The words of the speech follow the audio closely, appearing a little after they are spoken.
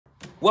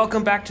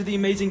Welcome back to the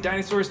Amazing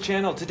Dinosaurs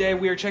channel. Today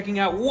we are checking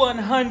out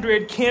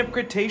 100 Camp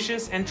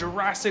Cretaceous and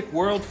Jurassic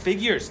World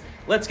figures.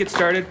 Let's get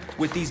started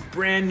with these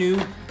brand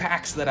new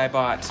packs that I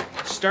bought,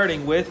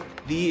 starting with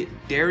the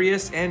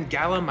Darius and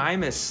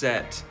Gallimimus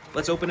set.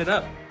 Let's open it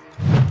up.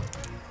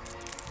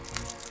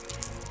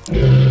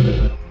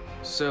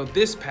 So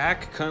this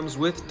pack comes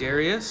with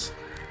Darius,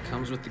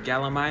 comes with the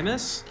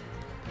Gallimimus,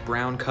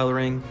 brown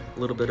coloring, a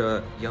little bit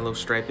of yellow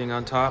striping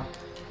on top,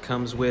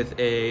 comes with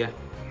a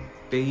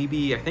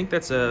baby, I think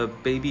that's a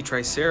baby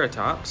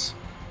Triceratops.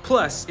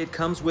 Plus, it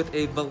comes with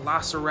a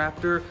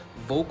Velociraptor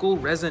vocal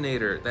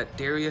resonator that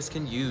Darius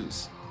can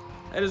use.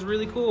 That is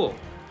really cool.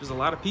 There's a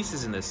lot of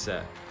pieces in this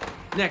set.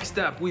 Next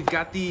up, we've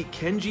got the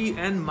Kenji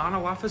and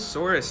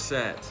Monolophosaurus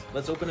set.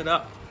 Let's open it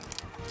up.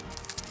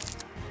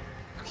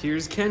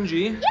 Here's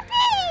Kenji.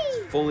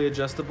 Yippee! Fully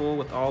adjustable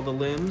with all the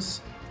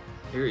limbs.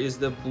 Here is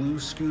the blue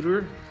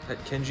scooter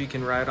that Kenji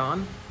can ride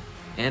on.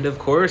 And of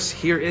course,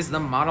 here is the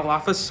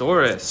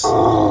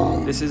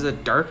Monolophosaurus. This is a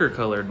darker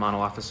colored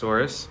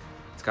Monolophosaurus.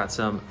 It's got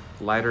some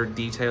lighter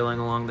detailing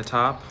along the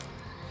top.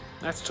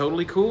 That's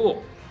totally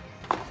cool.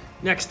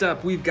 Next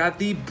up, we've got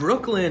the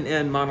Brooklyn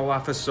and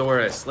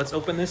Monolophosaurus. Let's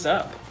open this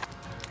up.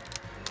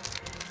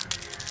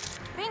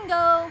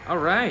 Bingo! All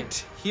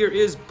right, here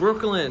is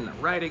Brooklyn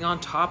riding on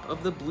top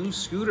of the blue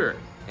scooter.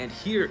 And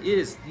here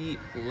is the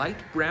light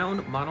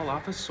brown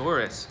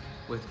Monolophosaurus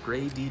with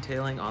gray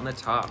detailing on the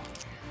top.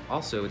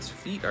 Also, its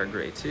feet are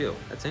gray too.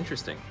 That's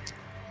interesting.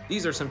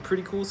 These are some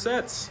pretty cool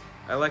sets.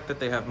 I like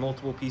that they have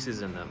multiple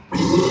pieces in them.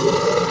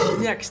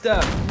 Next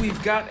up, we've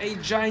got a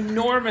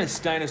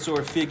ginormous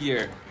dinosaur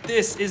figure.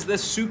 This is the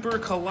super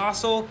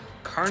colossal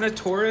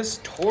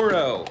Carnotaurus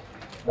Toro.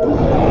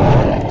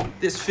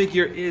 This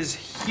figure is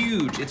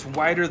huge. It's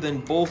wider than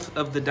both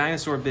of the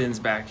dinosaur bins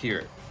back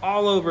here.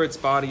 All over its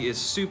body is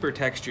super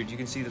textured. You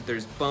can see that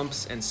there's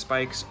bumps and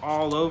spikes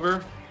all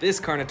over. This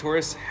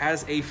Carnotaurus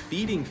has a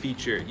feeding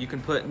feature. You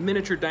can put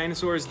miniature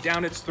dinosaurs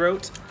down its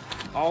throat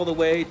all the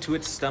way to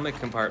its stomach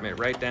compartment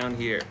right down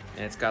here.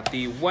 And it's got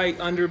the white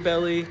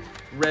underbelly,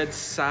 red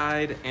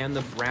side, and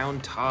the brown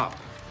top.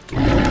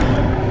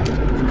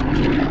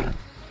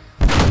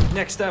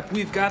 Next up,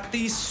 we've got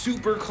the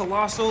super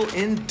colossal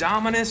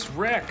Indominus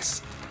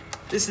Rex.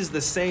 This is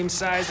the same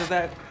size of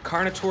that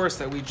Carnotaurus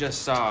that we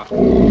just saw.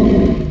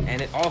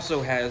 And it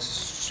also has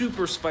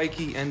super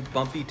spiky and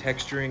bumpy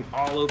texturing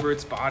all over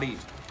its body.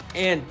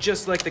 And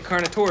just like the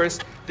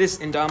Carnotaurus, this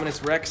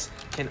Indominus Rex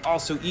can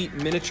also eat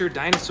miniature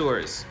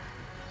dinosaurs.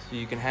 So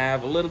you can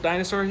have a little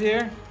dinosaur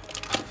here,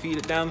 feed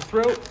it down the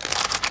throat,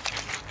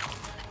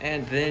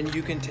 and then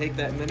you can take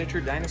that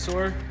miniature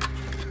dinosaur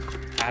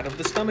out of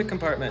the stomach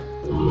compartment.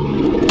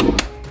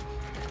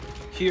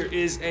 Here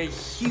is a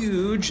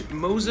huge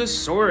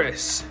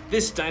Mososaurus.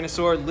 This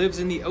dinosaur lives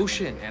in the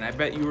ocean, and I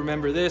bet you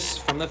remember this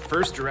from the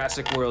first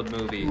Jurassic World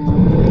movie.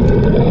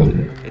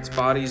 Its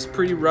body's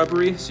pretty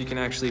rubbery, so you can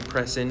actually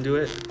press into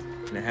it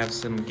and have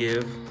some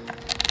give.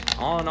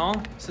 All in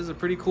all, this is a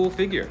pretty cool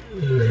figure.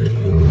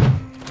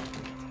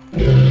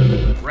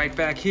 Right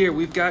back here,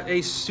 we've got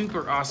a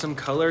super awesome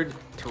colored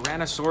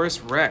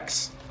Tyrannosaurus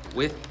Rex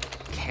with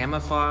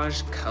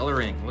camouflage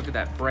coloring. Look at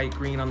that bright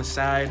green on the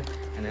side,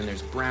 and then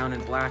there's brown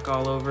and black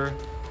all over.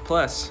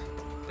 Plus,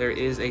 there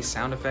is a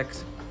sound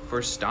effect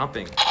for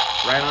stomping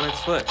right on its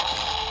foot.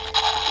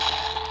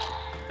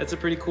 That's a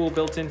pretty cool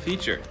built-in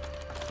feature.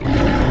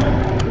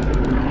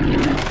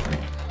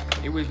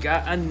 Here we've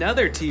got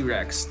another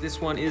T-Rex.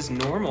 This one is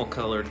normal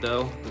colored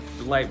though,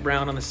 with light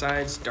brown on the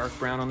sides, dark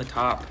brown on the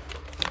top.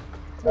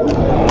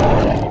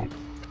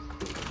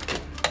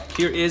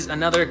 Here is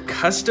another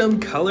custom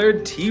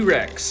colored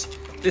T-Rex.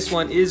 This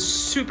one is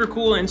super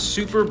cool and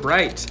super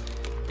bright.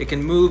 It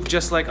can move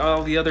just like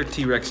all the other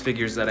T-Rex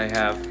figures that I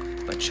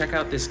have, but check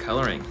out this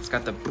coloring. It's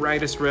got the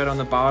brightest red on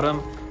the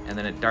bottom, and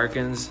then it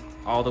darkens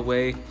all the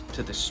way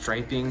to the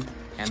striping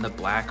and the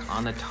black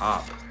on the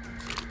top.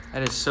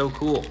 That is so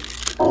cool.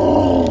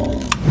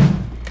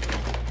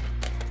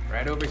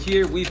 Right over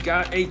here, we've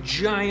got a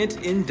giant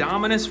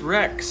Indominus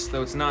Rex,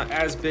 though it's not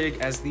as big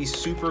as the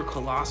super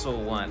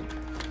colossal one.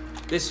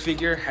 This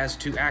figure has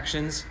two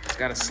actions. It's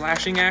got a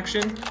slashing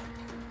action,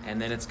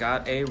 and then it's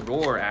got a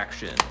roar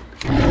action.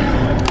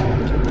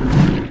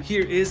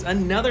 Here is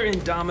another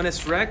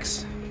Indominus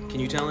Rex. Can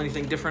you tell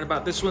anything different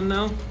about this one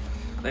though?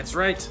 That's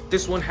right,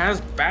 this one has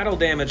battle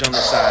damage on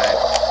the side.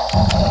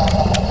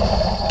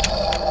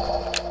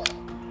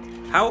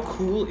 How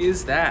cool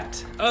is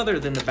that? Other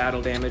than the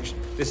battle damage,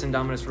 this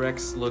Indominus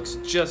Rex looks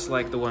just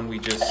like the one we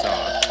just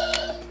saw.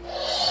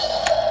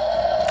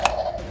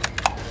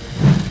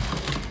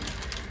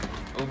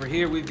 Over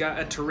here, we've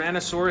got a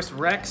Tyrannosaurus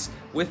Rex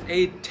with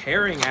a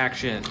tearing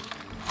action.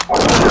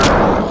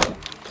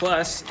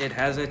 Plus, it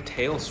has a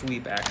tail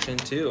sweep action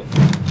too.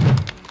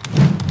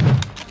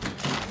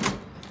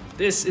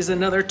 This is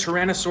another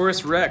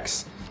Tyrannosaurus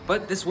Rex,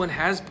 but this one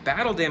has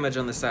battle damage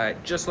on the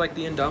side, just like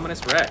the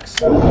Indominus Rex.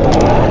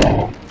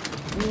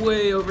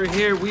 Way over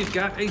here, we've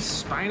got a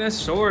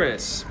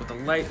Spinosaurus with a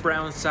light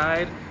brown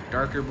side,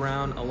 darker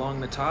brown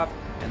along the top,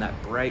 and that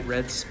bright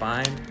red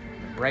spine,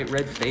 bright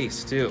red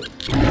face too.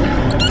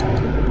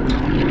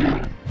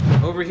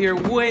 Over here,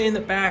 way in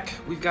the back,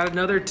 we've got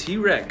another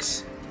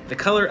T-Rex. The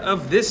color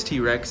of this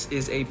T-Rex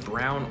is a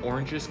brown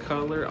orangish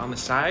color on the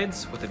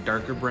sides with a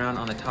darker brown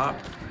on the top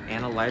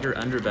and a lighter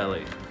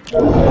underbelly.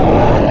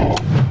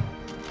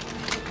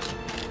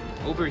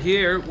 Over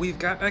here, we've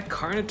got a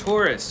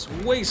Carnotaurus,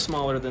 way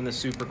smaller than the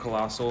Super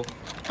Colossal,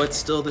 but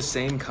still the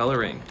same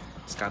coloring.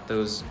 It's got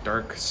those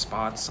dark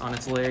spots on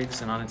its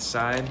legs and on its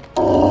side.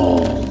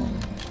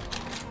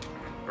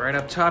 Right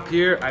up top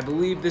here, I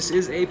believe this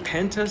is a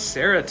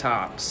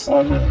Pentaceratops.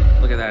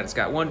 Look at that, it's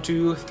got 1,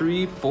 2,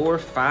 3, 4,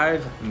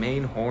 5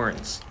 main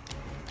horns.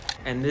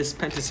 And this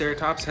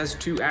Pentaceratops has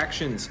 2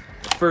 actions.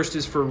 The first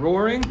is for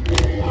roaring,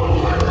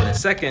 and the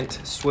second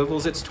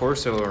swivels its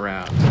torso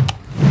around.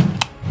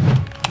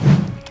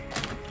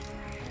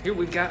 Here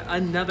we've got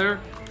another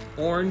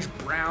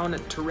orange-brown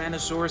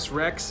Tyrannosaurus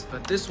Rex,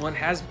 but this one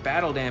has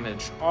battle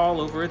damage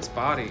all over its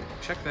body.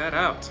 Check that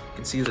out. You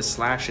can see the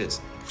slashes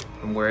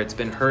from where it's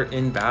been hurt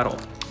in battle.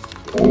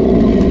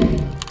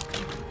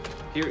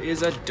 Here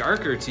is a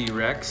darker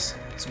T-Rex.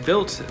 It's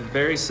built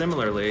very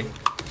similarly,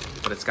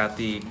 but it's got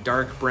the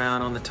dark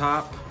brown on the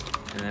top,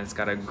 and then it's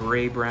got a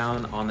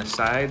gray-brown on the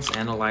sides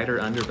and a lighter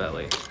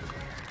underbelly.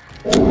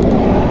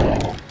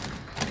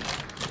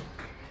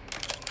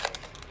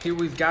 Here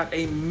we've got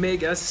a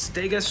Mega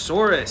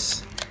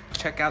Stegosaurus.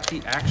 Check out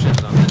the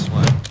actions on this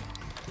one.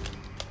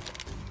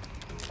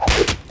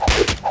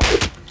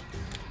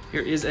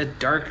 Here is a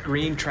dark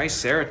green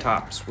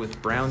Triceratops with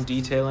brown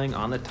detailing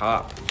on the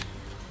top.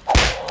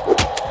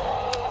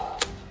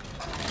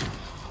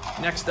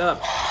 Next up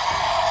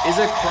is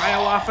a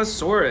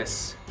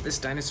Cryolophosaurus. This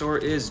dinosaur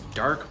is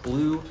dark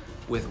blue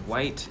with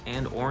white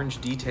and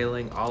orange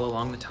detailing all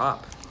along the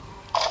top.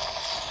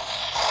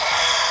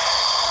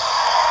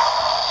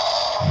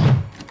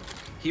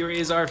 Here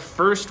is our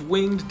first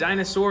winged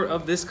dinosaur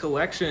of this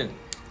collection.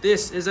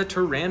 This is a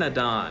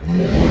Pteranodon.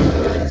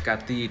 It's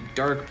got the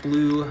dark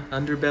blue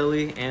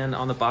underbelly and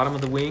on the bottom of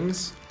the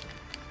wings,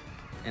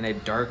 and a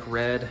dark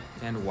red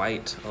and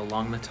white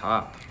along the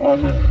top.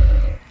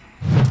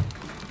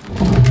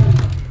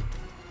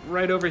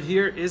 Right over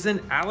here is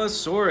an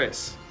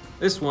Allosaurus.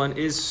 This one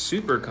is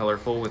super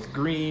colorful with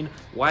green,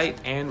 white,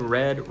 and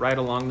red right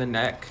along the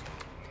neck.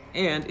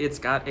 And it's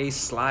got a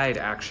slide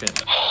action.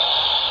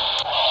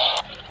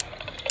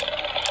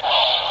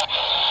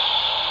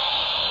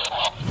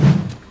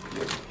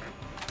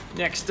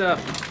 Next up,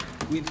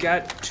 we've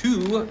got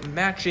 2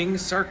 matching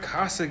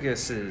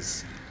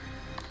Sarcophaguses.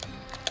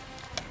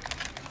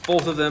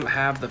 Both of them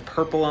have the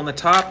purple on the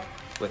top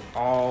with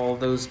all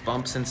those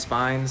bumps and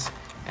spines,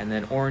 and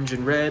then orange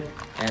and red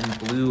and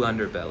blue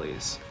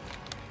underbellies.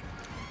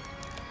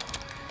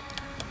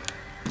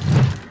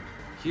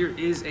 Here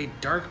is a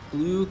dark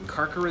blue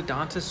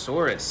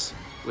Carcharodontosaurus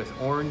with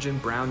orange and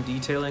brown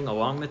detailing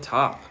along the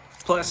top.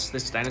 Plus,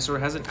 this dinosaur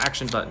has an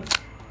action button.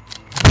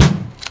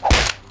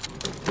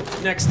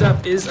 Next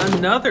up is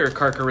another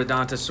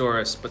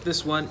Carcharodontosaurus, but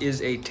this one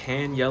is a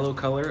tan yellow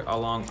color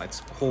along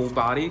its whole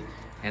body,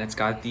 and it's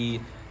got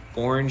the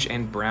orange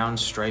and brown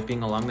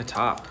striping along the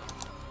top.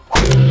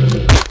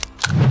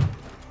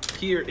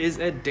 Here is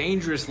a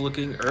dangerous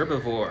looking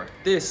herbivore.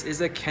 This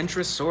is a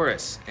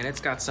Kentrosaurus, and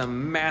it's got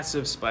some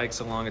massive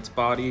spikes along its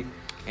body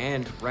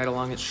and right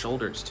along its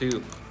shoulders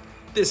too.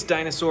 This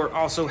dinosaur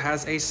also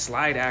has a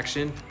slide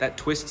action that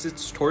twists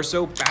its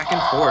torso back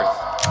and forth.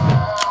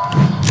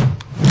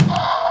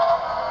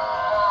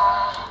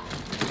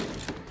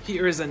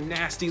 Here is a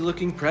nasty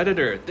looking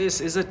predator. This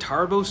is a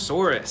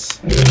Tarbosaurus.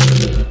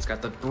 It's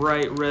got the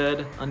bright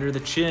red under the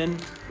chin.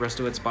 The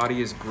rest of its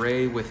body is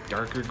gray with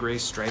darker gray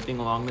striping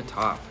along the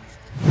top.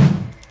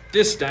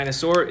 This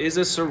dinosaur is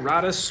a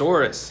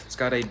Ceratosaurus. It's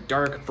got a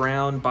dark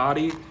brown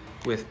body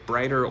with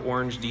brighter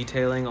orange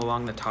detailing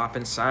along the top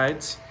and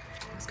sides.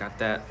 It's got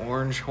that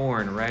orange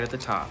horn right at the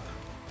top.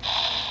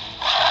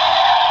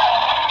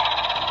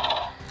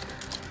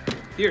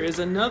 Here is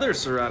another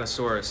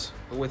Ceratosaurus,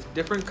 but with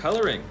different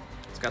coloring.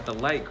 Got the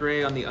light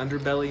gray on the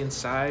underbelly and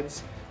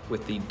sides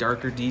with the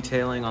darker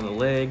detailing on the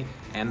leg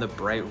and the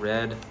bright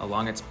red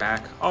along its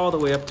back all the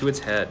way up to its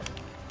head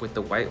with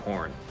the white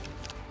horn.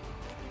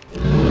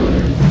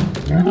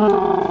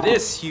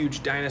 This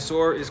huge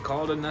dinosaur is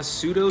called a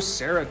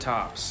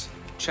Pseudoceratops.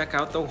 Check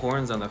out the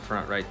horns on the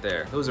front right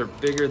there. Those are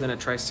bigger than a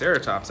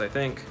Triceratops, I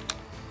think.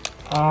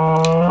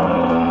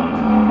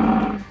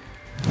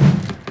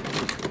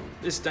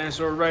 This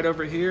dinosaur right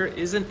over here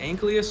is an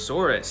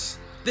Ankylosaurus.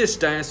 This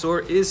dinosaur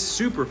is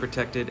super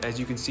protected, as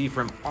you can see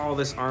from all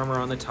this armor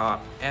on the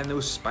top and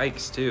those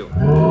spikes too.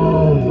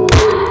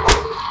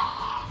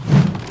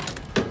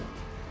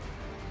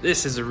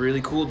 This is a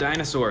really cool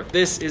dinosaur.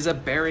 This is a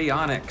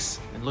Baryonyx,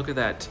 and look at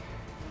that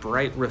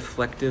bright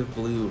reflective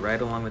blue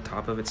right along the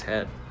top of its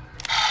head.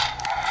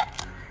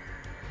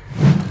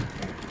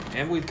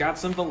 And we've got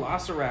some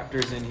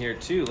velociraptors in here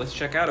too. Let's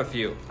check out a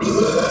few.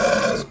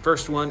 This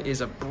first one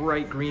is a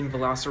bright green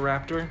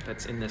velociraptor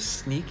that's in the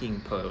sneaking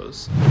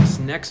pose. This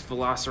next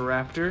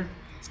velociraptor,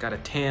 it's got a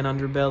tan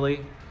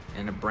underbelly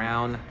and a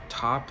brown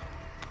top.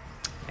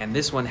 and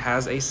this one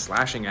has a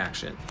slashing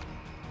action.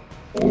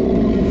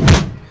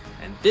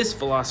 And this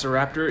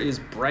Velociraptor is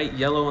bright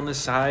yellow on the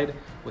side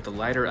with a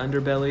lighter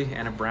underbelly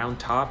and a brown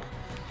top,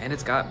 and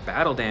it's got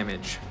battle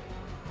damage.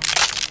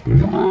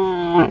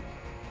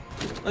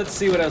 Let's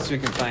see what else we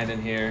can find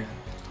in here.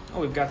 Oh,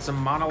 we've got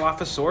some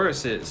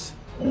Monolophosauruses.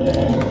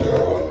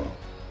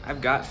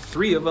 I've got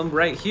 3 of them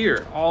right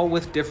here, all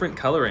with different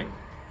coloring.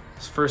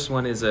 This first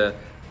one is a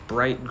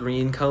bright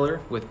green color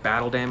with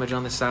battle damage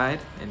on the side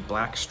and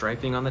black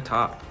striping on the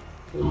top.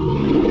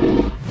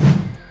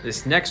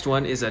 This next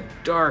one is a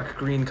dark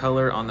green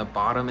color on the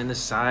bottom and the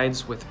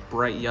sides with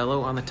bright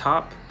yellow on the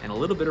top and a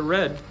little bit of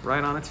red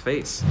right on its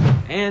face.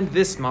 And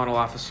this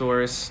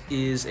Monolophosaurus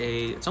is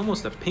it's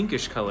almost a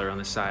pinkish color on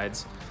the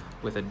sides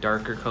with a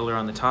darker color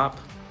on the top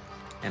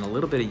and a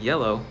little bit of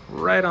yellow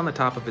right on the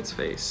top of its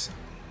face.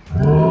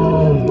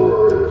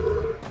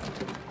 All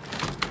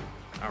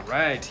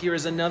right, here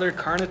is another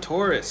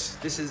Carnotaurus.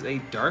 This is a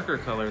darker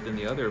color than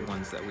the other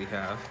ones that we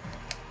have,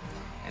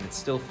 and it's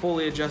still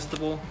fully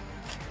adjustable,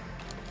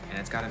 and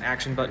it's got an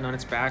action button on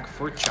its back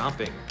for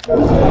chomping.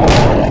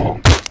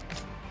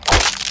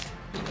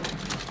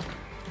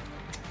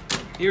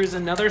 Here's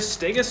another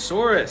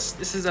Stegosaurus.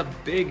 This is a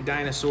big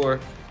dinosaur,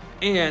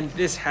 and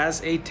this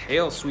has a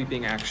tail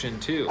sweeping action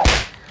too.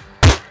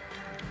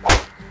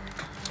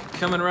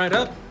 Coming right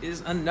up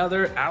is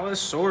another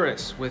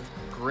Allosaurus with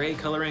gray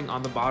coloring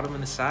on the bottom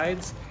and the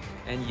sides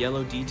and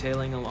yellow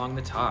detailing along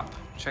the top.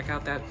 Check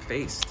out that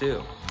face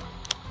too.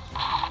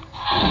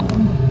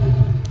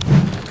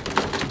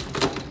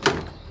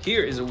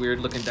 Here is a weird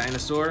looking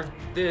dinosaur.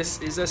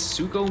 This is a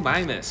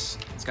Suchomimus.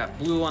 It's got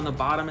blue on the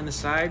bottom and the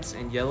sides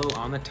and yellow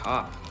on the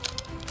top.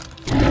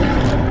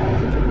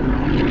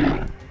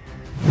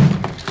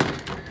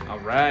 All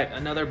right,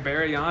 another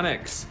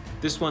Baryonyx.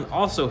 This one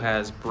also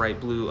has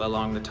bright blue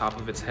along the top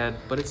of its head,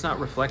 but it's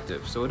not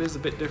reflective, so it is a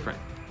bit different.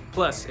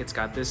 Plus, it's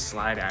got this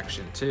slide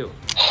action too.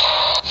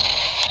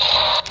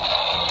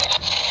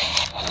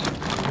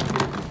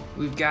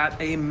 We've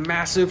got a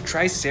massive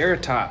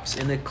Triceratops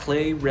in the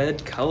clay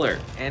red color,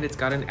 and it's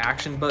got an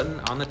action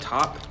button on the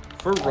top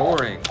for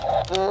roaring.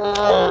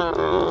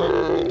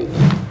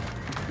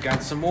 We've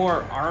got some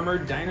more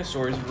armored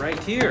dinosaurs right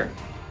here.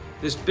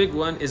 This big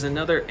one is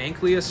another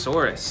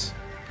Ankylosaurus,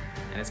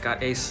 and it's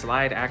got a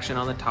slide action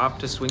on the top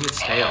to swing its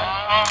tail.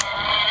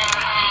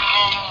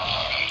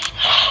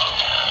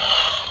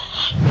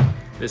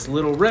 This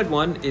little red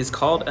one is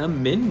called a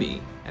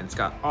Minmi, and it's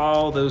got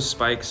all those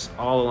spikes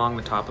all along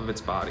the top of its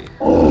body.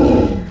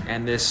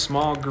 And this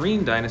small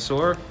green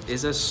dinosaur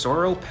is a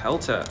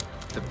Sauropelta,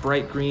 the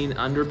bright green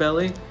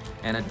underbelly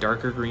and a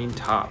darker green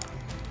top.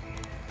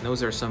 And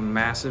those are some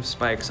massive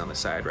spikes on the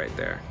side right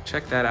there.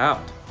 Check that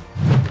out.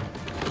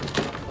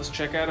 Let's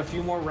check out a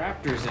few more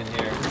raptors in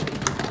here.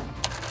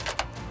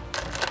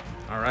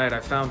 All right,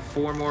 I found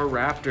 4 more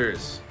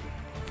raptors.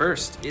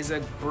 First is a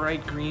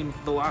bright green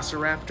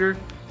Velociraptor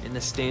in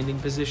the standing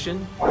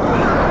position.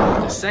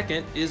 The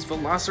second is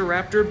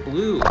Velociraptor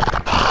Blue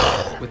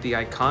with the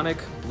iconic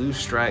blue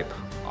stripe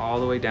all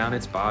the way down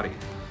its body.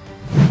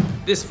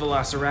 This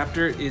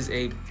Velociraptor is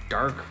a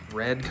dark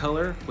red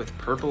color with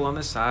purple on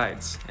the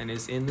sides and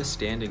is in the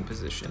standing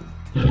position.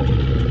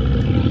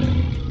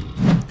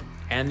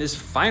 And this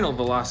final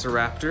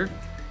Velociraptor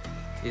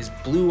is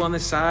blue on the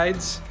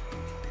sides,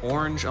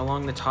 orange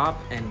along the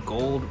top, and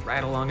gold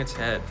right along its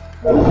head.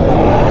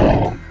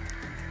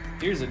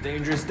 Here's a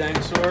dangerous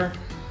dinosaur.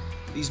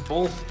 These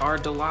both are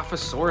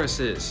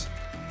Dilophosauruses,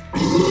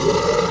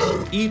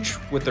 each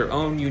with their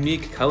own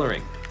unique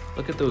coloring.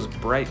 Look at those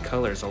bright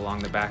colors along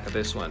the back of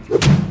this one.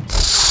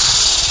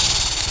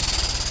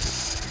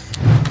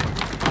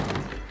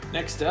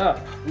 Next up,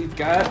 we've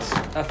got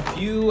a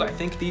few, I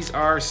think these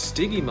are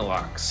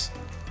Stygimolochs.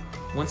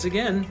 Once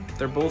again,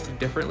 they're both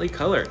differently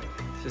colored.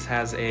 This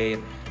has a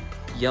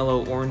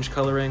yellow-orange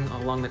coloring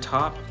along the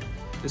top.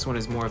 This one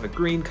is more of a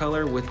green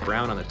color with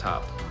brown on the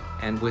top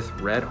and with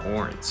red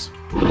horns.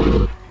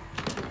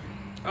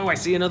 Oh, I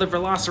see another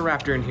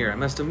Velociraptor in here. I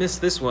must have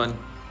missed this one.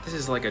 This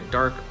is like a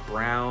dark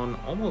brown,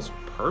 almost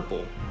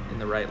purple in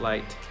the right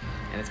light.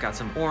 And it's got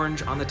some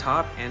orange on the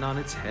top and on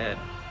its head.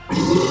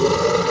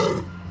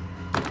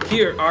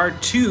 Here are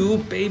 2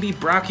 baby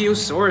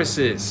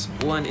Brachiosauruses.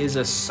 One is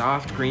a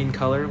soft green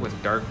color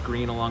with dark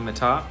green along the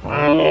top.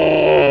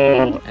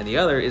 And the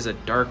other is a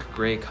dark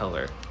gray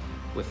color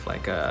with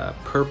like a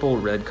purple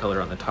red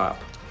color on the top.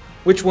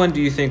 Which one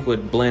do you think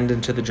would blend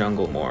into the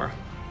jungle more?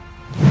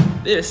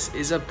 This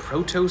is a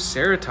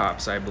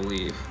Protoceratops, I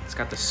believe. It's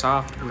got the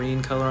soft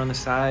green color on the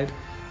side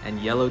and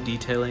yellow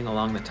detailing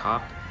along the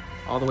top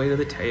all the way to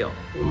the tail.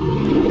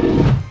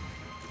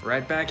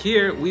 Right back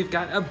here, we've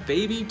got a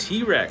baby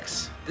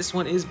T-Rex. This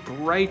one is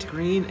bright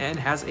green and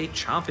has a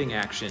chomping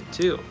action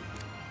too.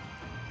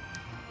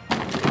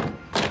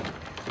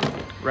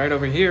 Right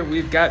over here,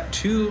 we've got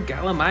 2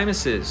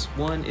 Gallimimuses.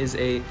 One is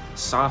a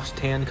soft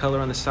tan color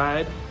on the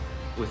side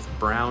with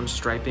brown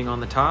striping on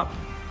the top,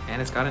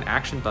 and it's got an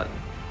action button.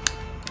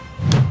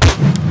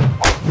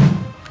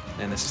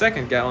 And the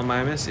second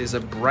Gallimimus is a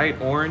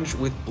bright orange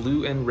with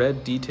blue and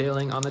red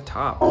detailing on the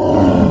top.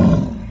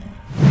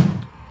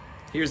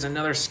 Here's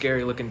another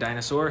scary looking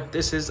dinosaur.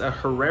 This is a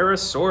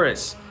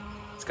Herrerasaurus.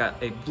 It's got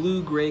a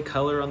blue-gray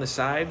color on the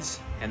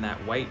sides and that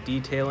white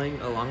detailing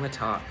along the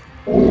top.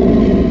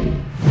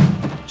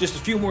 Just a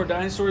few more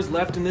dinosaurs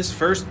left in this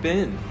first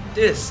bin.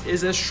 This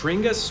is a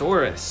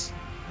Shringosaurus.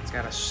 It's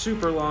got a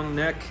super long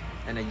neck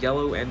and a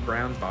yellow and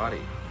brown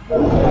body.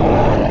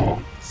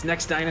 This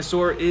next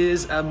dinosaur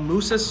is a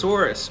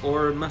Mososaurus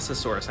or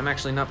Mososaurus. I'm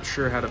actually not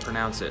sure how to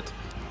pronounce it.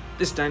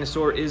 This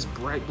dinosaur is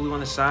bright blue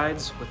on the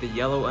sides with the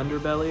yellow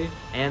underbelly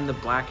and the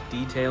black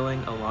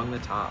detailing along the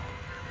top.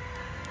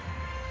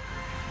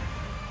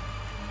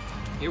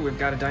 Here we've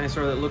got a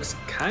dinosaur that looks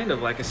kind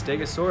of like a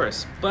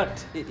Stegosaurus,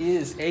 but it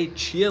is a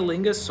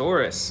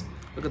Chialingosaurus.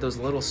 Look at those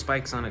little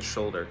spikes on its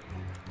shoulder.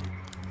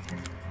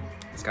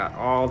 It's got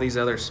all these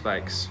other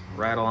spikes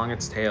right along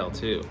its tail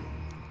too.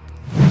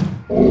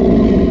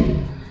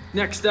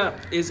 Next up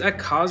is a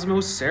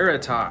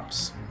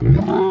Cosmoceratops.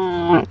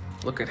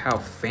 Look at how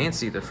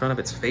fancy the front of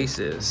its face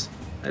is.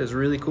 That is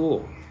really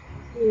cool.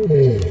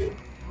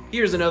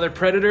 Here's another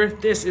predator.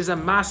 This is a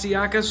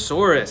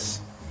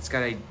Masiakasaurus. It's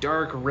got a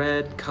dark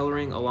red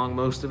coloring along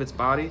most of its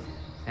body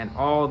and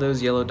all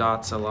those yellow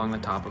dots along the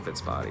top of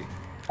its body.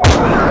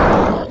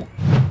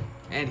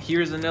 And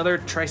here's another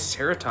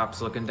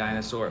Triceratops looking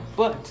dinosaur,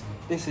 but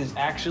this is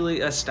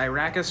actually a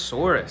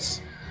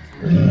Styracosaurus.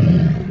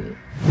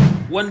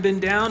 One bin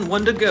down,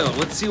 one to go.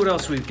 Let's see what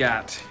else we've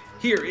got.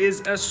 Here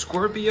is a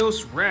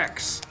Scorpius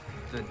Rex,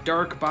 the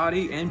dark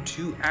body and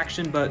 2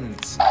 action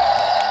buttons.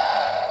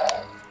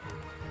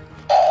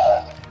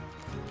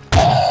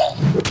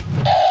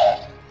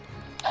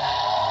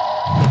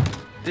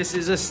 This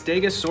is a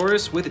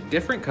Stegosaurus with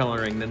different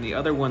coloring than the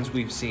other ones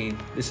we've seen.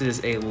 This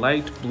is a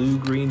light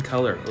blue-green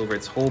color over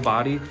its whole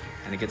body,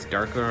 and it gets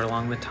darker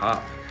along the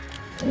top.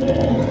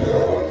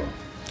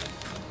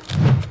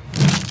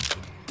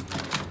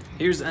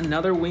 Here's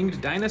another winged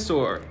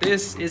dinosaur.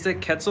 This is a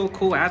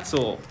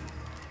Quetzalcoatl.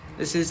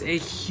 This is a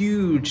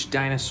huge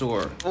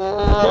dinosaur.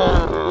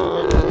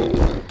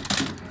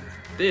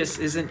 This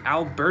is an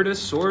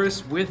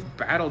Albertosaurus with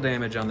battle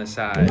damage on the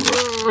side.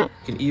 You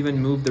can even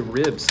move the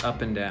ribs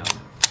up and down.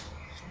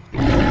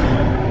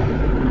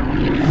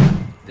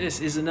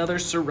 This is another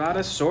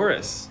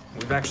Ceratosaurus.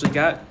 We've actually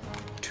got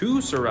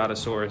 2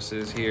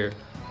 Ceratosauruses here.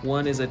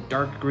 One is a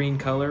dark green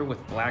color with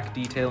black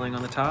detailing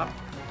on the top.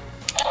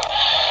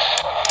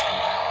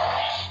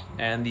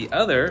 And the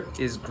other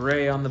is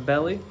gray on the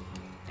belly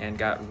and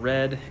got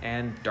red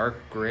and dark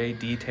gray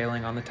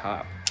detailing on the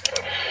top.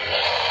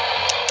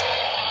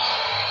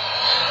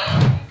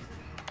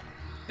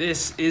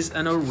 This is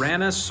an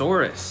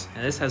Ouranosaurus,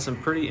 and this has some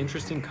pretty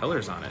interesting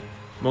colors on it.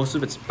 Most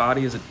of its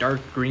body is a dark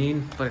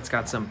green, but it's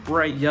got some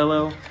bright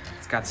yellow,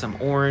 it's got some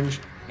orange,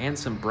 and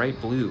some bright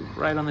blue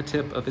right on the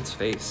tip of its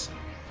face.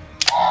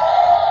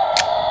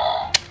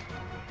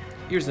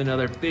 Here's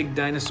another big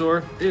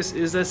dinosaur. This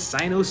is a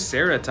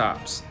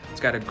Sinoceratops. It's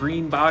got a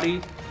green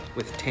body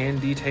with tan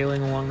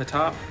detailing along the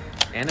top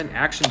and an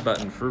action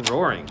button for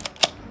roaring.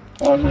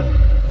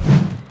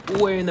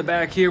 Way in the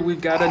back here,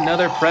 we've got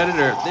another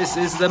predator. This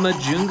is the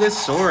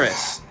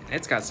Majungasaurus.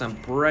 It's got some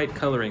bright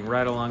coloring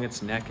right along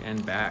its neck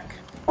and back.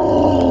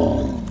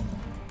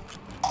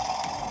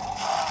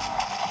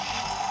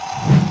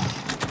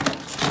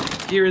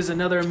 Here is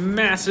another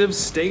massive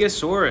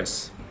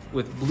Stegosaurus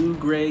with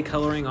blue-gray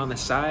coloring on the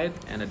side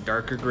and a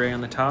darker gray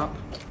on the top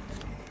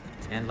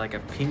and like a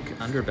pink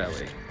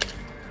underbelly.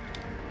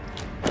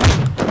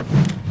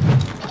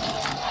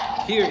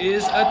 Here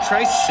is a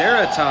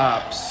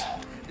Triceratops.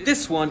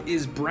 This one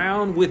is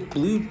brown with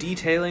blue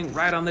detailing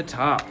right on the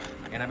top.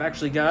 And I've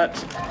actually got,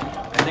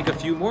 I think, a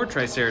few more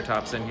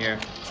Triceratops in here.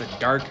 It's a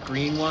dark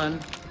green one.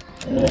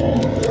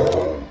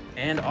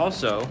 And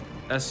also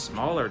a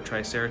smaller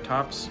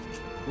Triceratops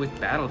with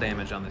battle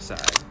damage on the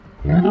side.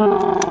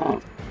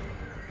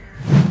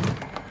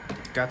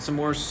 Got some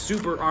more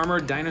super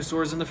armored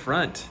dinosaurs in the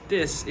front.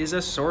 This is a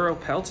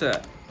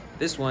Sauropelta.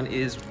 This one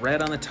is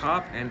red on the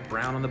top and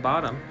brown on the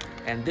bottom.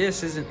 And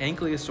this is an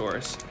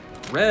Ankylosaurus,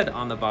 red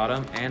on the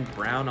bottom and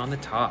brown on the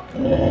top.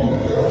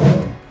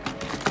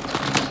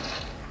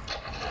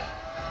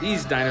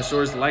 These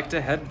dinosaurs like to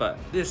headbutt.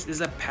 This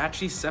is a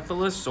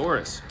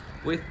Pachycephalosaurus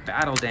with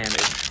battle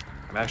damage.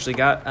 I've actually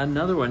got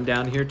another one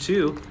down here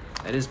too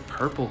that is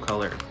purple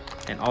colored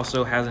and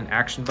also has an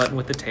action button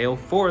with the tail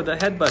for the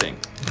headbutting.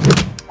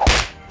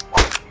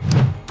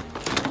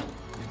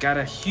 We've got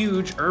a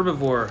huge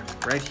herbivore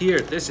right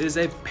here. This is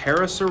a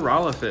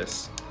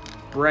Parasaurolophus,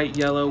 bright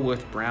yellow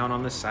with brown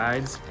on the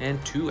sides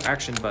and 2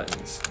 action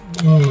buttons.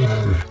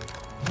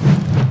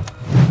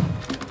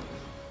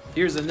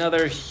 Here's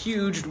another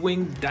huge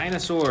winged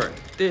dinosaur.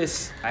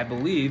 This, I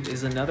believe,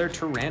 is another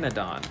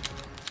Pteranodon.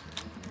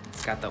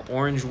 It's got the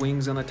orange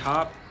wings on the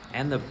top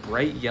and the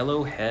bright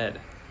yellow head.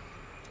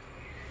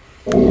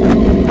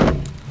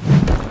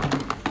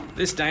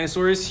 This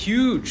dinosaur is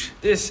huge.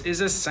 This is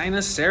a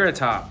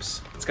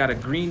Sinoceratops. It's got a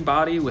green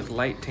body with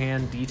light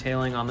tan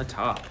detailing on the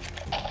top.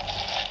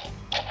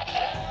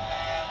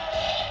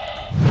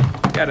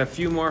 Got a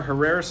few more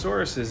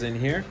Herrerasauruses in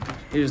here.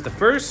 Here's the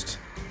first.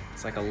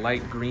 It's like a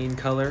light green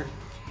color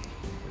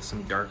with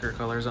some darker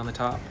colors on the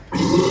top.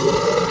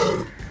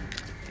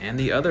 And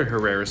the other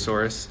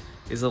Herrerasaurus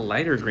is a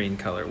lighter green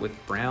color with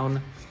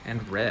brown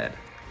and red.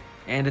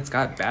 And it's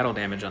got battle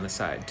damage on the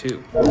side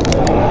too.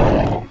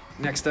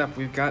 Next up,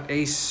 we've got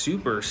a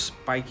super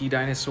spiky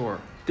dinosaur.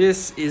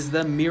 This is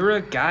the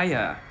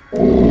Miragaia.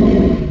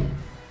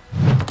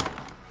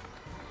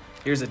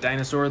 Here's a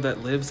dinosaur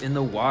that lives in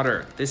the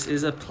water. This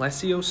is a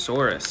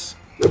Plesiosaurus.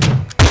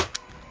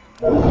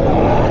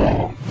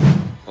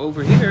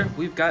 Over here,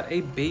 we've got a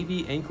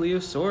baby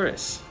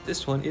Ankylosaurus.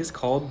 This one is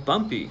called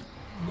Bumpy.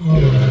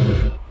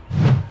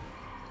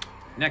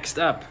 Next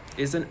up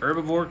is an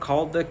herbivore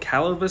called the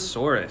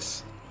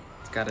Calavosaurus.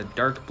 It's got a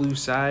dark blue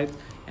side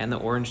and the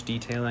orange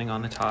detailing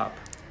on the top.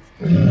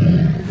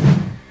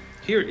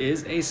 Here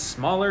is a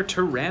smaller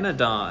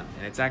Pteranodon,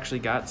 and it's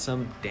actually got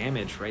some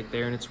damage right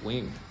there in its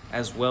wing,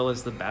 as well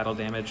as the battle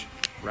damage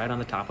right on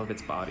the top of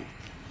its body.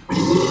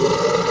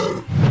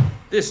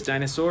 This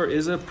dinosaur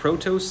is a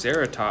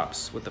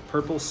Protoceratops with the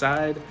purple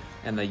side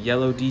and the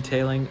yellow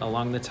detailing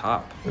along the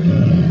top.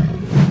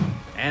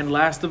 And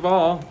last of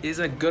all is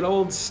a good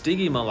old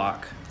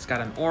Stygimoloch. It's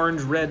got an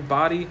orange-red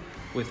body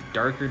with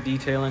darker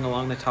detailing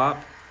along the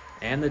top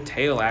and the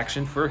tail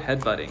action for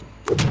headbutting.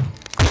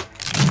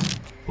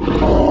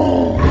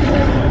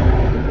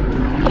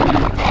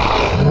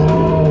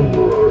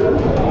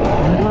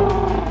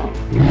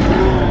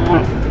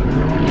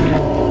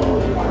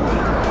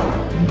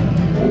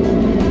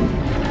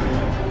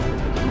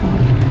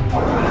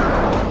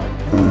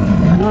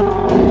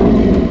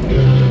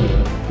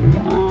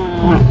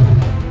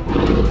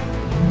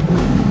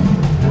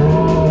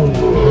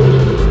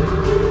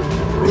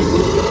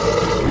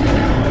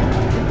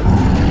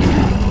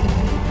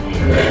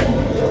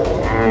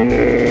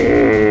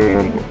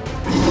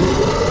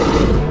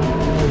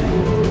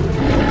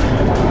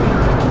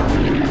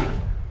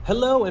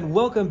 Hello and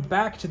welcome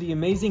back to the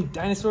Amazing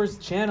Dinosaurs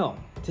channel.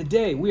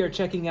 Today we are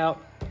checking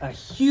out a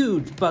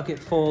huge bucket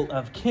full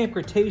of Camp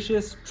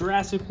Cretaceous,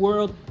 Jurassic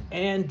World,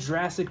 and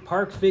Jurassic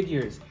Park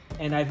figures.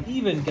 And I've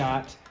even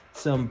got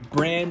some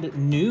brand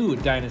new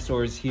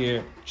dinosaurs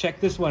here. Check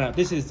this one out.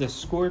 This is the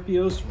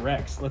Scorpius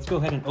Rex. Let's go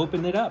ahead and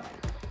open it up.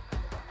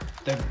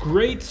 The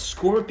Great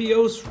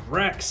Scorpius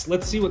Rex.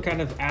 Let's see what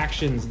kind of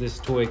actions this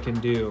toy can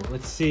do.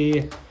 Let's see.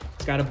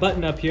 It's got a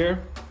button up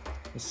here.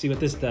 Let's see what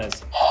this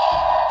does.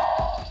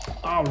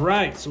 All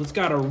right, so it's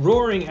got a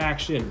roaring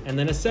action and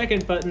then a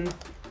second button.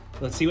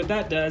 Let's see what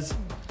that does.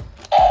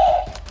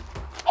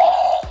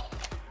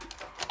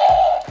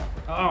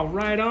 Oh,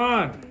 right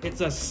on.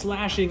 It's a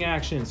slashing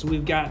action. So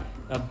we've got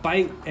a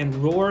bite and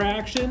roar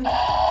action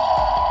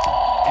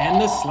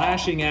and the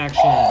slashing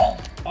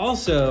action.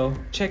 Also,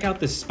 check out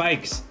the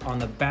spikes on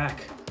the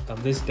back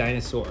of this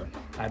dinosaur.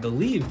 I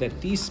believe that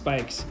these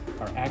spikes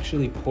are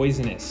actually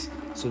poisonous,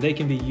 so they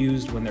can be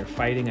used when they're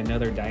fighting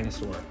another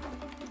dinosaur.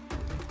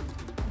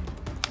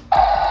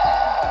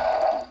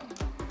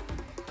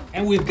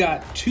 And we've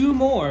got two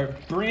more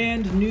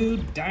brand new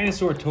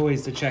dinosaur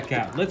toys to check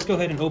out. Let's go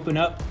ahead and open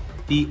up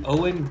the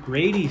Owen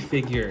Grady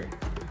figure.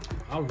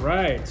 All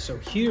right, so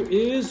here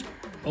is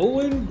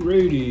Owen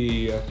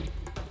Grady.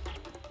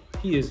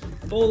 He is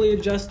fully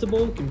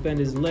adjustable, can bend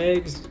his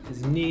legs,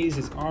 his knees,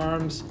 his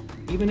arms,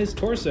 even his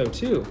torso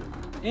too.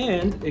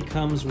 And it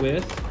comes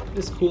with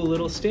this cool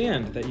little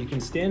stand that you can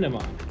stand him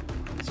on,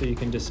 so you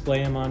can display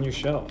him on your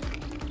shelf.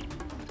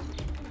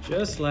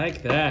 Just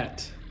like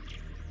that.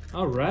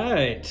 All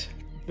right,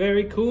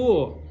 very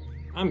cool.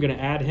 I'm gonna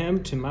add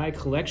him to my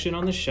collection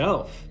on the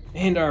shelf.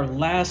 And our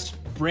last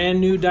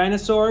brand new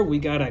dinosaur, we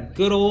got a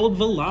good old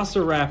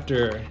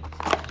Velociraptor.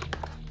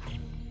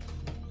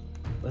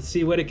 Let's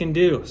see what it can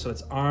do. So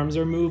its arms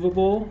are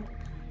movable,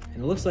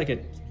 and it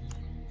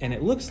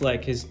looks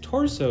like his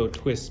torso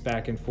twists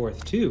back and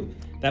forth too.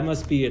 That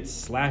must be its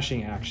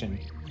slashing action.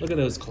 Look at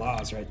those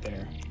claws right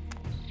there.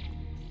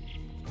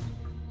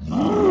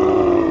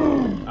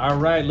 All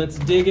right, let's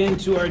dig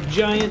into our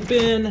giant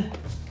bin.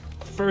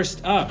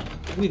 First up,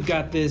 we've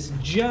got this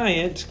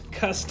giant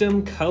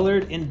custom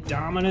colored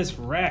Indominus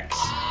Rex.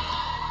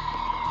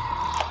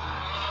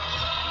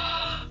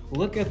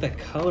 Look at the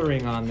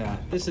coloring on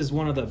that. This is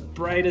one of the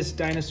brightest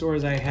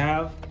dinosaurs I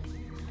have,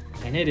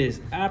 and it is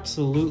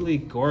absolutely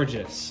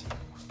gorgeous.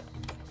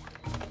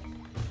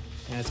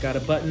 And it's got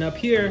a button up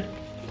here,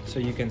 so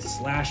you can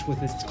slash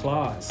with its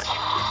claws.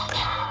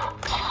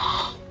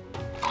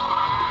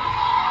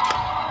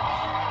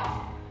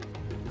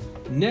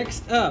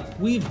 Next up,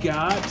 we've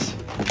got,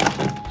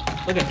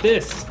 look at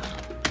this.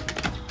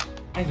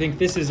 I think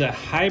this is a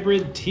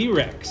hybrid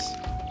T-Rex.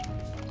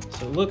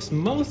 So it looks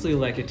mostly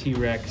like a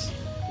T-Rex,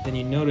 but then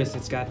you notice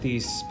it's got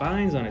these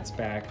spines on its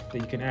back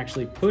that you can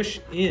actually push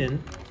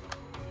in,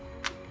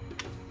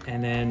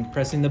 and then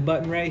pressing the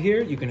button right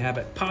here, you can have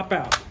it pop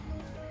out,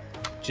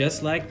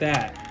 just like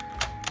that.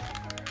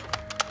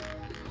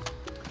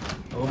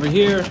 Over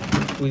here,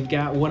 we've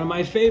got one of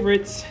my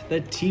favorites,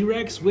 the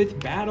T-Rex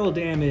with battle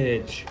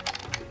damage.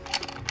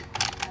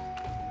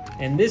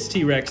 And this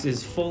T-Rex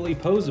is fully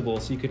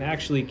posable, so you can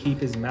actually keep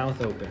his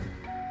mouth open.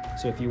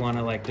 So if you want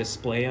to like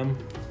display him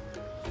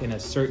in a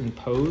certain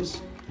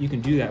pose, you can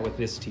do that with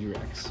this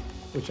T-Rex,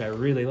 which I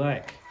really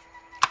like.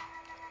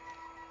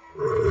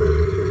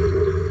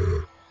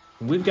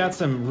 We've got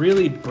some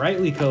really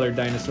brightly colored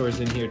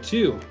dinosaurs in here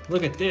too.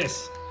 Look at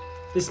this.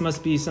 This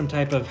must be some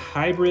type of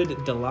hybrid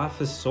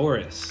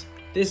Dilophosaurus.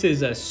 This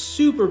is a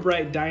super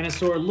bright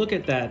dinosaur. Look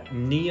at that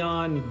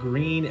neon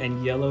green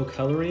and yellow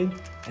coloring,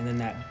 and then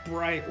that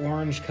bright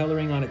orange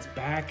coloring on its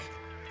back,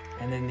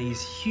 and then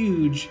these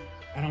huge,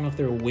 I don't know if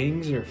they're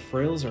wings or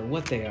frills or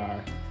what they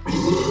are.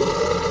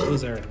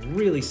 Those are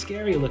really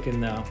scary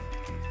looking though.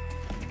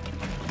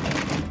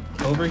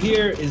 Over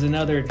here is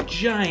another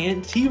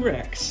giant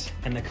T-Rex,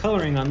 and the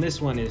coloring on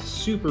this one is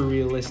super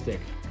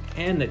realistic,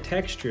 and the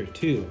texture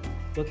too.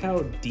 Look how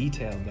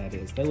detailed that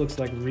is. That looks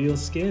like real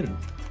skin.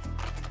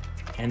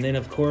 And then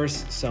of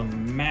course,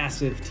 some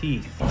massive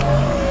teeth.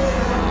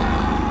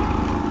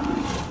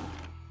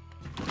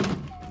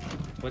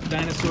 What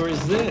dinosaur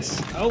is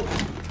this? Oh,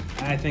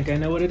 I think I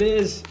know what it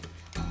is.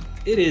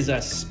 It is a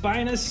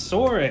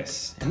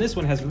Spinosaurus, and this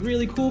one has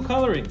really cool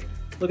coloring.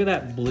 Look at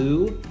that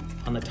blue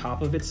on the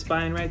top of its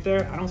spine right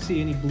there. I don't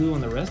see any blue on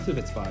the rest of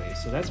its body,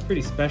 so that's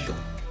pretty special.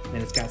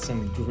 And it's got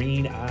some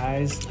green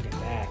eyes, look at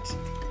that.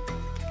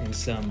 And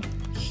some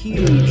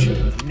huge,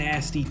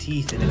 nasty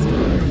teeth in its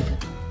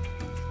mouth.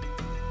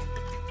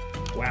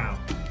 Wow,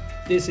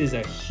 this is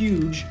a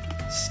huge,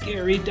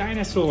 scary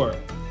dinosaur.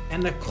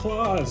 And the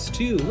claws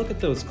too, look at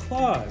those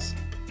claws.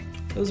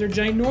 Those are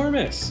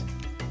ginormous.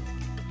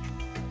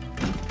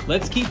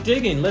 Let's keep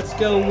digging. Let's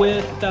go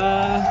with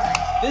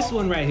this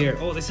one right here.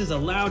 Oh, this is a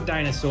loud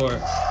dinosaur.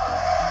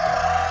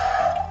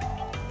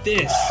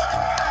 This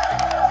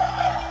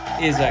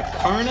is a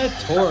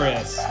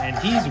Carnotaurus, and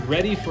he's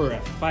ready for a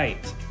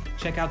fight.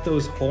 Check out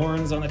those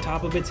horns on the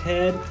top of its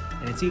head,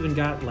 and it's even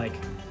got like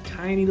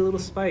tiny little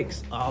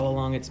spikes all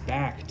along its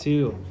back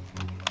too.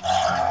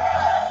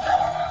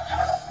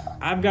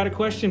 I've got a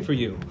question for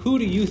you. Who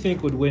do you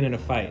think would win in a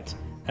fight?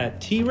 A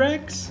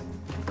T-Rex,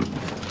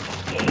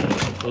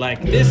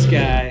 like this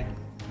guy,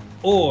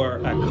 or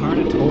a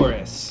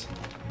Carnotaurus?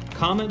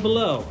 Comment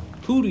below,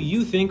 who do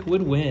you think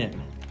would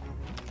win?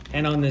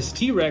 And on this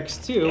T-Rex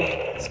too,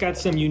 it's got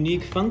some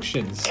unique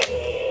functions.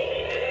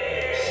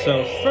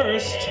 So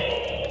first,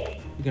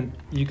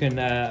 you can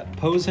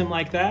pose him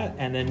like that,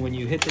 and then when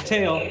you hit the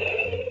tail,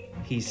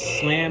 he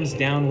slams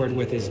downward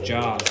with his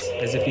jaws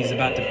as if he's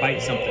about to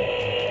bite something.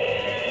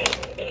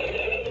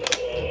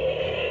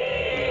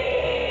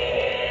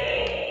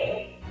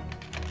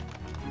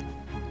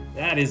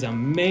 That is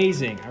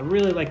amazing. I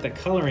really like the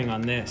coloring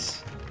on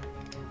this.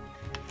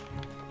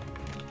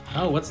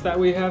 Oh, what's that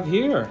we have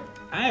here?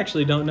 I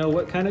actually don't know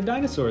what kind of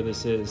dinosaur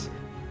this is.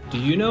 Do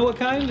you know what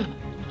kind?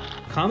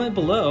 Comment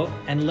below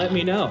and let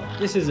me know.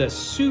 This is a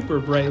super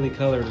brightly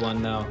colored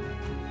one though.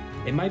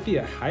 It might be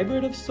a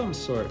hybrid of some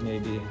sort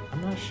maybe.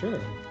 I'm not sure.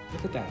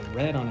 Look at that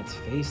red on its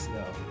face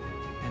though.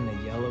 And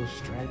the yellow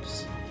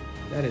stripes.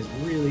 That is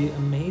really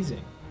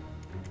amazing.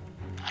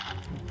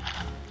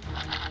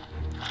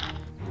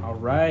 All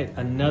right,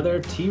 another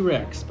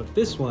T-Rex, but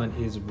this one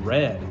is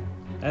red.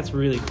 That's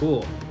really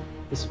cool.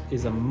 This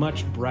is a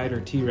much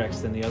brighter T-Rex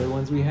than the other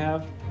ones we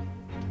have,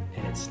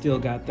 and it's still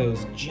got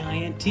those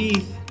giant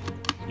teeth.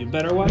 You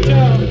better watch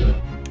out.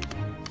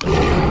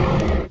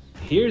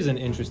 Here's an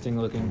interesting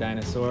looking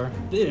dinosaur.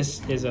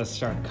 This is a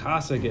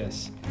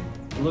Sarcophagus.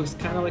 It looks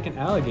kind of like an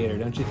alligator,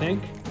 don't you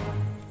think?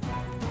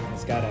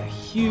 It's got a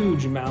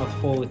huge mouth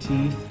full of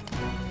teeth.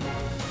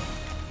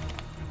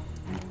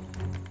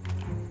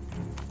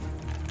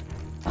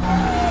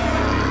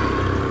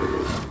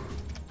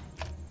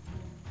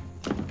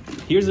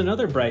 Here's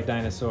another bright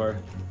dinosaur.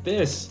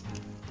 This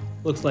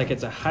looks like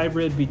it's a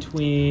hybrid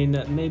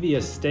between maybe a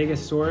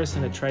Stegosaurus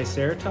and a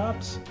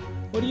Triceratops.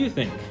 What do you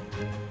think?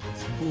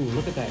 Ooh,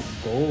 look at that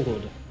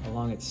gold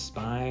along its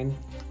spine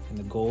and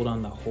the gold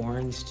on the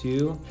horns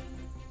too,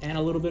 and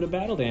a little bit of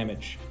battle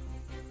damage.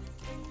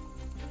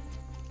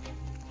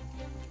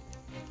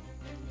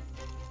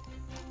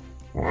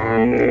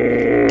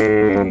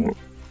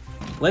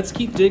 Let's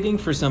keep digging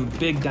for some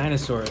big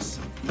dinosaurs.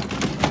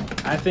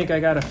 I think I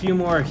got a few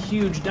more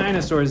huge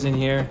dinosaurs in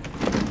here.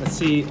 Let's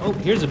see. Oh,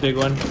 here's a big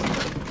one.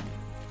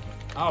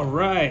 All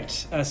right,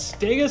 a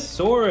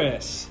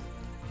Stegosaurus.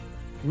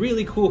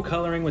 Really cool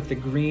coloring with the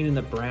green and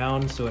the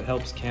brown, so it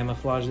helps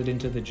camouflage it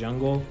into the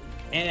jungle.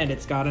 And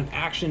it's got an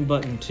action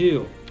button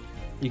too.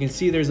 You can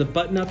see there's a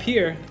button up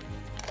here,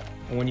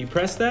 and when you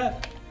press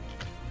that,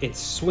 it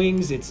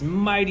swings its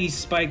mighty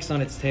spikes on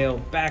its tail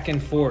back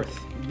and forth.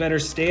 You better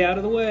stay out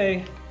of the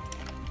way.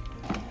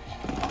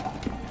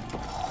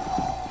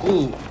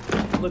 Ooh,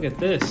 look at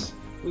this.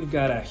 We've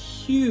got a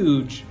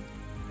huge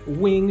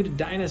winged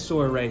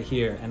dinosaur right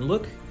here. And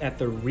look at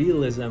the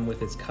realism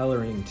with its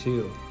coloring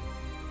too.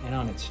 And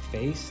on its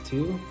face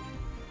too.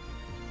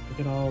 Look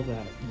at all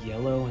that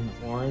yellow and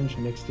the orange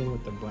mixed in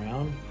with the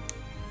brown.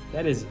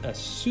 That is a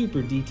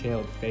super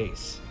detailed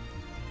face.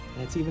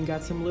 And it's even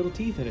got some little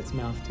teeth in its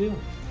mouth too.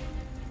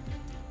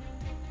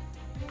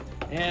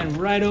 And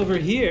right over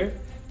here,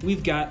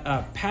 we've got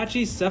a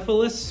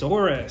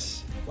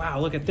Pachycephalosaurus. Wow,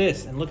 look at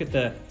this, and look at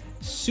the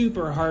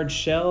super hard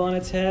shell on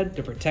its head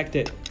to protect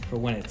it for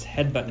when it's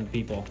headbutting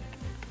people.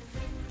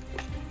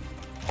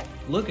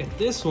 Look at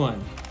this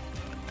one.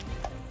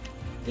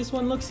 This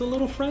one looks a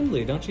little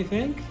friendly, don't you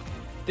think?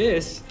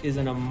 This is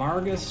an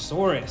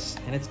Amargasaurus,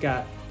 and it's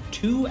got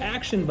 2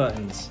 action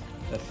buttons.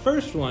 The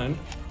first one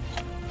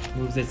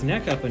moves its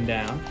neck up and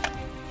down,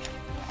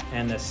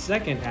 and the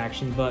second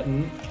action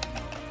button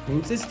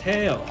moves its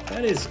tail.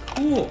 That is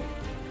cool.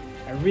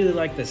 I really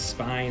like the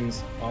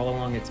spines all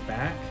along its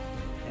back,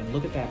 and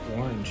look at that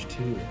orange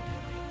too.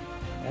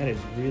 That is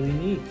really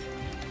neat.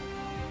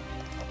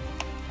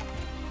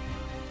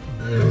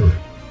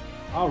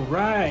 All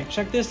right,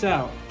 check this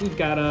out. We've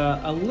got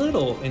a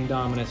little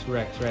Indominus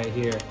Rex right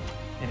here,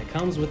 and it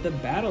comes with the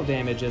battle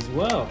damage as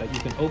well that you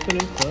can open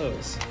and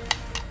close.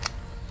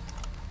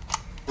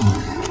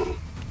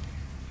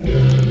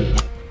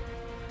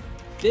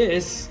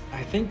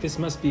 I think this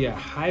must be a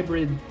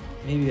hybrid,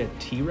 maybe a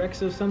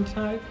T-Rex of some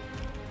type.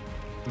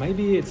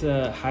 Maybe it's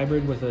a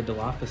hybrid with a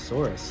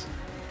Dilophosaurus,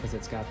 because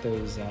it's got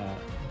those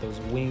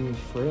winged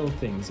frill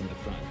things in the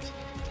front.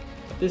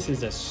 But this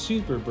is a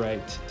super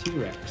bright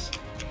T-Rex.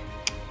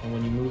 And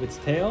when you move its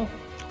tail,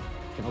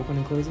 it can open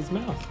and close its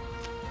mouth.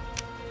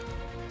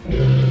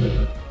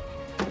 And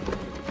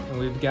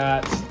we've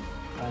got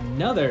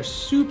another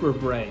super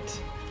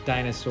bright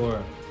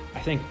dinosaur. I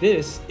think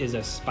this is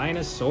a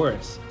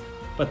Spinosaurus,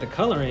 but the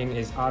coloring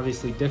is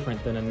obviously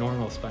different than a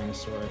normal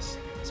Spinosaurus.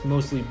 It's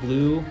mostly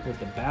blue with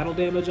the battle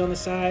damage on the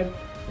side,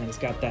 and it's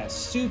got that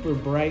super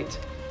bright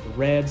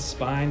red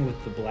spine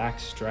with the black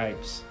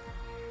stripes.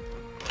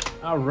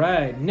 All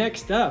right,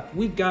 next up,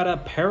 we've got a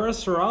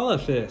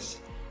Parasaurolophus.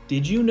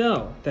 Did you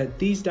know that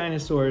these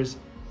dinosaurs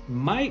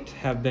might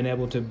have been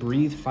able to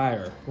breathe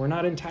fire? We're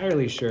not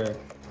entirely sure,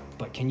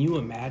 but can you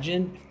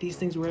imagine if these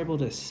things were able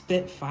to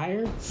spit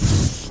fire?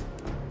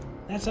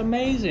 That's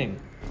amazing.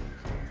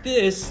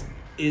 This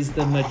is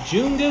the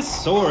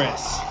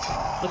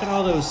Majungasaurus. Look at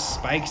all those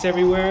spikes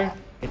everywhere.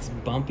 It's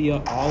bumpy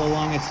all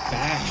along its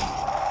back.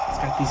 It's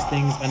got these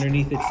things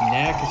underneath its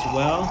neck as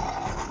well.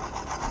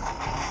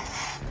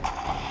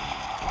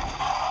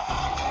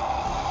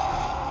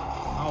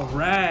 All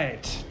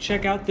right,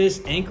 check out this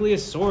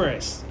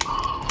Ankylosaurus.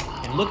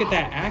 And look at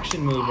that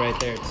action move right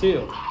there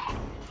too.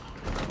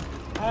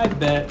 I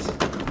bet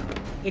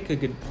it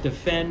could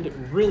defend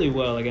really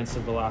well against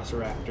a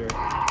Velociraptor.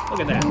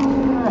 Look at that.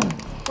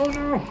 Oh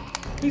no,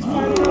 he's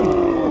fighting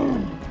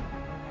him.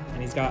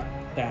 And he's got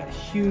that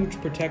huge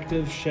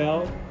protective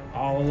shell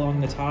all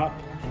along the top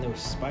and those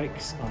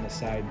spikes on the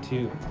side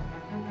too.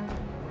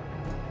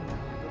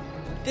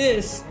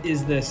 This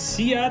is the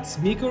Ceots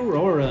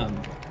micororum.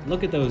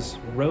 Look at those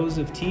rows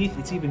of teeth.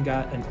 It's even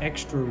got an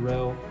extra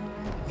row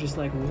of just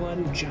like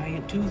one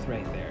giant tooth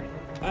right there.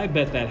 I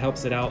bet that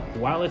helps it out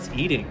while it's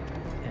eating.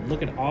 And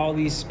look at all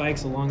these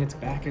spikes along its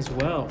back as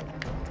well.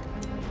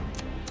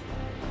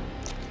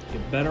 You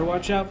better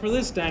watch out for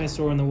this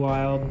dinosaur in the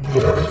wild.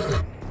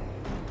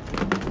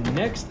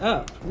 Next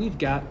up, we've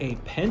got a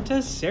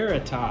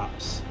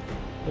Pentaceratops.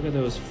 Look at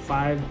those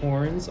 5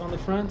 horns on the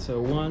front.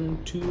 So 1,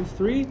 2,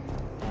 3,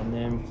 and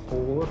then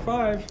 4,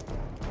 5.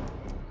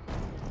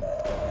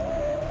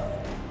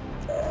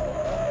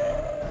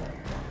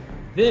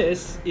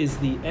 This is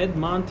the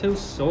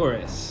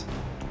Edmontosaurus.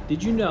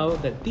 Did you know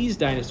that these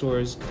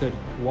dinosaurs could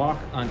walk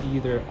on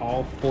either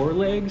all 4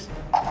 legs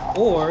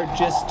or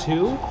just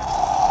 2?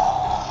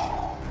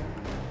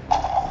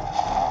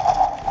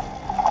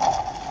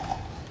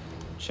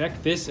 Check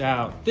this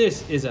out.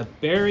 This is a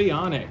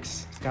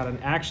Baryonyx. It's got an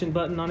action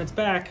button on its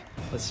back.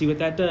 Let's see what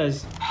that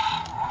does.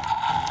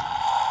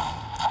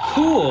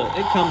 Cool,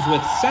 it comes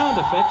with sound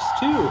effects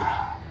too.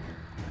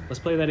 Let's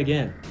play that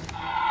again.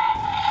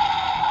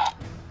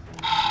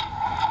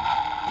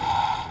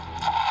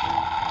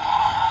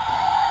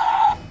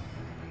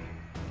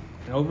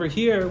 And over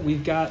here,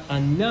 we've got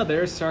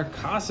another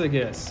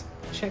Sarcophagus.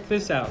 Check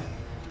this out.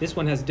 This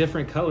one has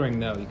different coloring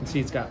though. You can see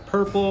it's got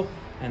purple,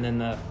 and then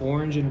the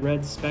orange and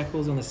red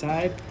speckles on the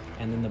side,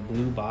 and then the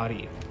blue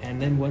body.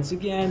 And then once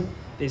again,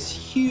 this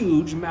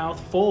huge mouth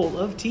full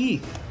of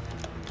teeth.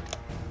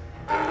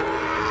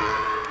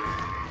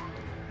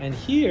 And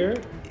here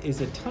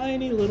is a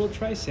tiny little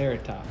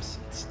Triceratops.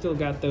 It's still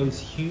got those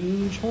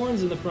huge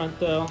horns in the front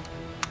though.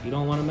 You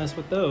don't want to mess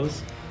with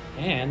those.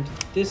 And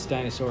this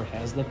dinosaur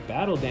has the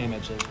battle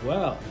damage as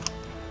well.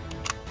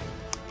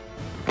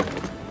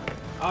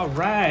 All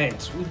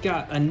right, we've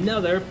got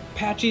another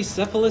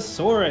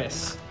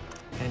Pachycephalosaurus.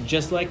 And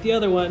just like the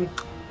other one,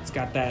 it's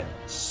got that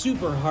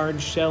super hard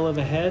shell of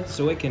a head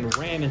so it can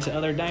ram into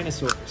other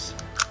dinosaurs.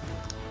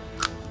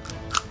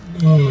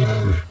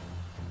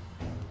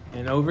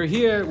 And over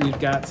here, we've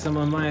got some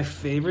of my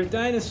favorite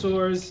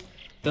dinosaurs,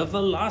 the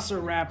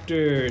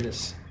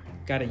Velociraptors.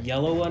 Got a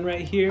yellow one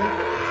right here,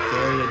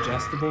 very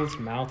adjustable, its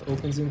mouth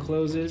opens and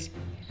closes.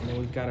 And then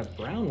we've got a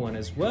brown one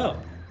as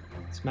well.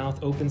 Its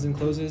mouth opens and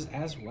closes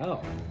as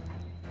well.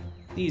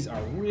 These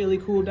are really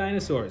cool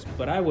dinosaurs,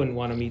 but I wouldn't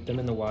want to meet them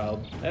in the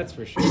wild, that's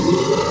for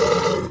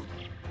sure.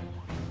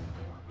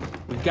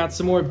 We've got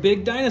some more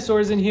big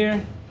dinosaurs in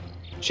here.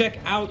 Check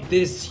out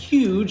this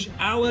huge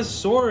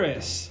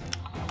Allosaurus.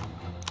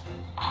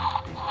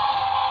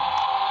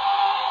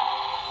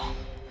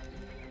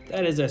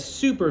 That is a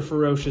super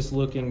ferocious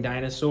looking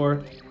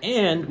dinosaur,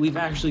 and we've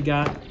actually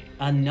got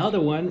another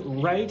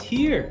one right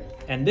here.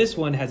 And this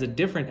one has a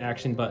different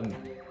action button.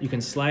 You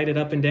can slide it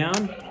up and down.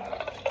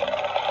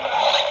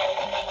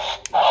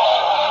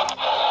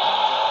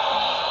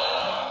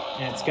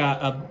 And it's got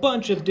a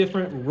bunch of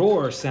different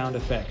roar sound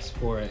effects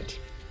for it.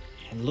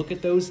 And look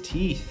at those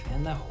teeth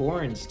and the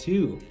horns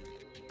too.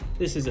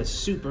 This is a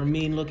super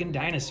mean looking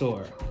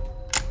dinosaur.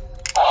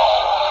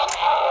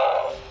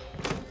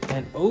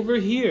 And over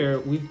here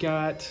we've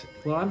got,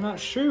 well, I'm not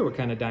sure what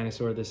kind of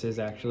dinosaur this is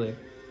actually.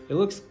 It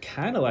looks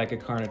kind of like a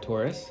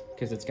Carnotaurus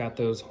because it's got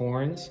those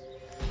horns,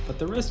 but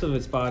the rest of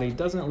its body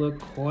doesn't look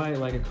quite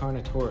like a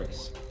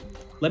Carnotaurus.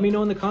 Let me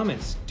know in the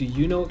comments, do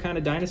you know what kind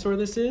of dinosaur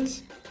this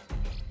is?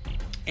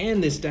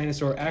 And this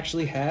dinosaur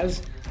actually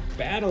has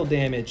battle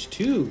damage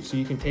too, so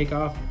you can take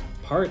off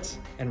parts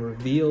and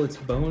reveal its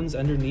bones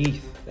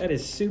underneath. That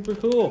is super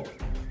cool.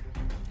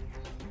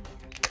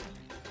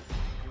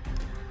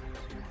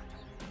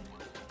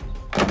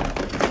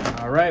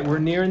 All right, we're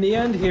nearing the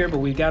end here, but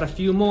we got a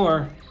few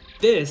more.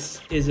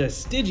 This is a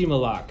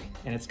Stygimoloch,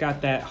 and it's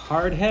got that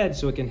hard head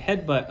so it can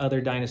headbutt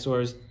other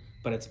dinosaurs,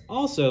 but it's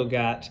also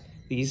got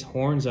these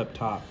horns up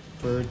top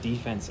for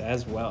defense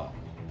as well.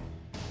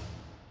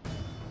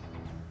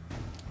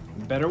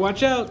 Better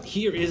watch out,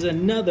 here is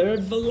another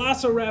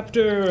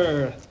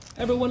Velociraptor.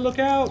 Everyone look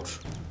out.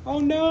 Oh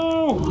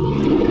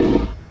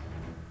no.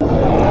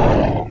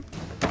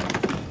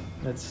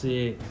 Let's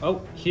see.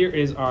 Oh, here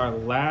is our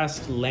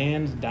last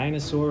land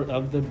dinosaur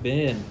of the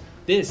bin.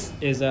 This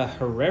is a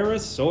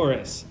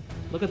Herrerasaurus.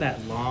 Look at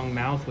that long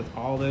mouth with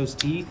all those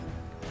teeth.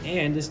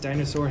 And this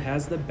dinosaur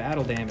has the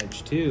battle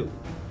damage too.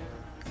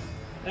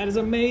 That is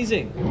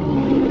amazing.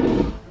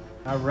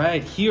 All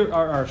right, here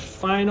are our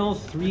final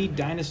 3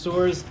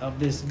 dinosaurs of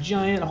this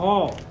giant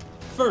haul.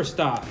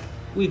 First off,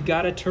 we've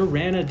got a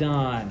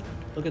Pteranodon.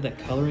 Look at the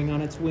coloring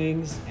on its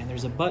wings, and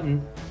there's a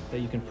button that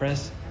you can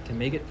press to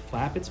make it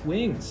flap its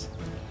wings.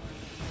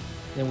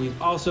 Then we've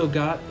also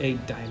got a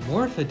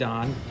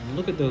Dimorphodon, and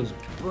look at those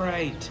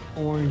bright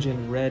orange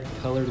and red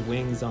colored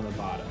wings on the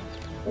bottom.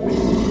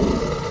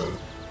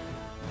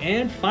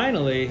 And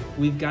finally,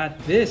 we've got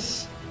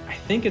this. I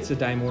think it's a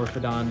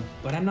Dimorphodon,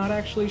 but I'm not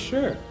actually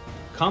sure.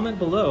 Comment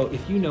below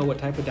if you know what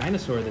type of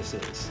dinosaur this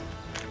is.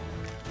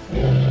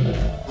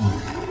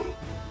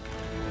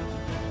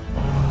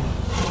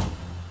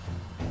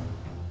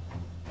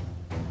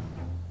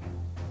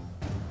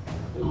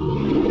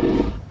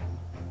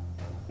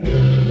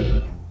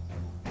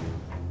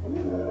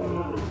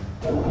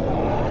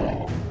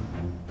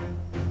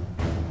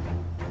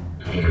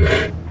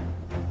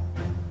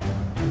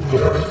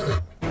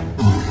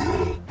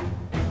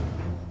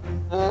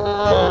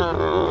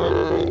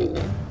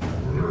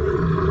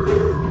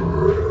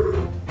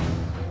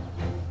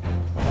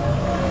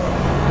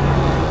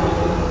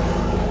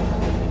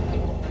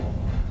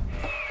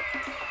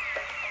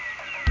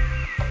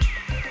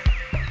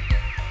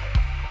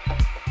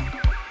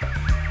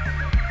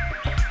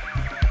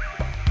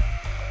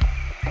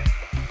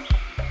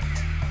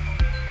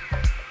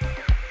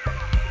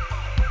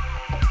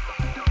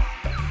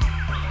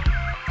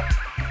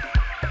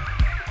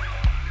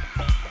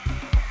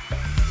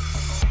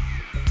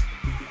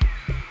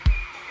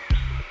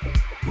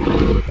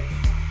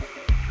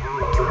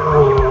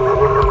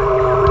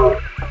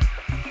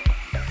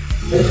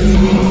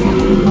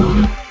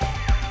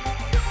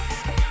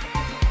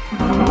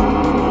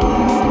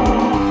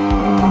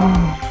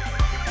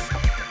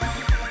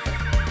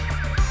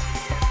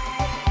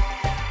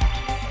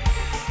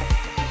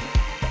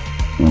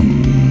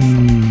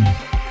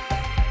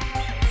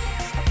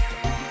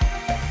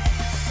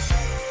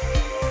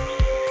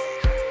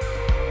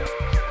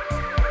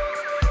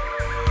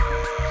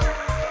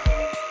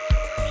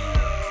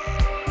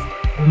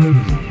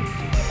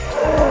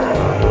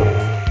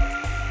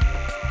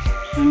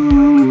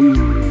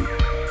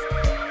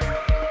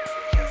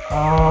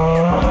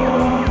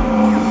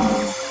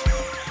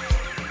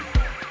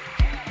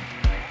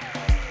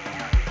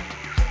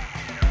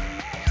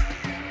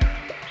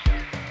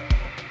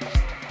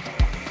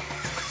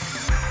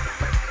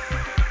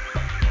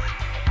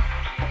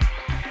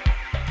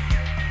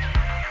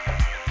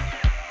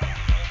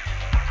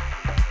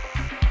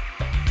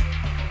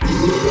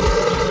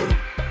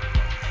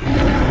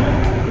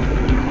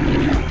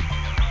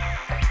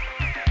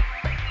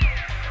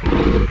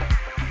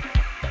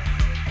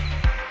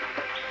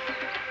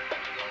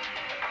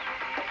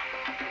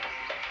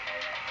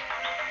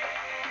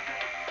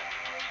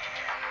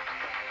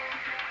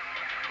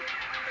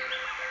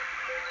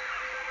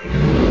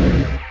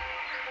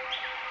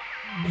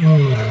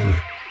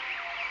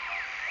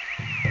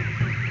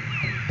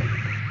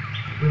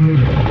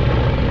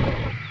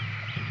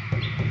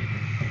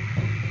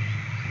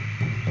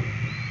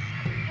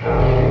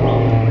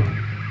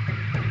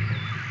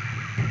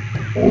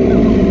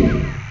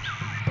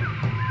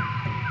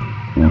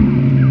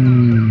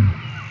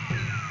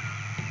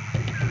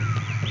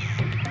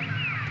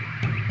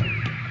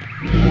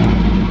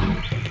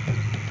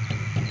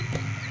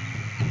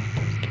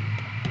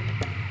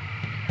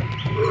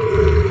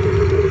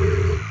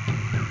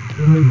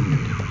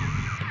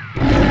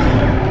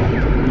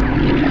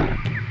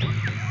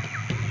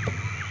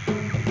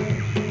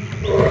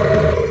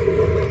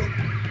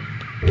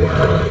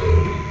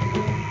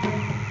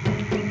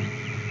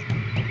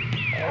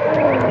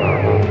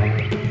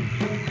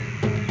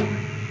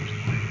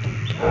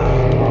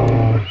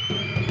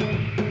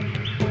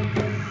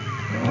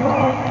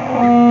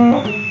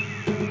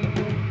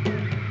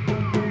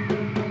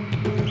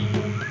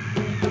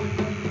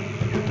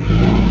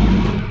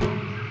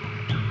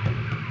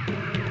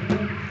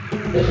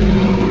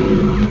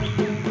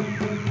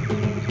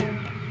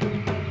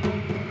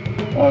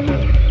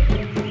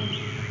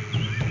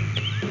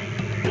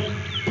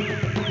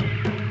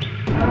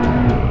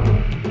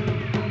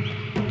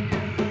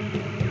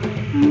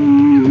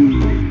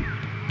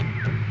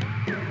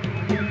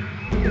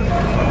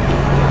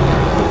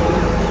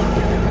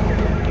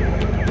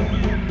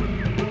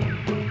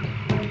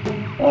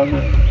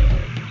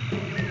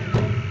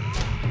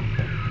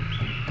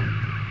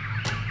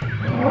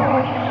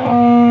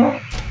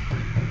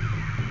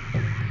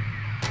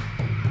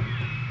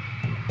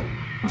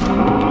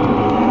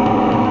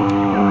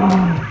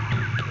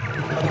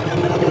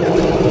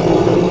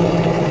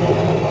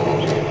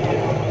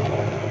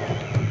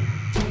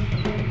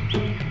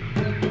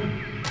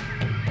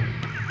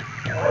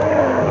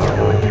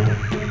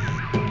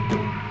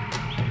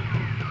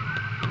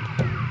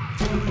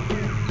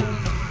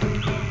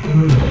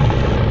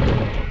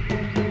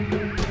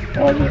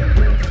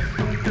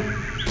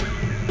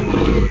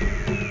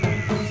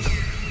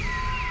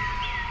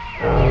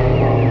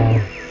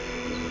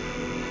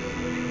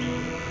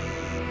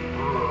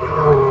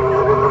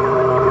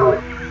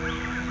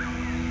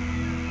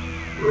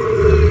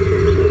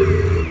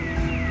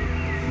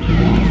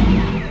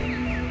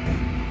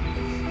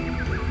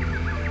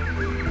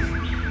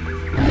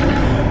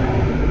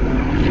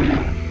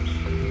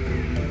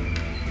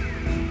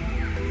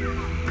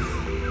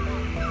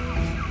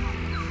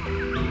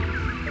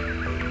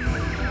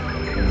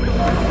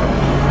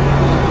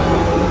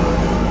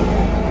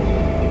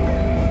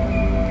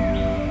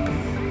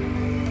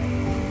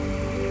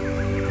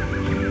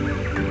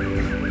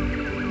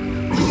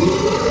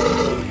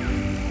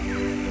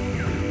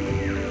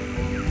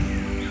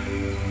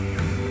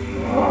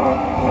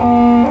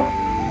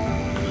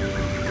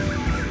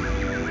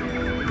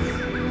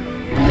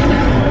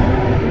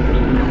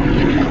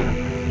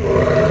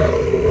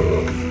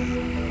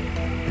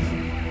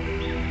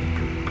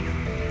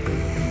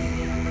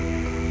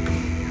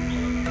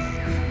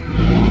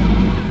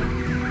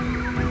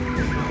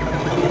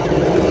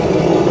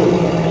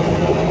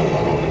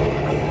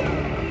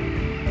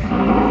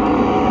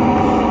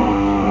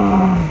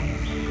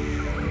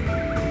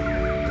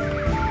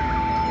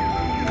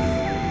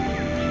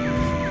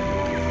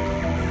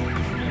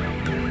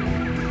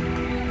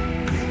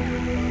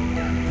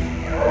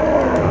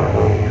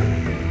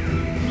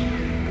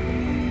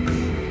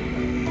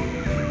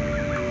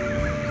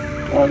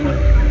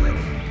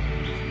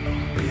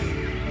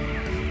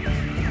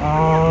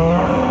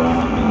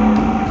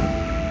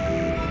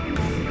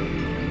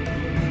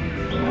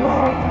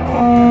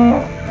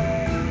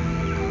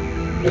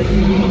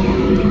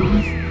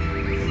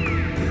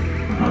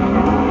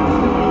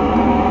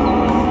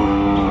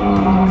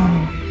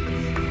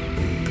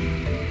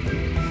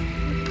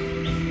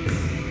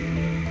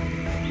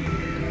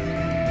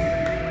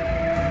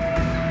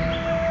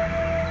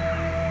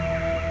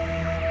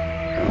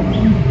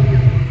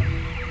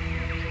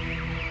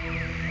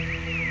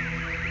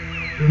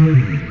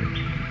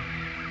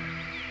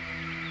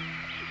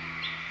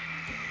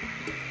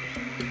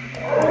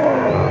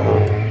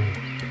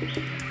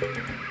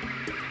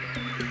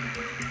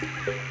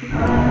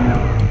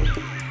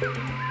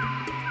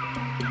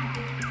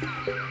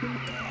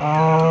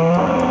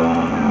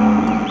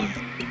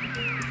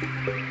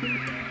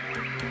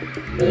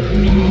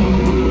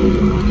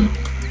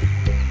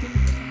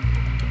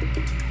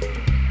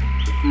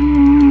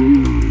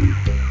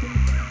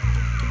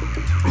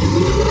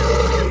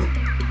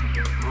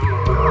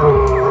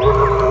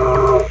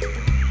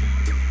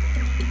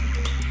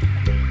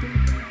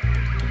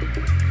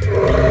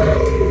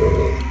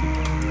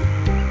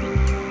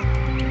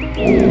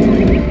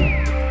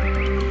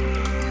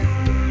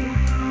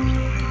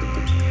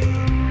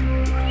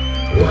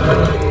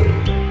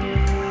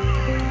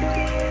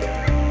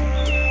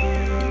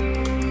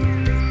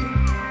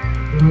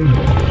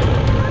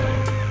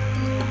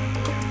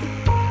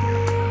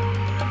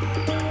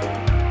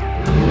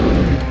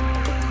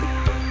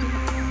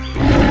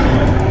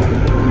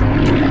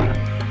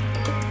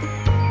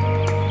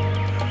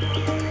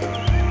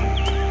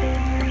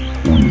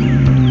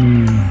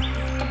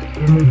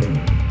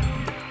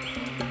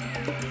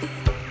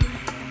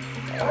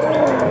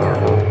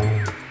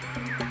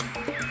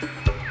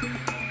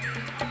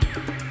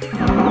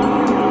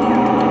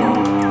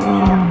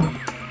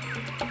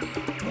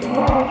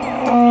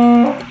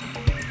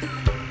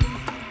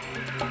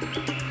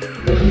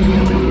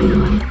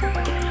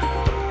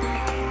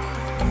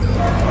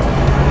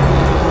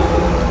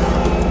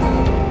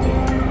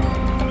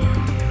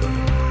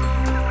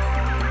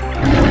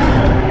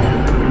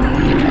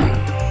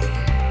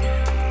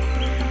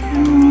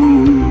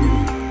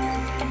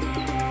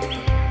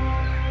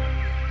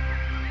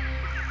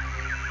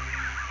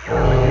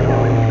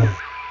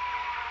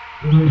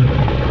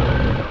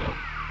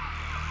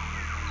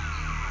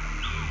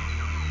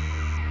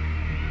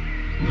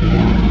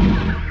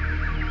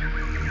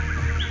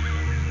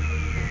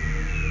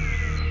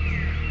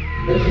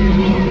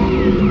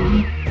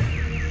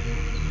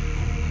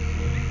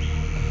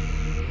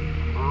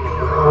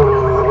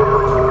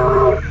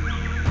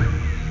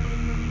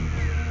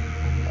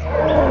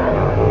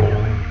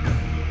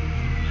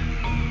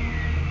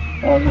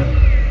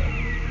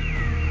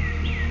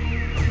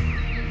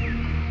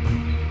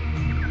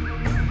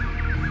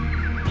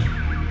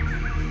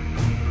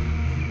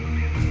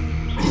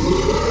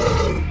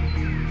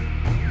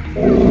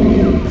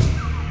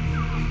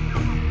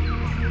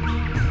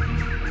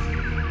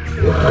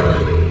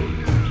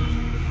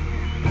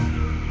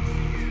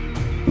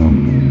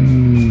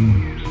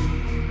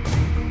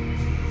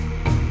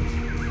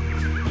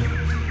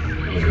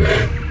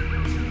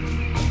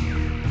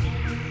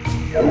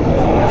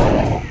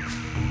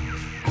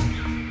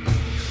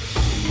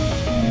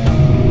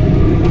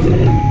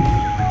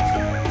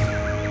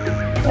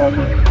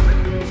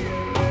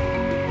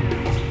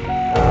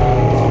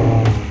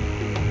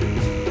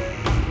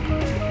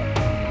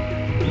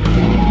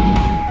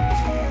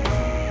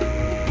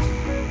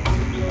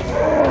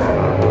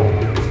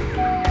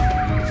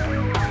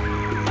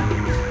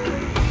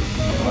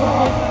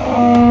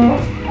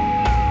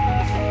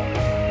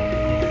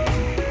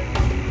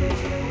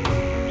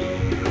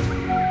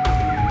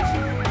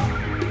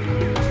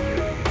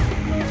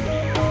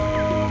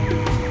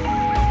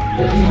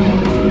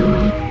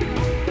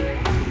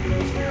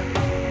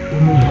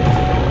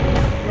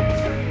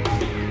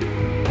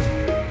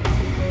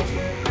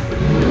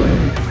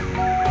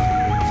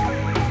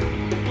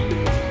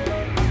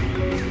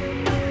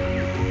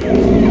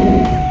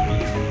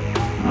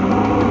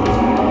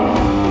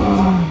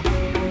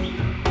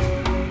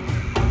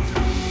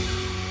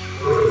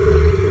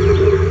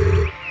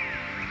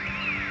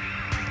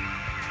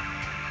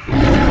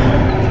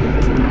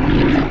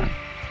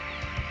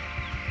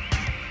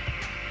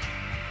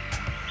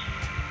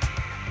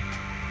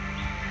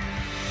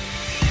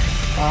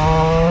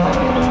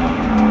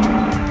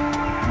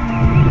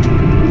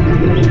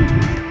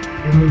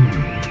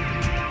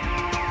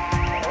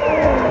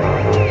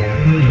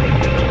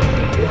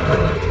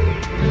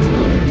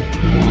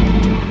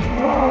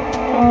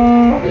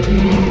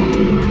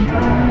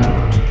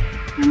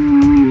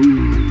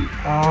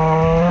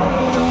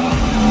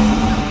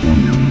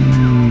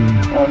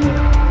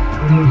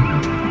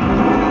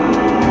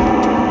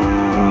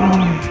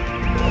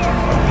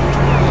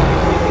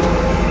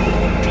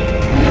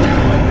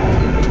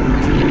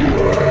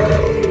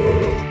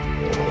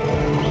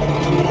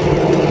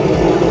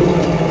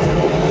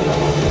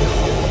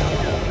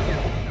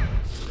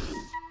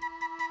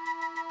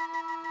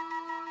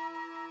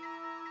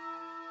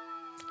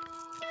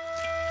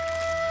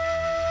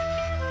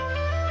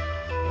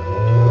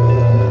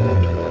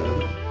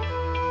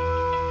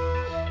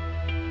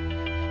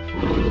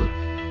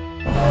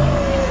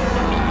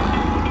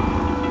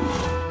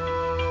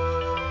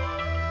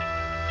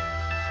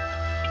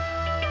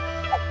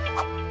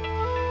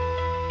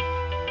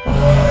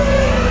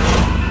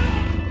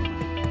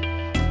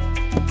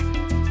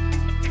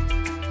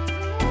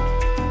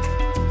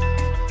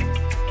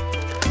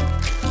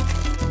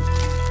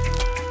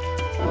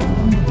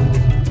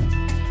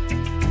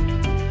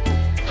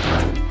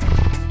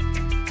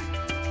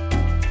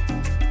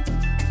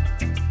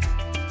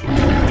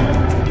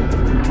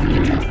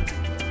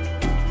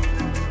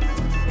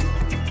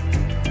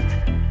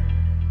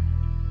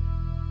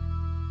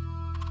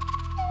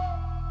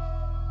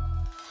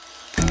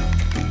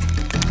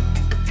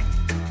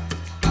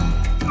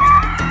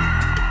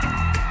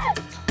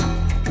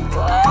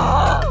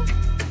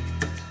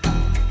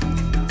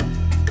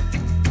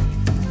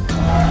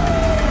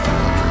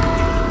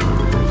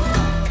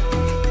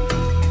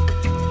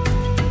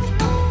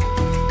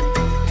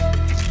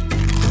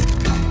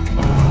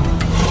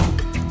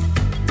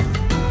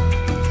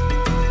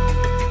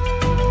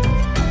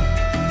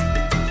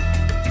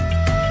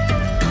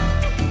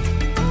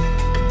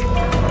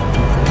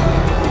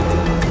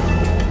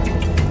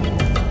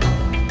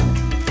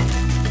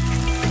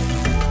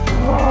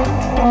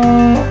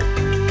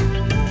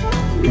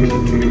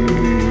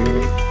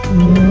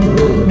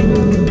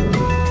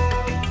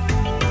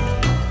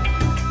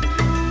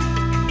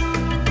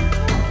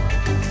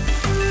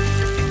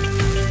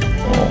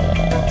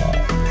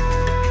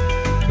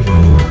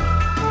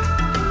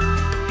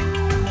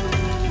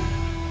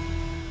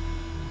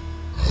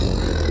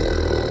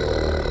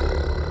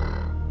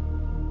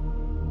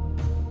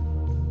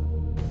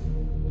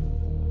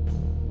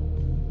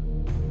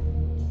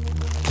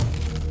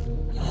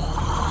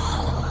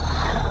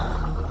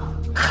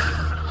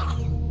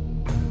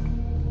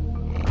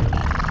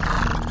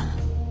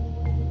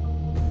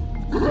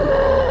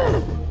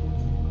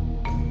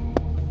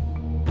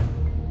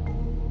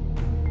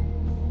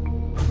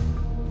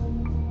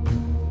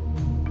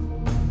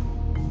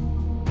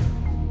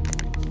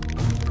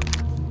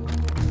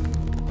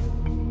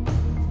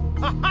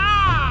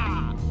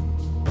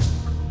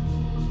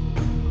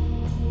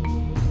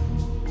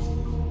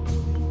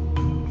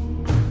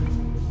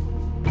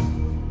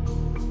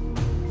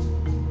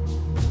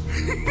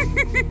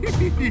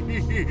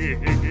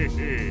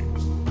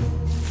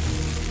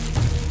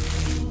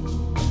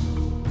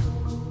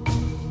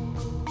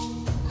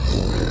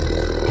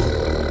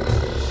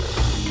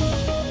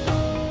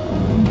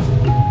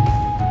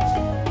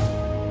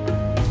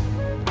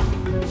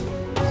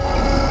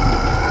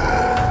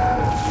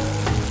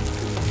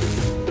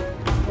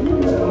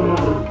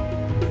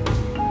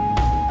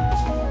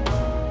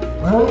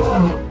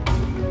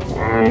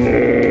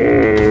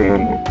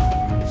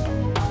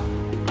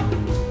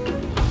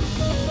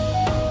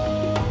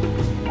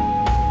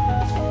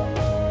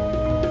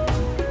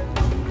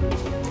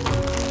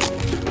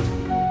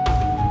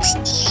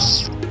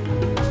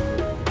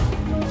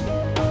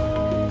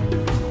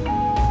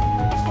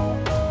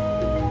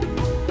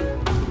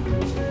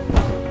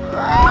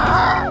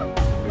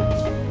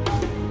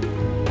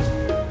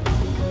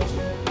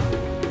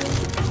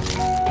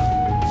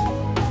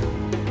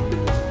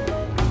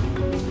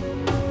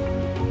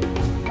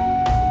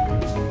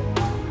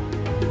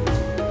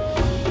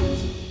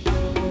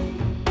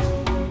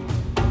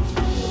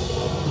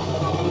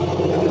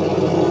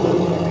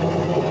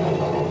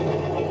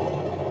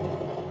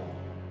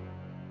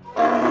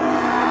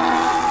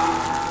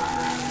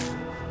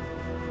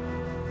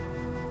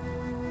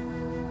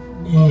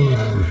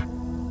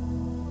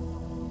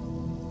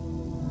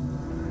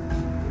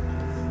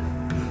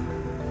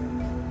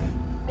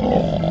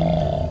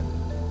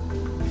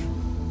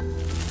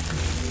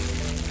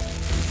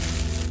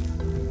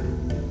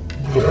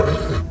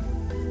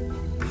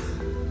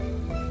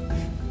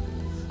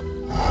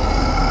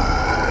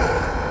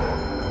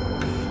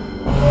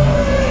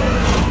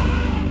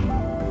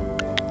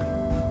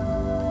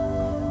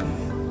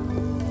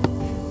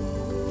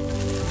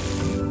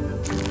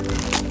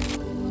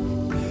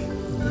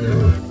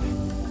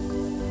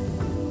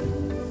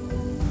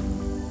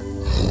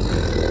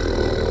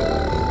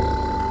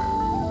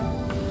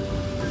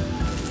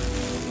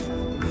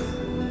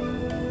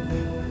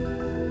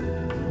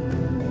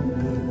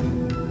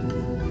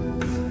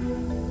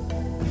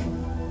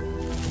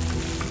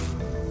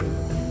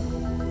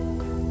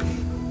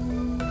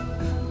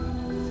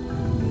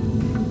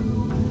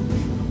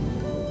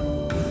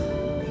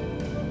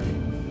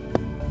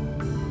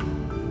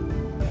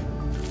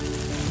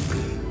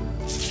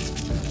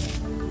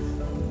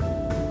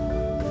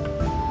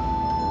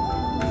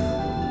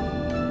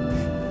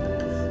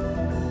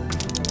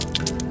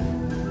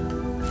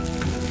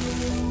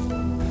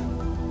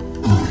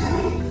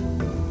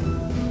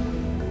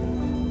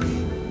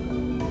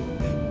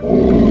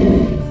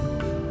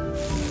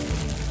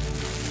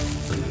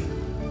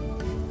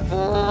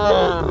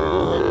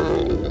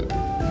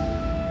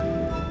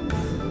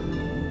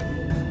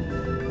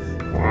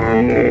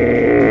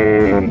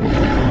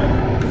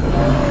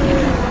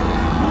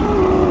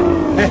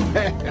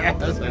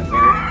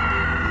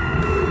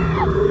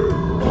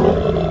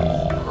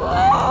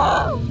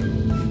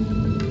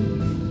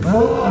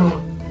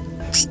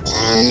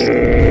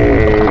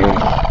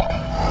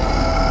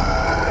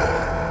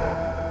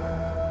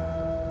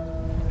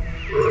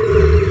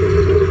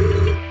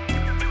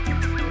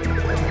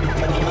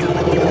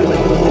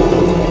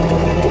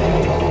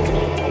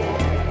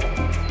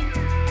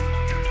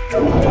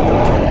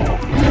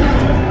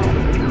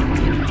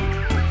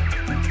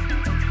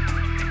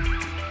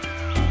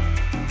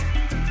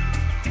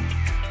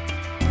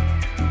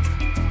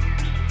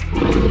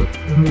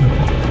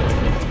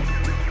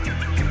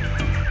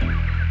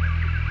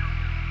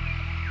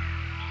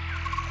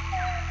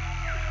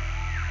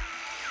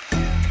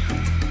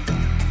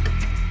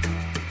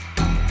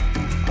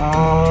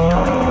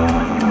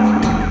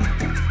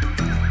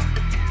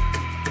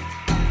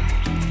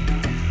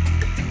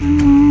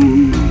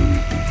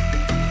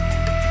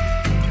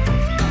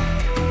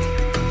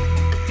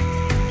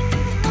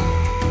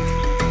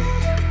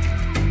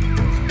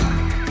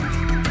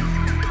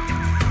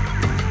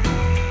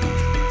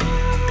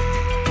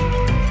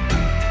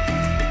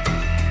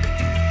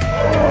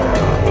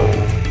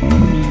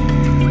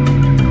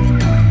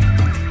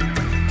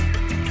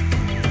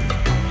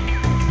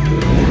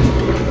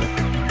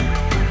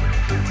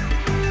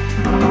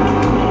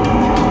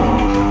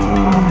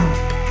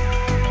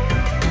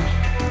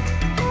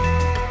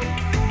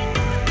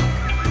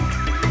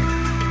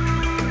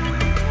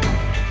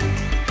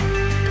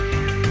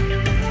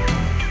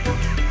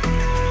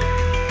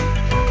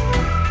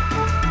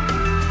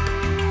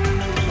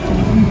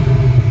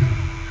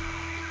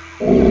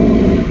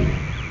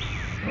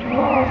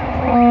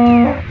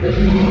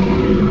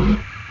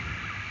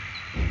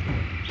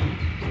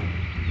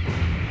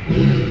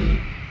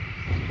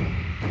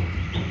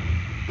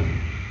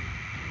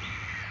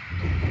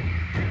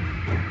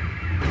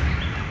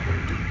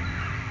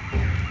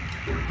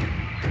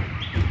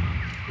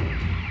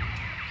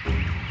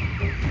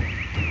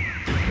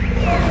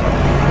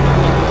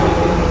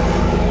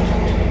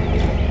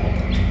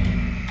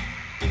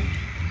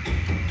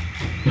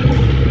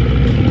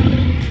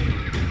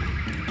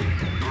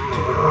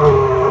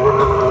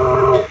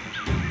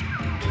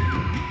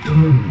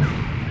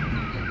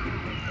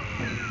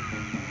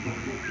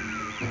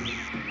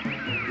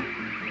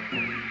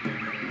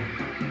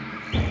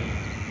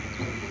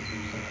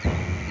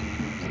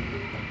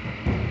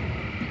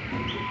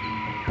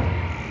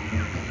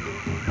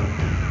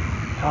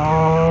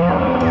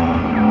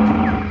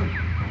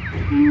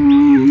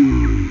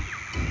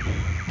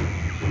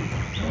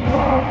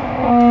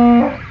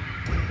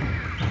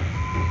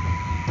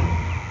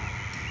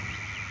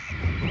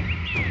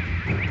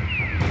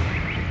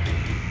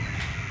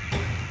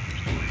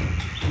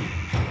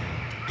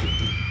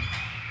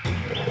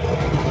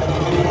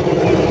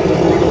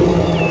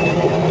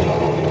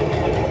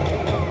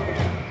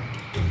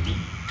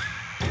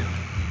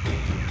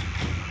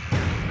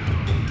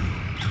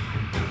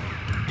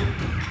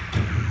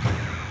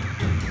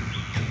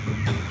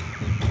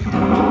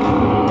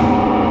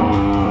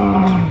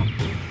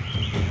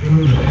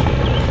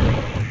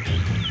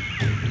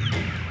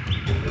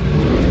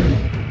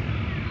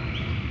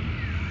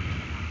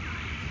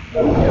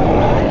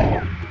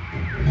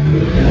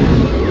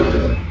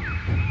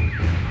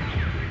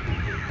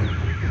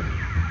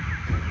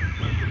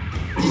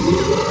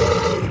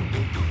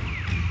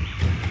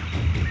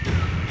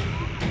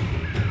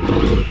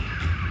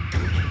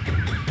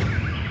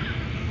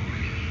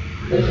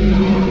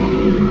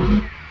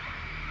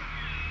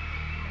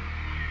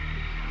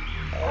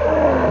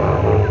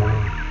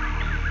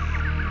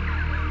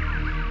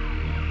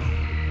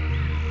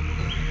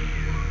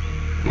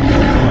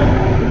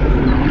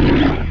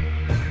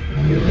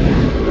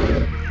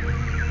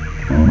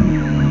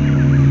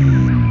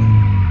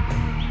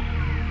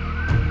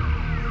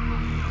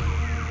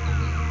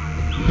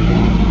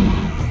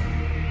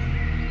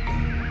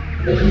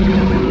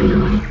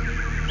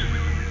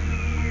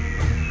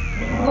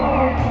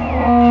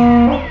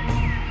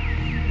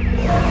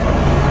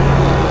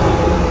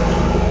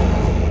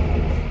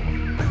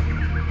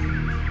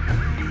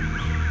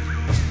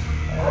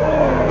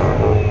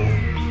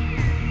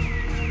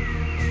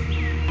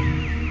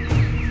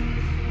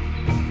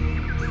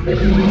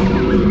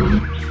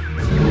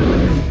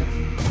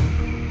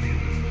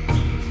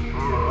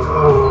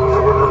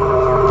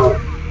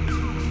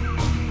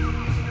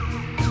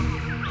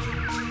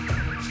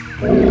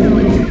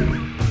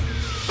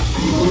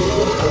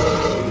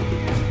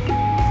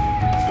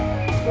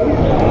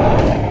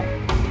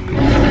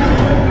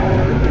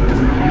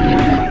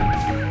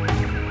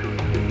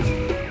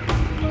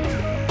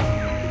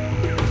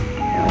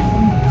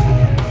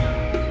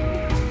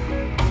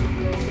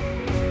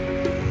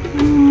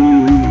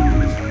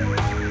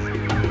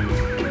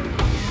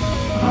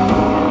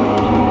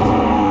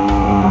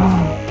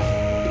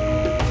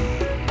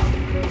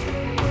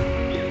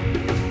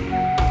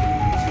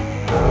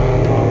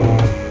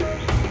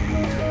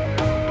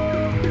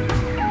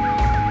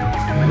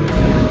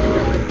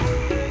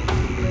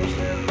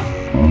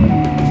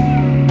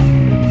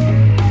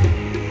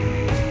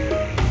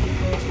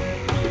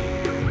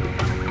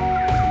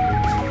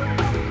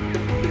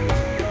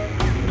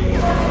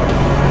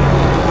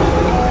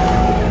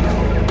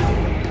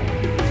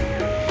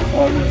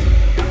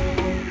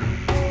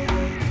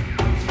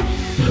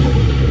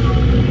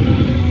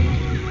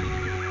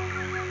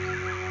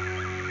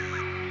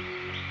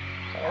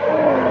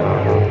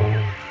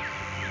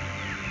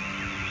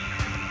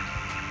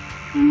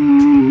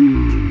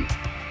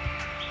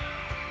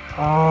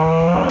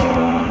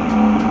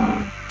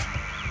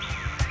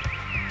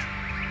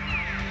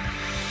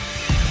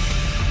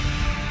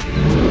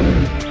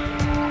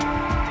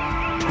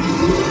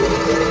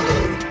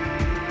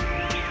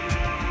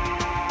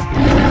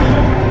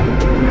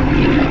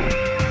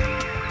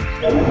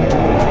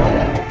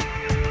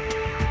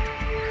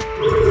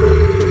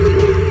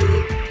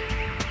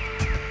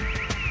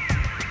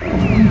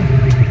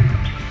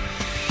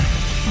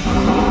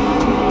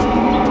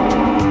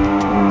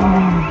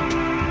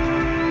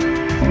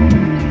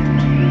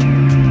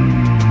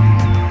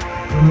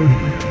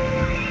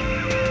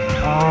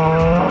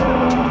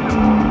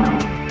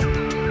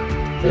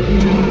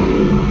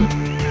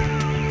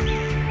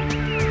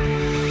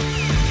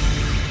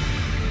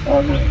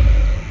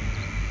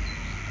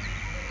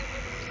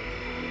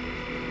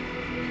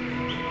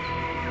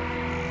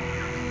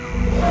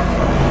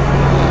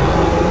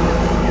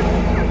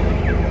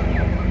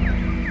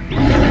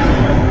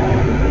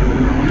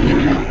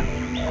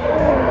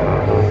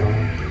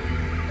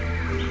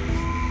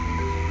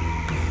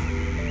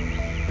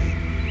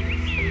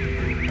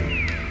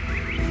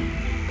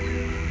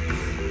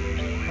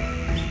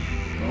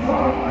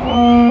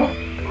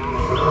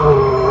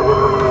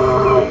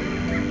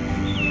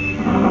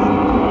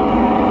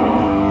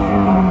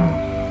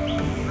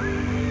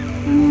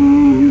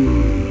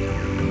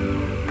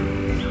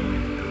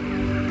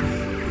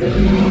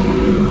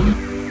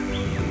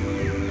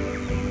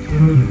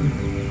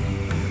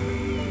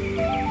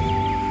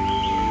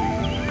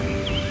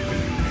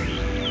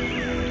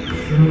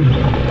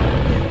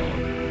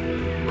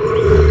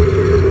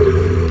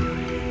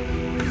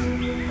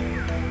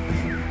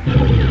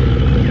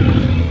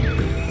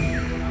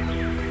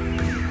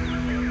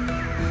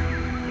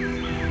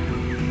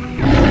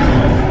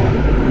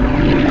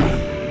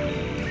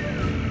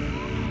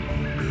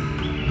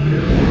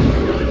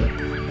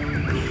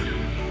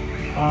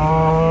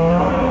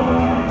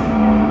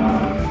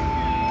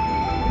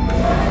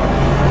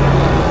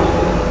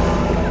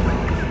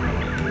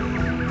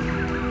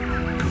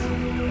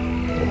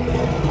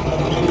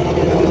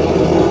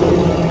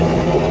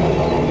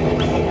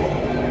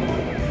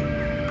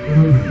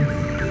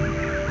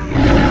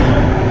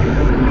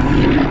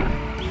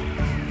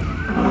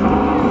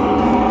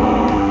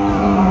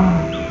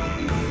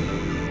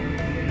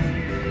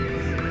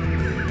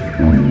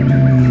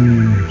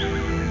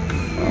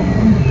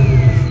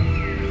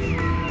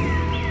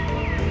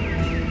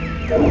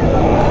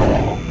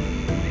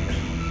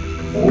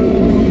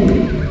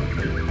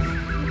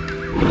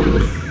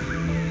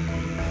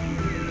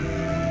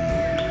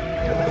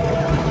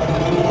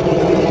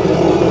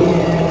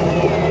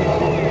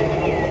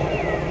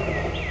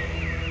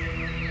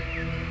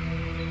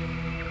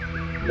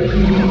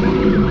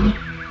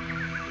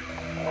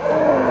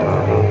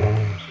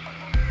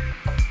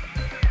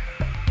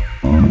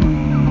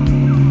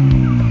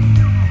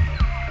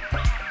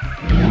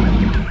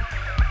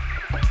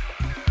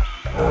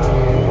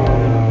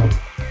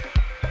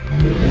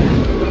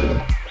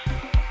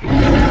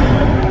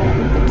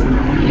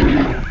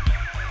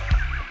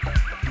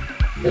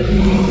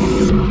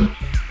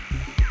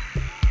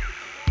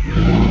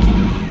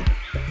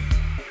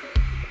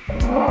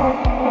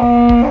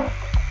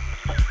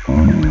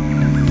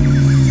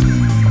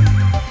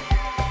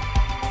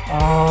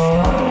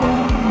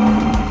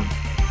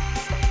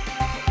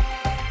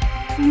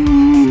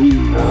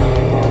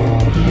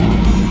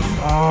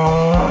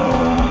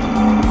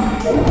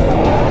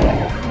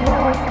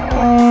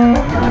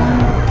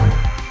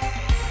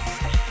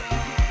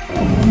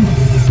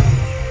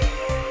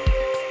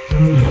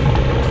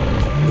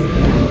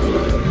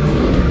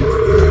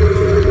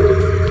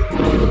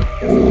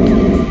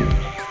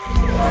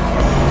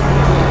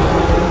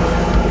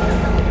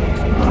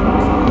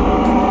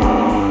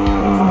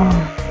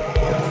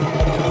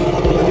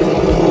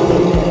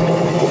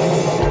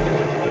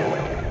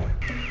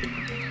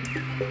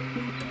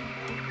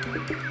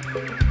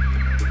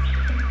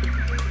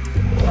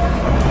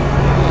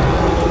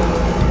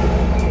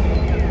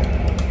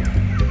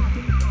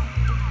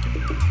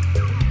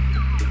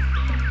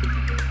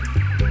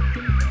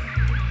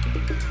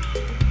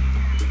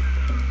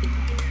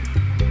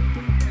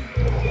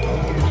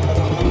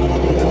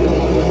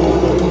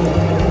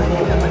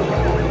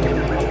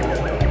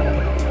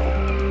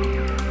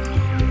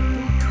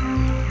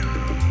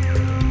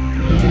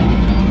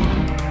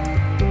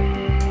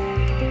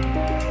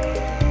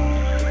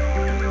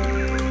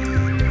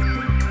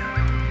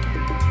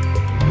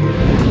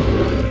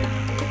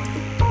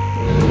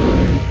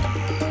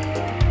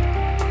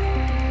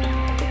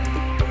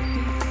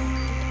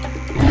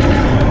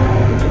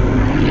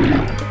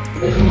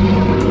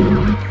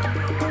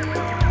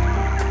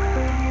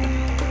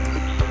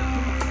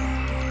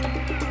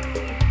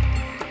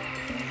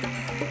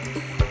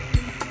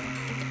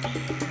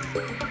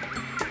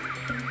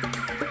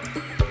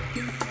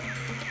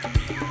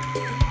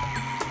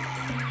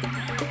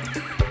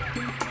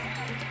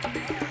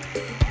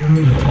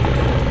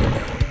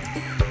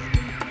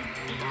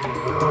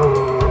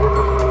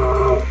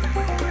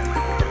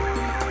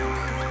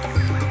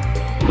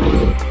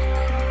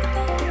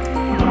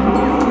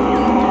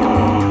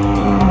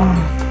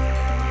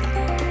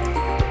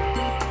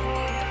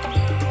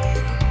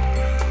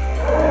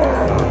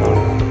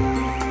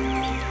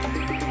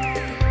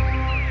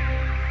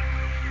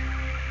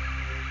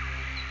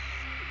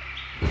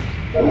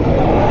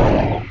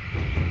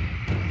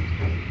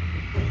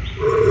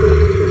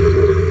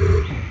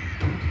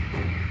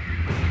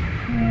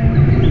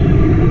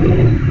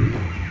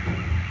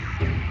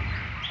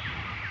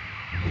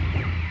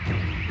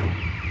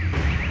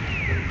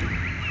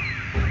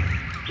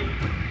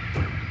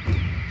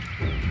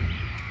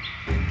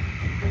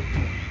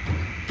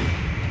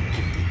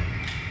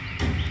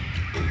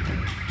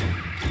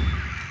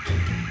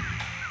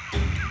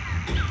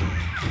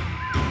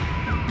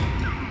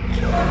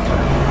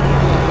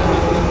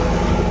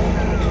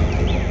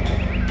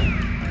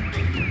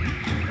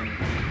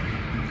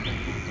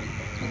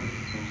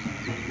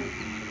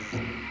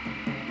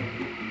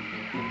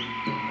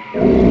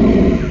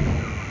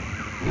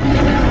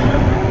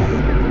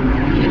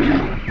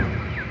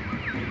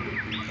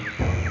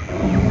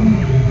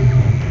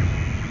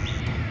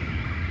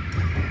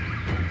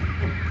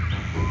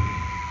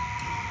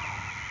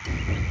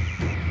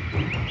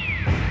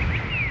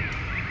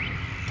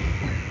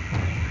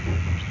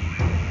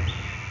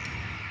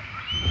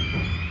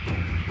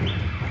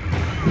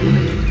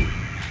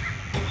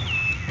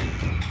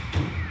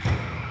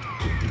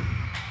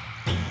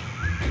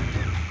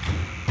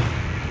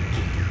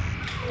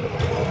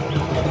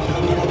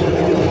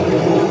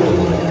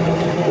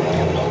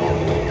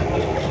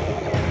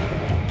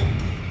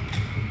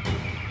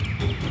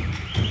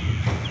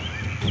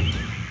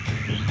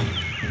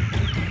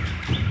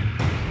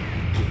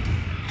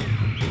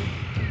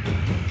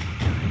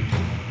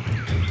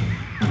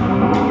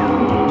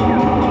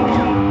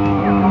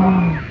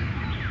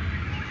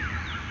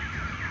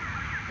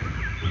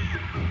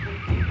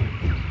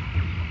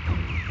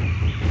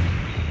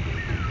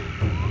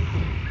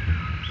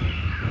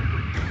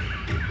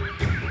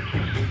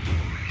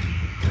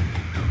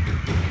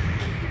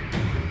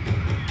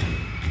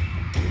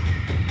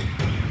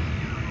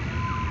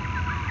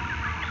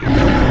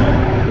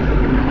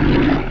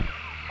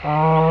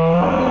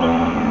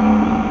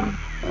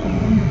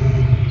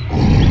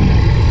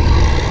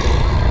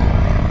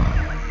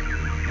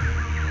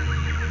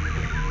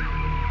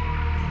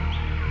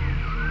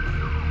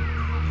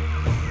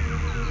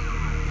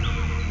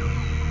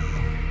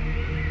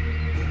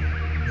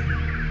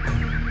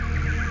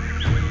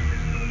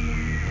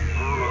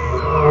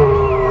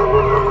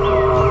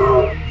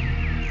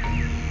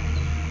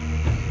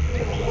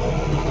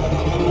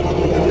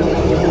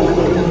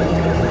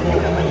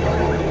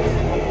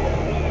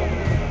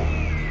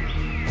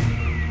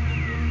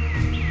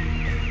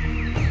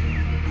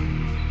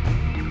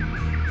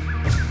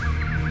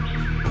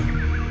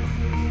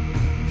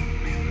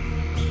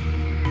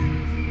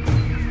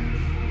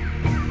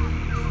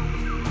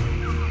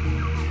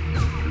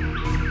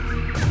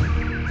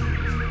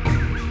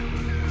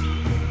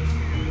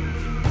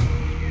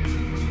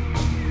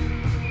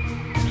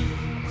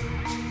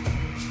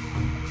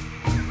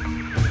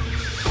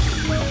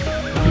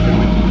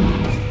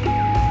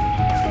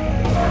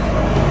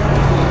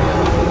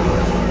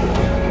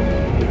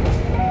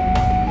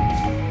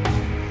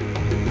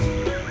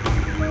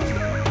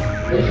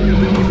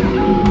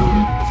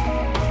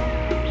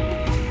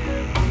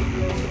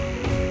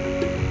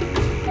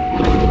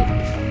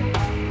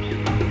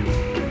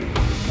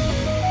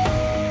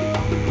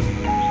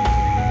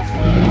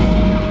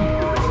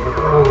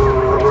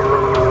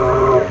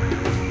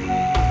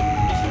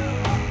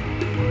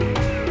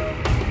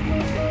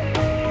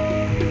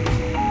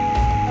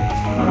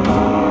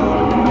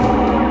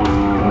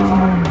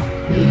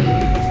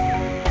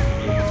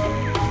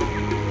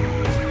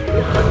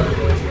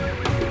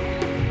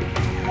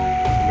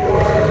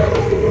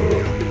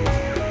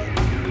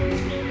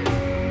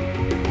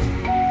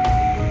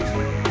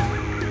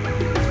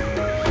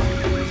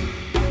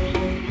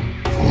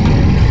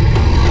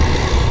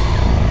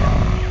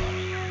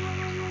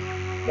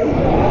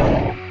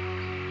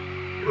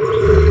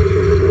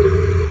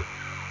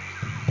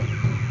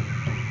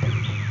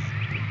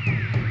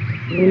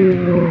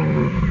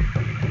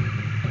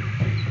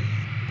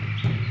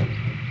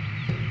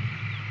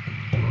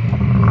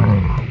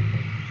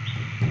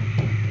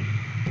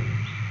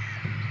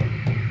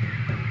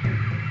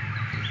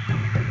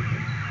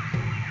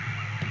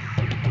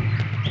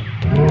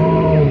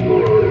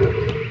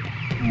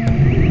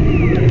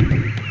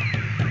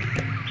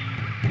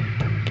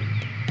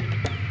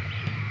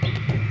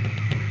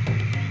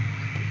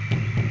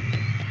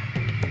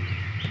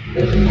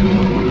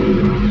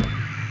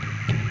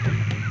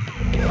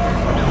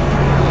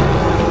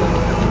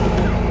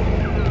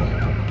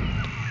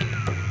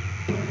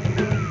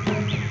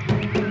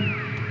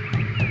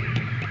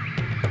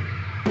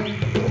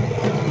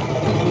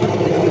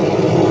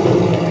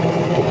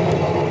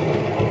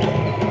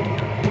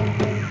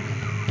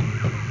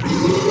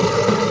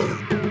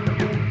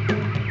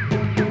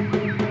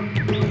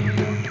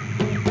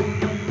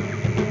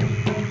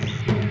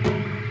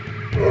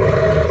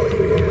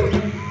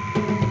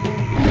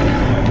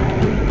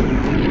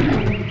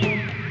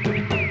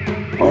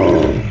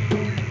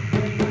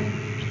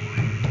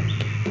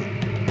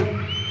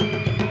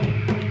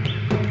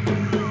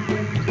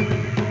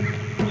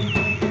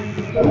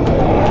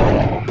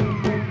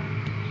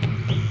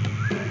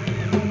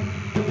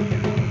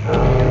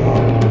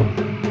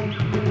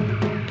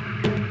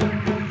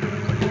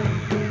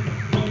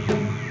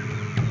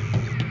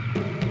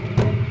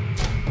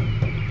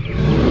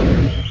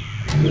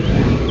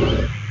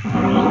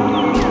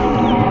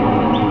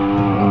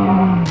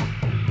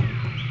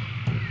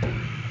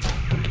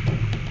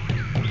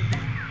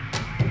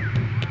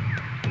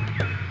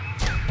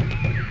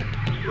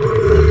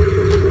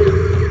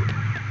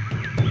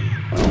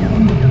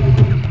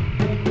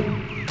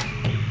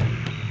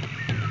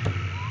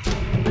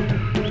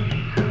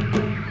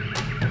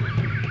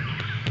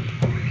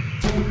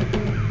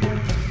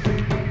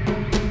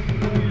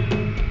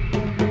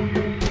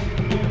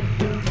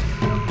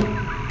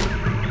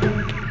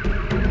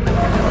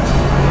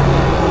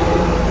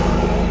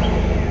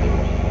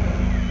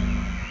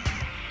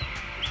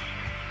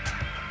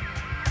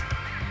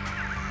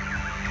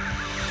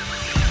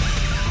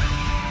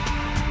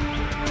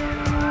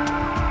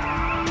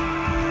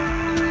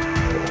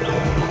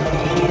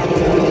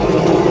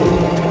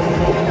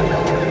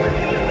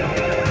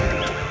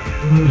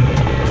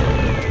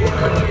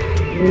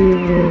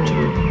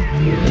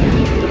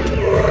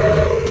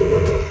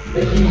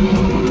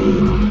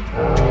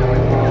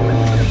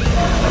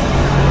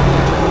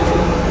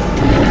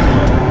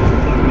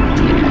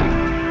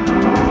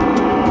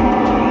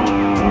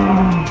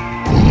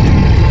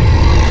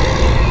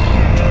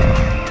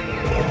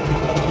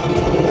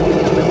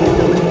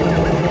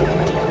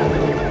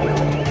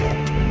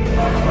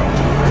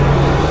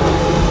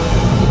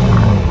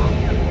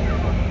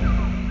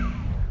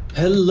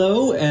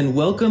 Hello and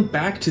welcome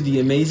back to the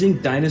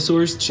Amazing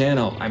Dinosaurs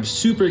channel. I'm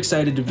super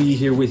excited to be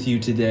here with you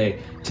today.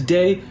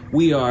 Today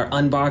we are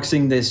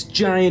unboxing this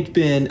giant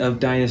bin of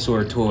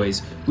dinosaur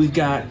toys. We've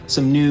got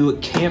some new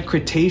Camp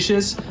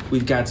Cretaceous,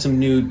 we've got some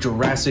new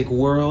Jurassic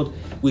World,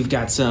 we've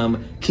got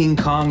some King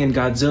Kong and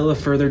Godzilla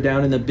further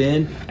down in the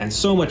bin, and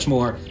so much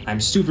more. I'm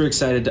super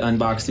excited to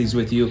unbox these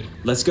with you.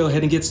 Let's go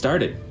ahead and get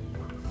started.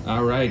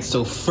 All right,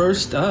 so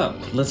first up,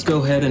 let's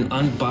go ahead and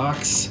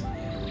unbox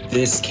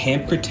this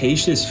Camp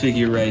Cretaceous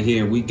figure right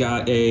here. We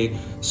got a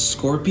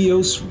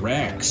Scorpius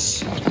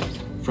Rex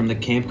from the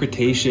Camp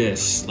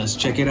Cretaceous. Let's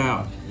check it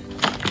out.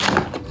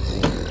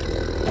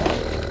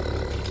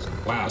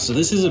 Wow, so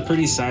this is a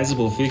pretty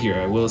sizable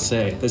figure, I will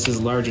say. This is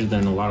larger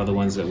than a lot of the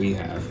ones that we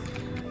have.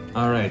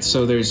 All right,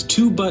 so there's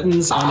two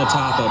buttons on the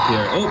top up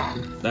here.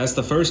 Oh, that's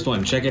the first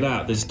one. Check it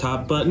out. This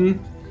top button,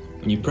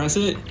 when you press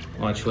it,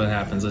 watch what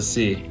happens. Let's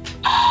see.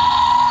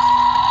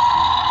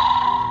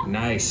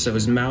 Nice, so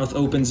his mouth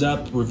opens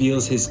up,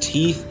 reveals his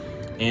teeth,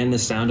 and the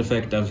sound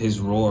effect of his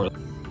roar.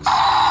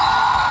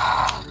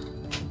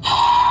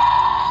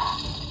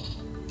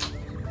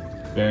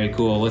 Very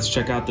cool. Let's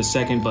check out the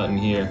second button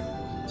here.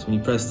 So when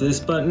you press this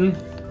button,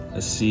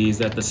 let's see, is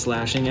that the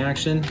slashing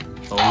action?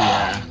 Oh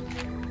yeah.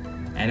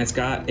 And it's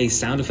got a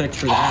sound effect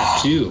for that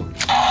too.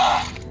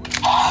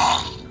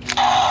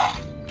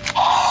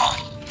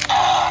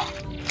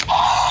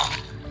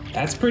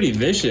 That's pretty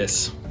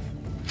vicious.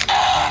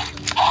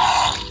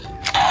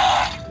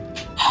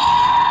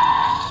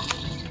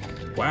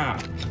 Wow,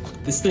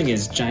 this thing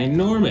is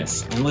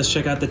ginormous. And let's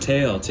check out the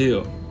tail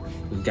too.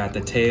 We've got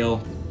the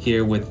tail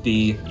here with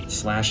the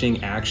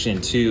slashing action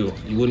too.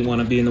 You wouldn't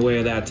want to be in the way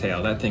of that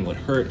tail. That thing would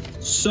hurt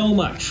so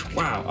much.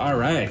 Wow, all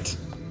right.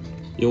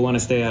 You'll want to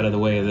stay out of the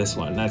way of this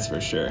one, that's for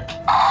sure.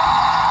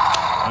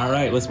 All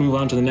right, let's move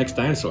on to the next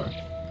dinosaur.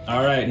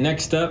 All right,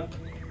 next up,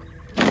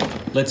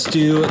 let's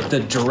do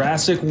the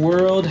Jurassic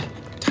World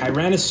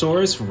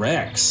Tyrannosaurus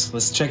Rex.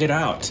 Let's check it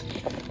out.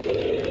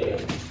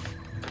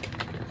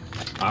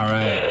 All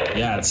right,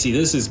 yeah, see,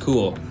 this is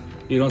cool.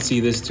 You don't see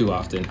this too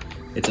often.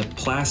 It's a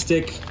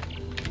plastic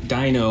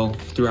dino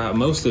throughout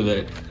most of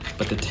it,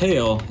 but the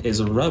tail is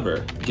a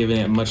rubber, giving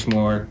it much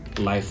more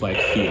lifelike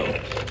feel.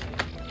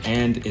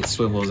 And it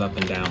swivels up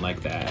and down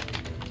like that.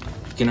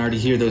 You can already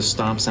hear those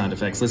stomp sound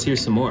effects. Let's hear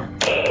some more.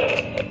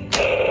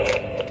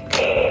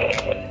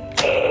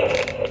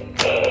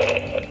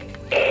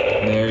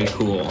 Very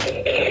cool.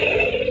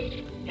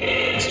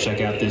 Let's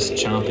check out this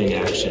chomping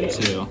action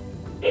too.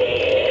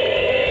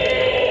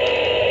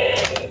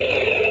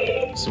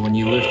 So when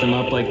you lift them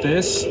up like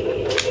this,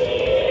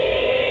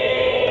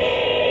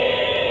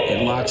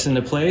 it locks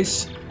into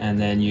place, and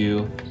then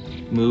you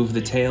move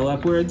the tail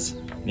upwards,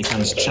 and it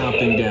comes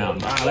chomping down.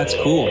 Wow, that's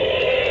cool.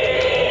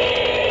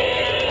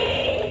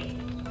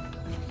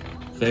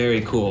 Very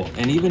cool.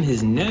 And even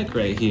his neck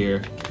right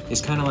here is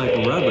kind of like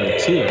rubber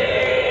too. You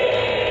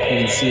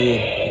can see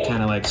it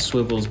kind of like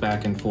swivels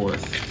back and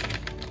forth.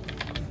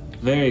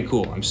 Very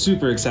cool. I'm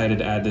super excited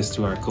to add this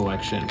to our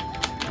collection.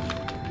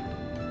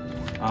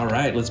 All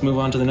right, let's move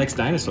on to the next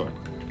dinosaur.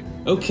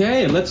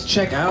 Okay, let's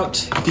check out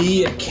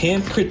the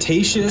Camp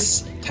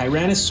Cretaceous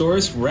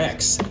Tyrannosaurus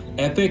Rex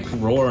Epic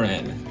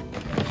Roarin'.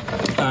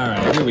 All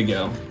right, here we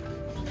go.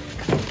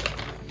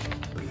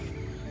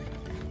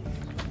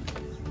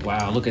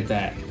 Wow, look at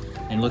that.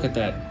 And look at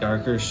that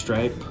darker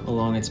stripe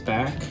along its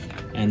back,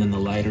 and then the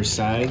lighter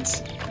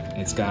sides.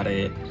 It's got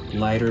a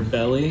lighter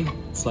belly.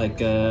 It's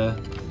like, I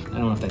don't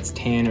know if that's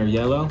tan or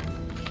yellow.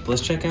 But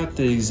let's check out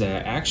these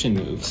action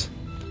moves.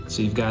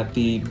 So you've got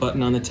the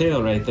button on the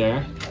tail right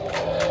there.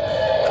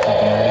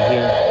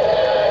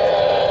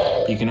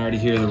 You can already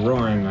hear the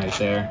roaring right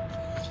there.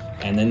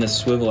 And then the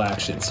swivel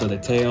action. So the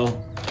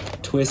tail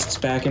twists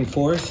back and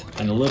forth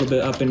and a little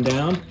bit up and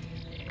down.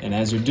 And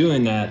as you're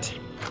doing that,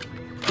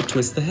 it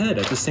twists the head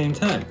at the same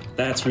time.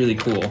 That's really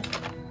cool,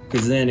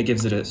 because then it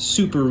gives it a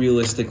super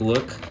realistic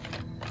look.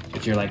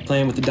 If you're like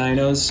playing with the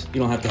dinos,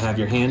 you don't have to have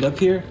your hand up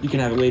here. You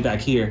can have it way back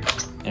here,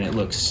 and it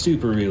looks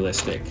super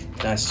realistic.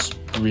 That's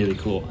really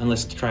cool. And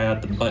let's try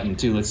out the button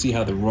too. Let's see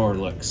how the roar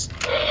looks.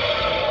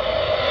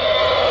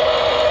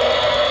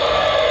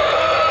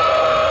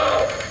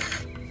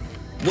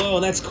 Whoa,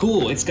 that's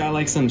cool. It's got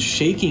like some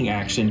shaking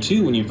action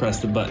too when you press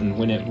the button.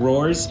 When it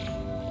roars,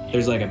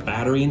 there's like a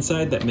battery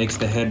inside that makes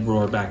the head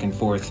roar back and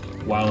forth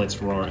while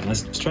it's roaring.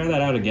 Let's try that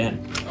out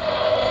again.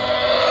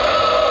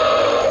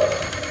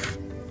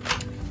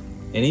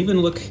 And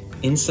even look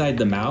inside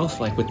the mouth,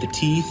 like with the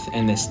teeth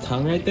and this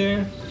tongue right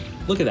there.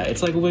 Look at that,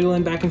 it's like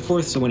wiggling back and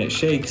forth, so when it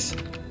shakes,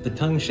 the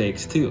tongue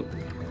shakes too.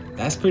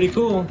 That's pretty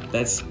cool.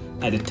 That's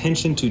an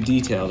attention to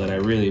detail that I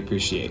really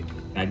appreciate.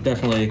 I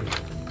definitely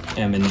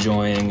am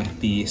enjoying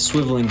the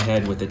swiveling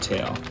head with the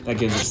tail. That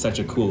gives it such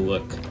a cool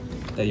look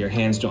that your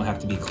hands don't have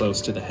to be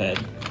close to the head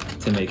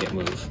to make it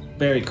move.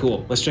 Very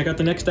cool. Let's check out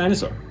the next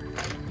dinosaur.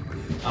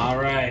 All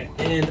right,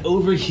 and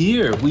over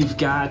here we've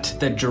got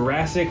the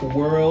Jurassic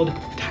World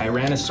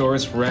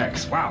Tyrannosaurus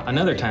Rex. Wow,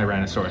 another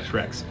Tyrannosaurus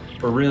Rex.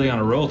 We're really on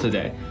a roll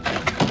today.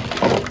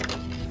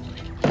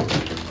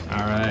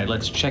 All right,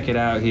 let's check it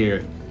out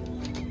here.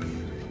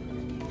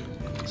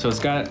 So it's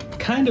got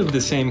kind of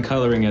the same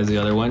coloring as the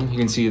other one. You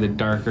can see the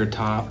darker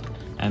top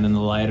and then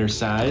the lighter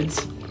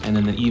sides, and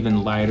then the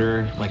even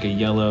lighter, like a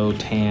yellow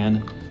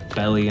tan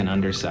belly and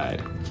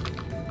underside.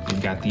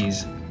 You've got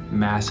these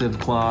massive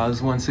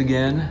claws once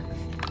again.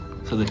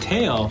 So the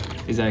tail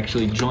is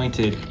actually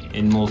jointed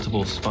in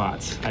multiple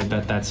spots. I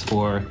bet that's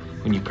for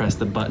when you press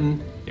the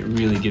button, it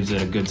really gives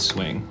it a good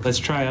swing. Let's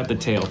try out the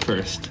tail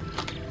first.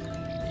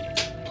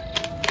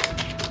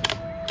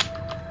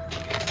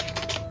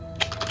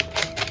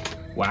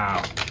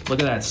 Wow,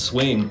 look at that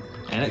swing.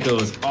 And it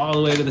goes all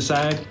the way to the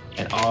side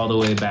and all the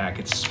way back.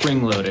 It's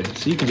spring loaded.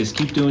 So you can just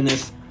keep doing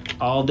this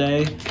all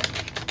day.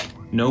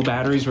 No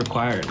batteries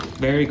required.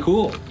 Very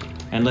cool.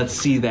 And let's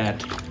see that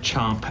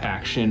chomp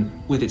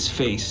action with its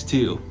face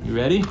too. You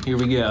ready? Here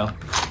we go.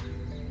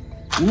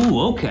 Ooh,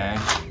 okay.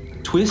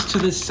 Twist to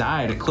the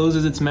side. It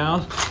closes its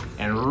mouth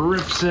and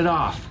rips it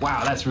off.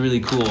 Wow, that's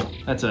really cool.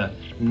 That's a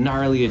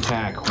gnarly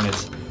attack. When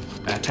it's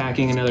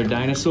attacking another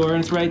dinosaur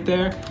and it's right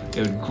there,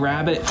 it would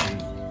grab it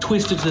and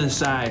twist it to the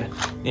side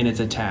in its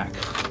attack.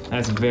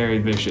 That's very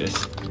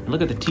vicious. And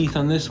look at the teeth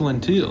on this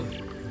one too.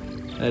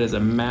 That is a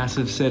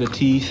massive set of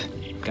teeth.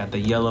 Got the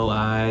yellow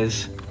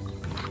eyes.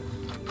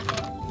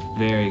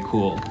 Very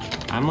cool.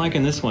 I'm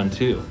liking this one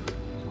too.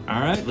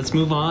 All right, let's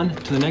move on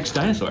to the next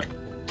dinosaur.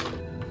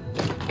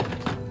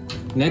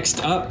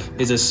 Next up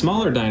is a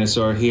smaller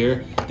dinosaur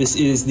here. This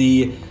is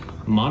the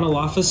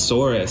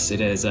Monolophosaurus.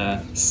 It is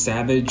a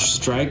savage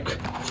strike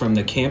from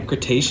the Camp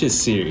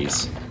Cretaceous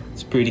series.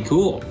 It's pretty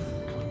cool.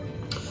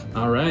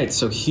 All right,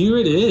 so here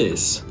it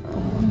is.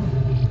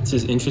 This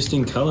is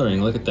interesting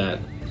coloring, look at that.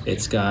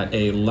 It's got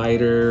a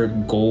lighter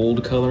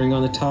gold coloring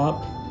on the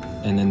top,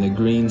 and then the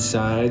green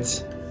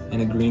sides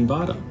and a green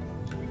bottom.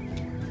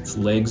 Its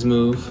legs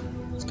move,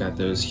 it's got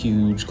those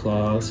huge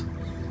claws,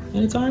 and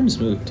its arms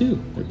move too.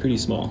 They're pretty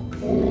small.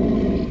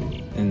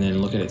 And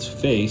then look at its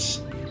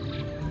face.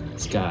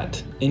 It's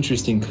got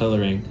interesting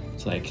coloring.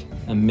 It's like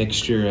a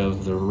mixture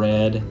of the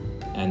red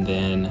and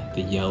then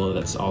the yellow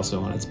that's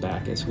also on its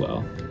back as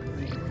well.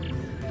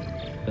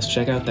 Let's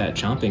check out that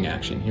chomping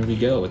action. Here we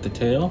go with the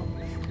tail.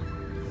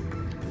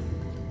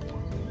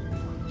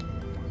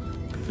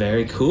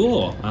 Very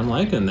cool, I'm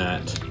liking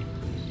that.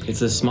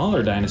 It's a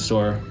smaller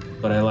dinosaur,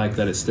 but I like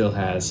that it still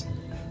has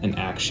an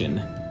action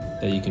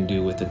that you can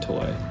do with the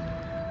toy.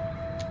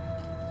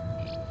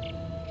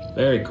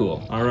 Very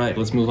cool. All right,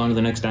 let's move on to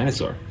the next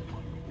dinosaur.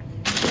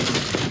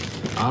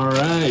 All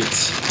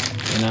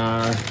right, in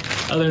our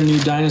other new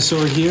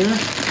dinosaur here,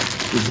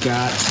 we've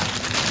got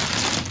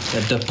the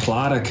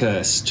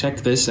Diplodocus. Check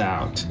this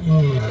out.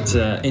 It's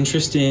an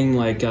interesting,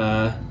 like,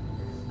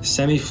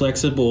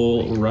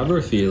 semi-flexible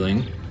rubber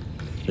feeling.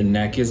 The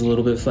neck is a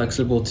little bit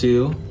flexible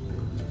too.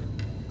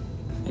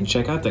 And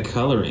check out the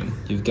coloring.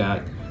 You've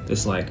got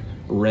this like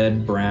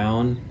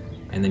red-brown,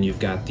 and then you've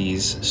got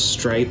these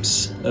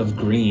stripes of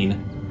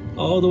green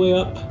all the way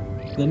up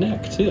the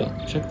neck too.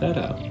 Check that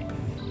out.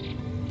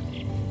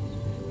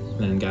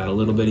 Then got a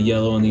little bit of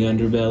yellow on the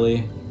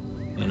underbelly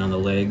and on the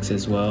legs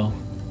as well.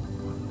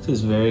 This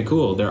is very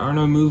cool. There are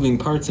no moving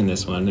parts in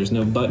this one. There's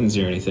no buttons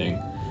or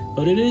anything,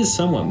 but it is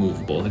somewhat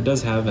movable. It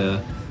does have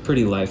a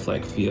pretty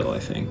lifelike feel, I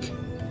think.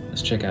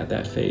 Let's check out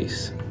that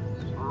face.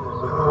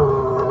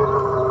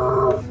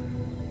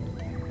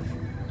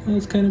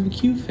 That's kind of a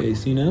cute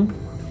face, you know?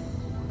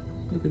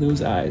 Look at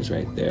those eyes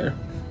right there.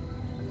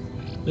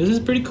 This is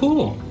pretty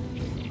cool.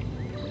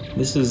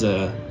 This is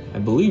I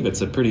believe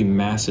it's a pretty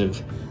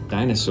massive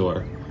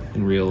dinosaur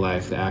in real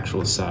life, the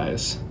actual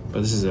size.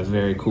 But this is a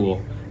very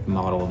cool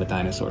model of a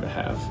dinosaur to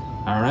have.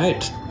 All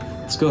right,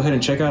 let's go ahead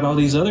and check out all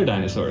these other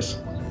dinosaurs.